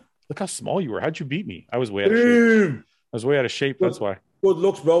 Yeah. Look how small you were. How'd you beat me? I was way out of shape. I was way out of shape. That's why. Good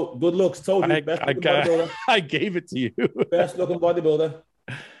looks, bro. Good looks. Told you. I gave it to you. Best looking bodybuilder.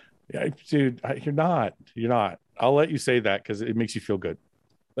 Yeah, dude, you're not. You're not. I'll let you say that because it makes you feel good.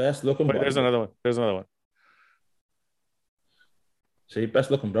 Best looking. But there's another one. See,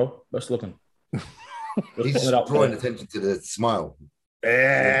 best looking, bro. Best looking. He's drawing attention to the smile.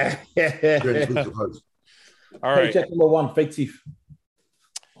 Yeah. All right. Check number 1, fake teeth.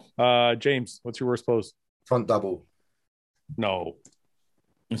 James, what's your worst pose? Front double. No.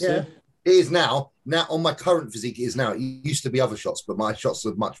 Yeah. It is now. Now on my current physique, it is now. It used to be other shots, but my shots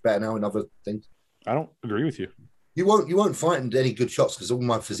are much better now in other things. I don't agree with you. You won't find any good shots because all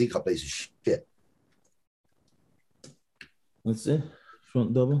my physique updates are shit. Let's see.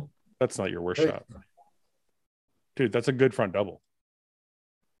 Front double. That's not your worst shot. Dude, that's a good front double.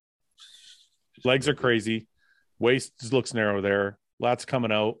 Legs are crazy. Waist looks narrow there. Lats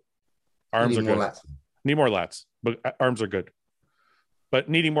coming out. Arms are good. Need more lats, but arms are good. But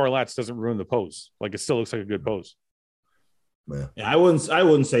needing more lats doesn't ruin the pose. Like, it still looks like a good pose. Yeah, I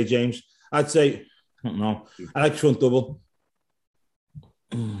wouldn't say James. I'd say, I don't know. I like front double.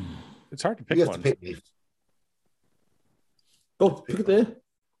 It's hard to pick one. Pick it there.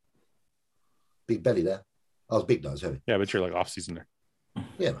 Big belly there. I was big nose, heavy. Yeah, but you're like off season there.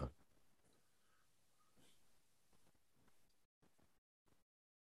 Yeah, man.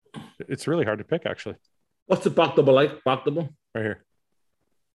 It's really hard to pick, actually. What's the back double like? Back double? Right here.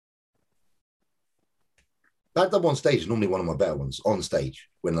 Back double on stage is normally one of my better ones on stage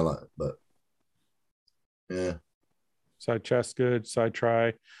when I like it, but yeah. Side chest, good. Side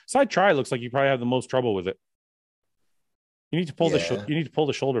try. Side try looks like you probably have the most trouble with it. You need to pull the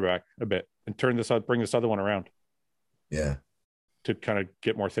shoulder back a bit and bring this other one around. Yeah. To kind of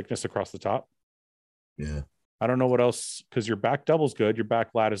get more thickness across the top. Yeah. I don't know what else, because your back double's good, your back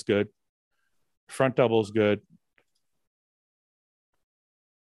lat is good, front double is good.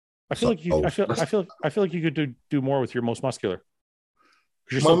 I feel like you could do more with your most muscular.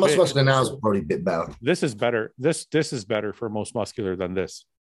 My most muscular now is probably a bit better. This is better. This is better for most muscular than this.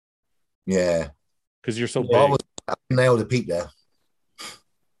 Yeah, because you're so big. I nailed the peak there.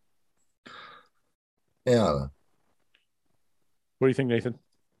 Yeah. What do you think, Nathan?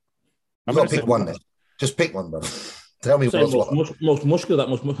 I'm gonna pick one then. Just pick one, brother. Tell me what's what. Most muscular, that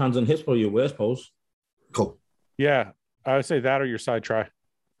most hands and hips for your worst pose. Cool. Yeah, I would say that or your side try.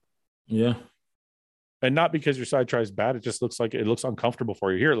 Yeah. And not because your side try is bad. It just looks like it looks uncomfortable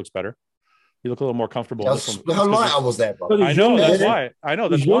for you. Here it looks better. You look a little more comfortable. How light I was there, bro. I know, that's why. I know,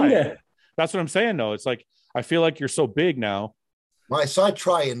 that's why. That's what I'm saying, though. It's like, I feel like you're so big now. My side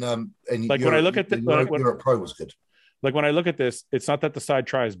try and like when I look at the Europe Pro was good. Like when I look at this, it's not that the side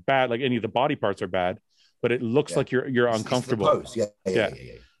try is bad, like any of the body parts are bad, but it looks like you're uncomfortable. It's the pose. Yeah.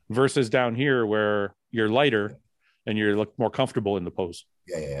 Versus down here where you're lighter and you look more comfortable in the pose.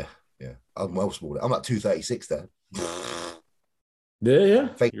 Yeah. I'm well small. I'm at 236 there. Yeah.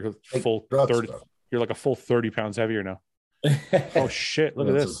 You're full 30. You're like a full 30 pounds heavier now. Oh shit! Look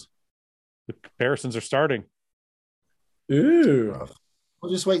at this. The comparisons are starting. Ooh. I'll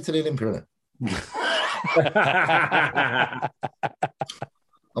just wait till the Olympia.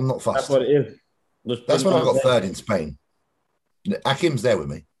 I'm not fussed. That's what it is. That's when I got third in Spain. Akim's there with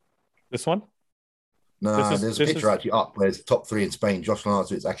me. This one? No, there's a picture actually up where it's top 3 in Spain. Josh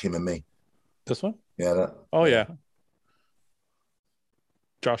Leonardo, it's Akim and me. This one? Yeah. Yeah.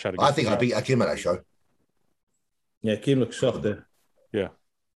 Josh had a good I think I beat Akim at that show. Yeah, Akim looks soft there. Yeah.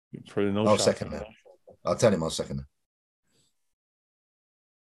 I was second there. I'll tell him I was second there.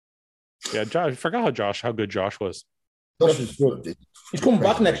 Yeah, Josh, I forgot how good Josh was. Josh is good. He's coming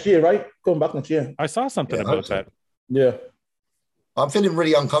back next year, right? Coming back next year. I saw something about that. Yeah. I'm feeling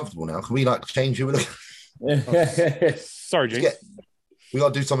really uncomfortable now. Can we change you? Sorry, James. We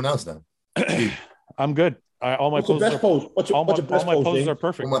got to do something else now. I'm good. All my poses are perfect. All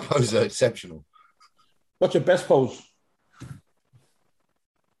my poses are exceptional. What's your best pose?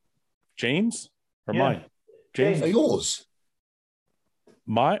 James or mine? James. Yours.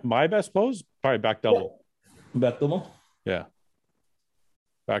 My best pose? Probably back double. Back double? Yeah.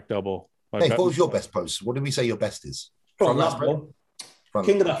 Back double. What was your best pose? What did we say your best is? Front last spread.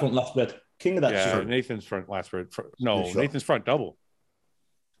 King of that front last spread. King of that. Yeah, shit. Nathan's front last spread. Nathan's front double.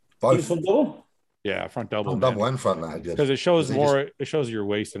 Both. Front double? Yeah, front double. Front double and front lat. Because it shows more. It shows your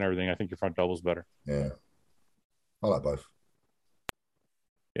waist and everything. I think your front double is better. Yeah. I like both.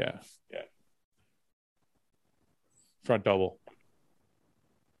 Yeah. Front double.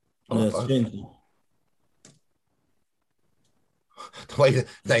 The way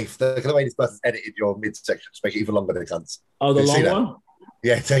this person's edited your midsection to make it even longer than it comes. Oh, the long one?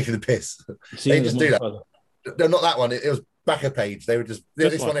 Yeah, taking the piss. They just do that. No, not that one. It was back a page. They were just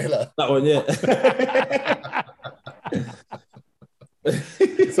this one here. That one, yeah.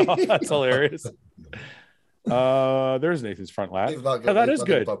 That's hilarious. There's Nathan's front lat. That is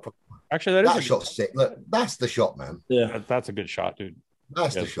good. Actually, that shot's sick. Look, that's the shot, man. Yeah, that's a good shot, dude.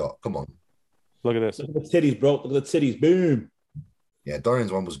 That's the shot. Come on. Look at this. Look at the titties, bro. Look at the titties. Boom. Yeah,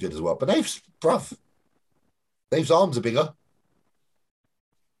 Dorian's one was good as well. But Dave's arms are bigger.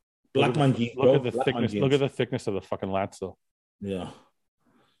 Black man jeans, bro. Look at the thickness. Look at the thickness of the fucking lats, though. Yeah.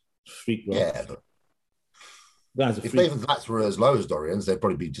 Freak, bro. Yeah. But If Nathan's lats were as low as Dorian's, they'd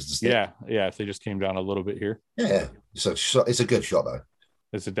probably be just a stick. Yeah. If they just came down a little bit here. Yeah. It's a good shot, though.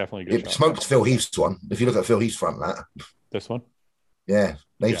 It's a definitely good shot. It smokes Phil Heath's one. If you look at Phil Heath's front lat. This one? Yeah.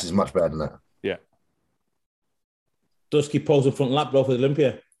 Nate's is much better than that. Yeah. Just keep posing front lat, bro, for the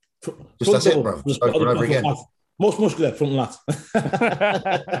Olympia. That's it, bro. Just over again. Most muscular front lat.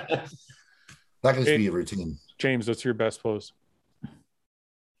 That can just be your routine. James, what's your best pose?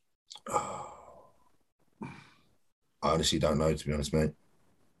 I honestly don't know, to be honest, mate.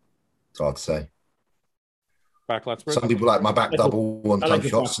 It's hard to say. Back lat spread? Some people like my back double on time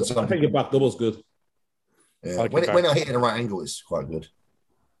shots. I think your back double's good. Yeah. When I hit in the right angle, it's quite good.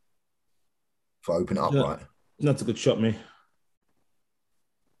 If I open it up right. That's a good shot, me.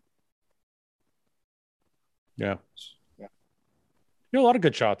 Yeah. You know, a lot of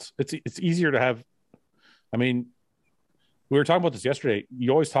good shots. It's easier to have. I mean, we were talking about this yesterday.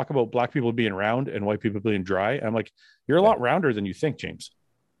 You always talk about black people being round and white people being dry. I'm like, you're a lot rounder than you think, James.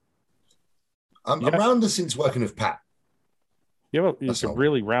 I'm rounder since working with Pat. Yeah, it's a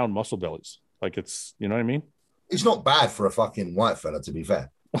really round muscle bellies. Like it's, you know what I mean? It's not bad for a fucking white fella, to be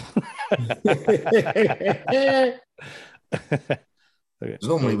fair.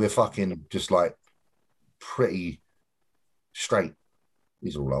 Normally we're fucking just like pretty straight.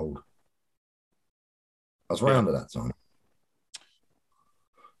 He's all old. I was round at that time.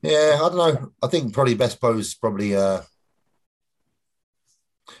 Yeah, I don't know. I think probably best pose probably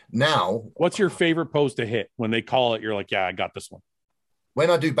now. What's your favorite pose to hit when they call it? You're like, yeah, I got this one.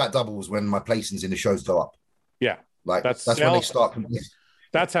 When I do back doubles, when my placings in the shows go up. Yeah, like that's when they start.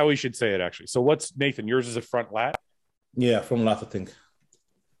 That's how we should say it, actually. So what's Nathan? Yours is a front lat. Yeah, front lat, I think.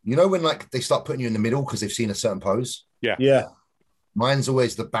 You know when like they start putting you in the middle because they've seen a certain pose. Yeah. Mine's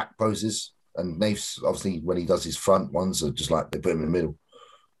always the back poses, and Nate's obviously when he does his front ones are just like they put him in the middle.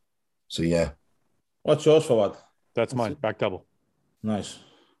 So yeah. What's yours for what? That's mine. Back double. Nice.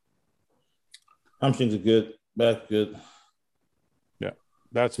 Hamstrings are good. Back good. Yeah,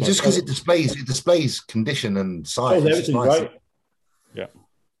 that's just because it displays condition and size. Everything nice. Right. Yeah.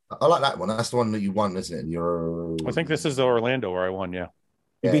 I like that one. That's the one that you won, isn't it? I think this is the Orlando where I won. Yeah.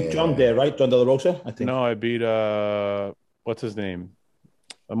 You beat John there, right? John De La Rosa, I think. No, I beat what's his name?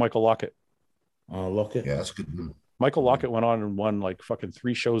 Michael Lockett. Oh, Lockett. Yeah, that's a good one. Michael Lockett went on and won like fucking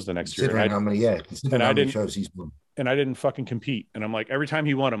 3 shows the next year. Considering how many shows he's won. And I didn't fucking compete. And I'm like, every time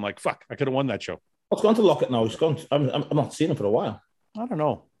he won, I'm like, fuck, I could have won that show. What's gone to Lockett now? He's gone. I'm not seeing him for a while. I don't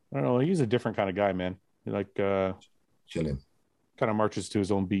know. He's a different kind of guy, man. He like chilling. Kind of marches to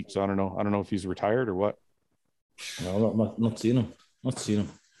his own beat. So I don't know if he's retired or what. No, I'm not seeing him. Not seeing him.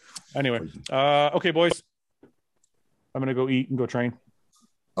 Anyway, okay, boys. I'm gonna go eat and go train.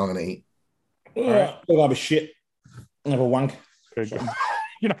 I'm gonna eat. All right. I'll have a shit. I'll have a wank. Okay,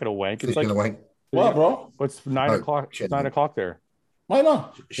 you're not gonna wank. It's like gonna wank. What, bro? What's 9 o'clock? It's 9 o'clock there. Why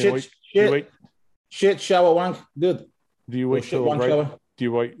not? Shit, shower, wank. Good. Do you wait till right? Do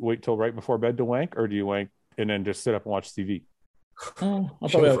you wait till right before bed to wank, or do you wank and then just sit up and watch TV?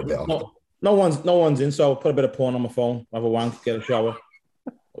 No one's in, so I'll put a bit of porn on my phone. Have a wank, get a shower.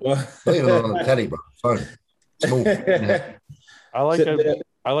 Not even on the telly, bro. Phone. Small. Yeah. I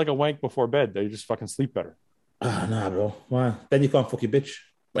like a wank before bed. They just fucking sleep better. Nah, bro. Why? Then you can't fuck your bitch.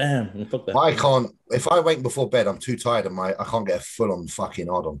 Bam. Fuck that. I can't. If I wank before bed, I'm too tired and I can't get a full on fucking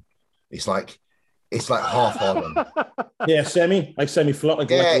hard on. It's like half hard on. Yeah, semi flop. Like,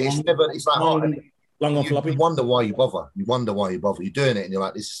 it's like long on floppy. You wonder why you bother. You're doing it and you're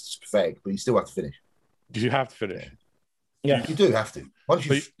like, this is pathetic, but you still have to finish. Do you have to finish? Yeah. You do have to. Once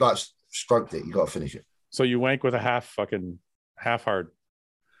you've stroked it, you got to finish it. So you wank with a half hard.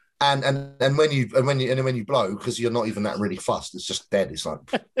 And when you blow, because you're not even that really fussed, it's just dead. It's like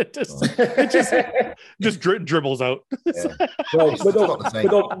it just dribbles out. Yeah. Well, with all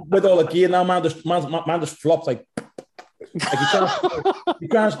the gear now, man just flops like you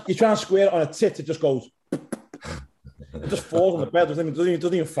try and square it on a tit, it just goes. It just falls on the bed.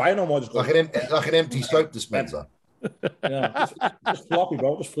 Doesn't even fire no more. Just like an empty soap dispenser. Yeah, just floppy,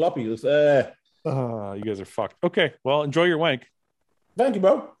 bro. Just floppy. You guys are fucked. Okay, well, enjoy your wank. Thank you,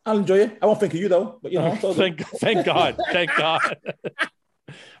 bro. I'll enjoy it. I won't think of you though, but you know. Thank God. Thank God.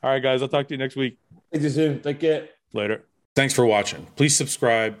 All right, guys. I'll talk to you next week. Thank you soon. Take care. Later. Thanks for watching. Please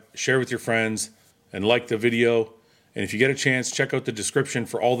subscribe, share with your friends, and like the video. And if you get a chance, check out the description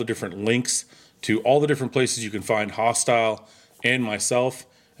for all the different links to all the different places you can find Hostile and myself.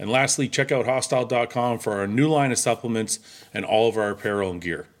 And lastly, check out hostile.com for our new line of supplements and all of our apparel and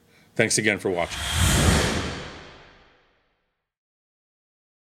gear. Thanks again for watching.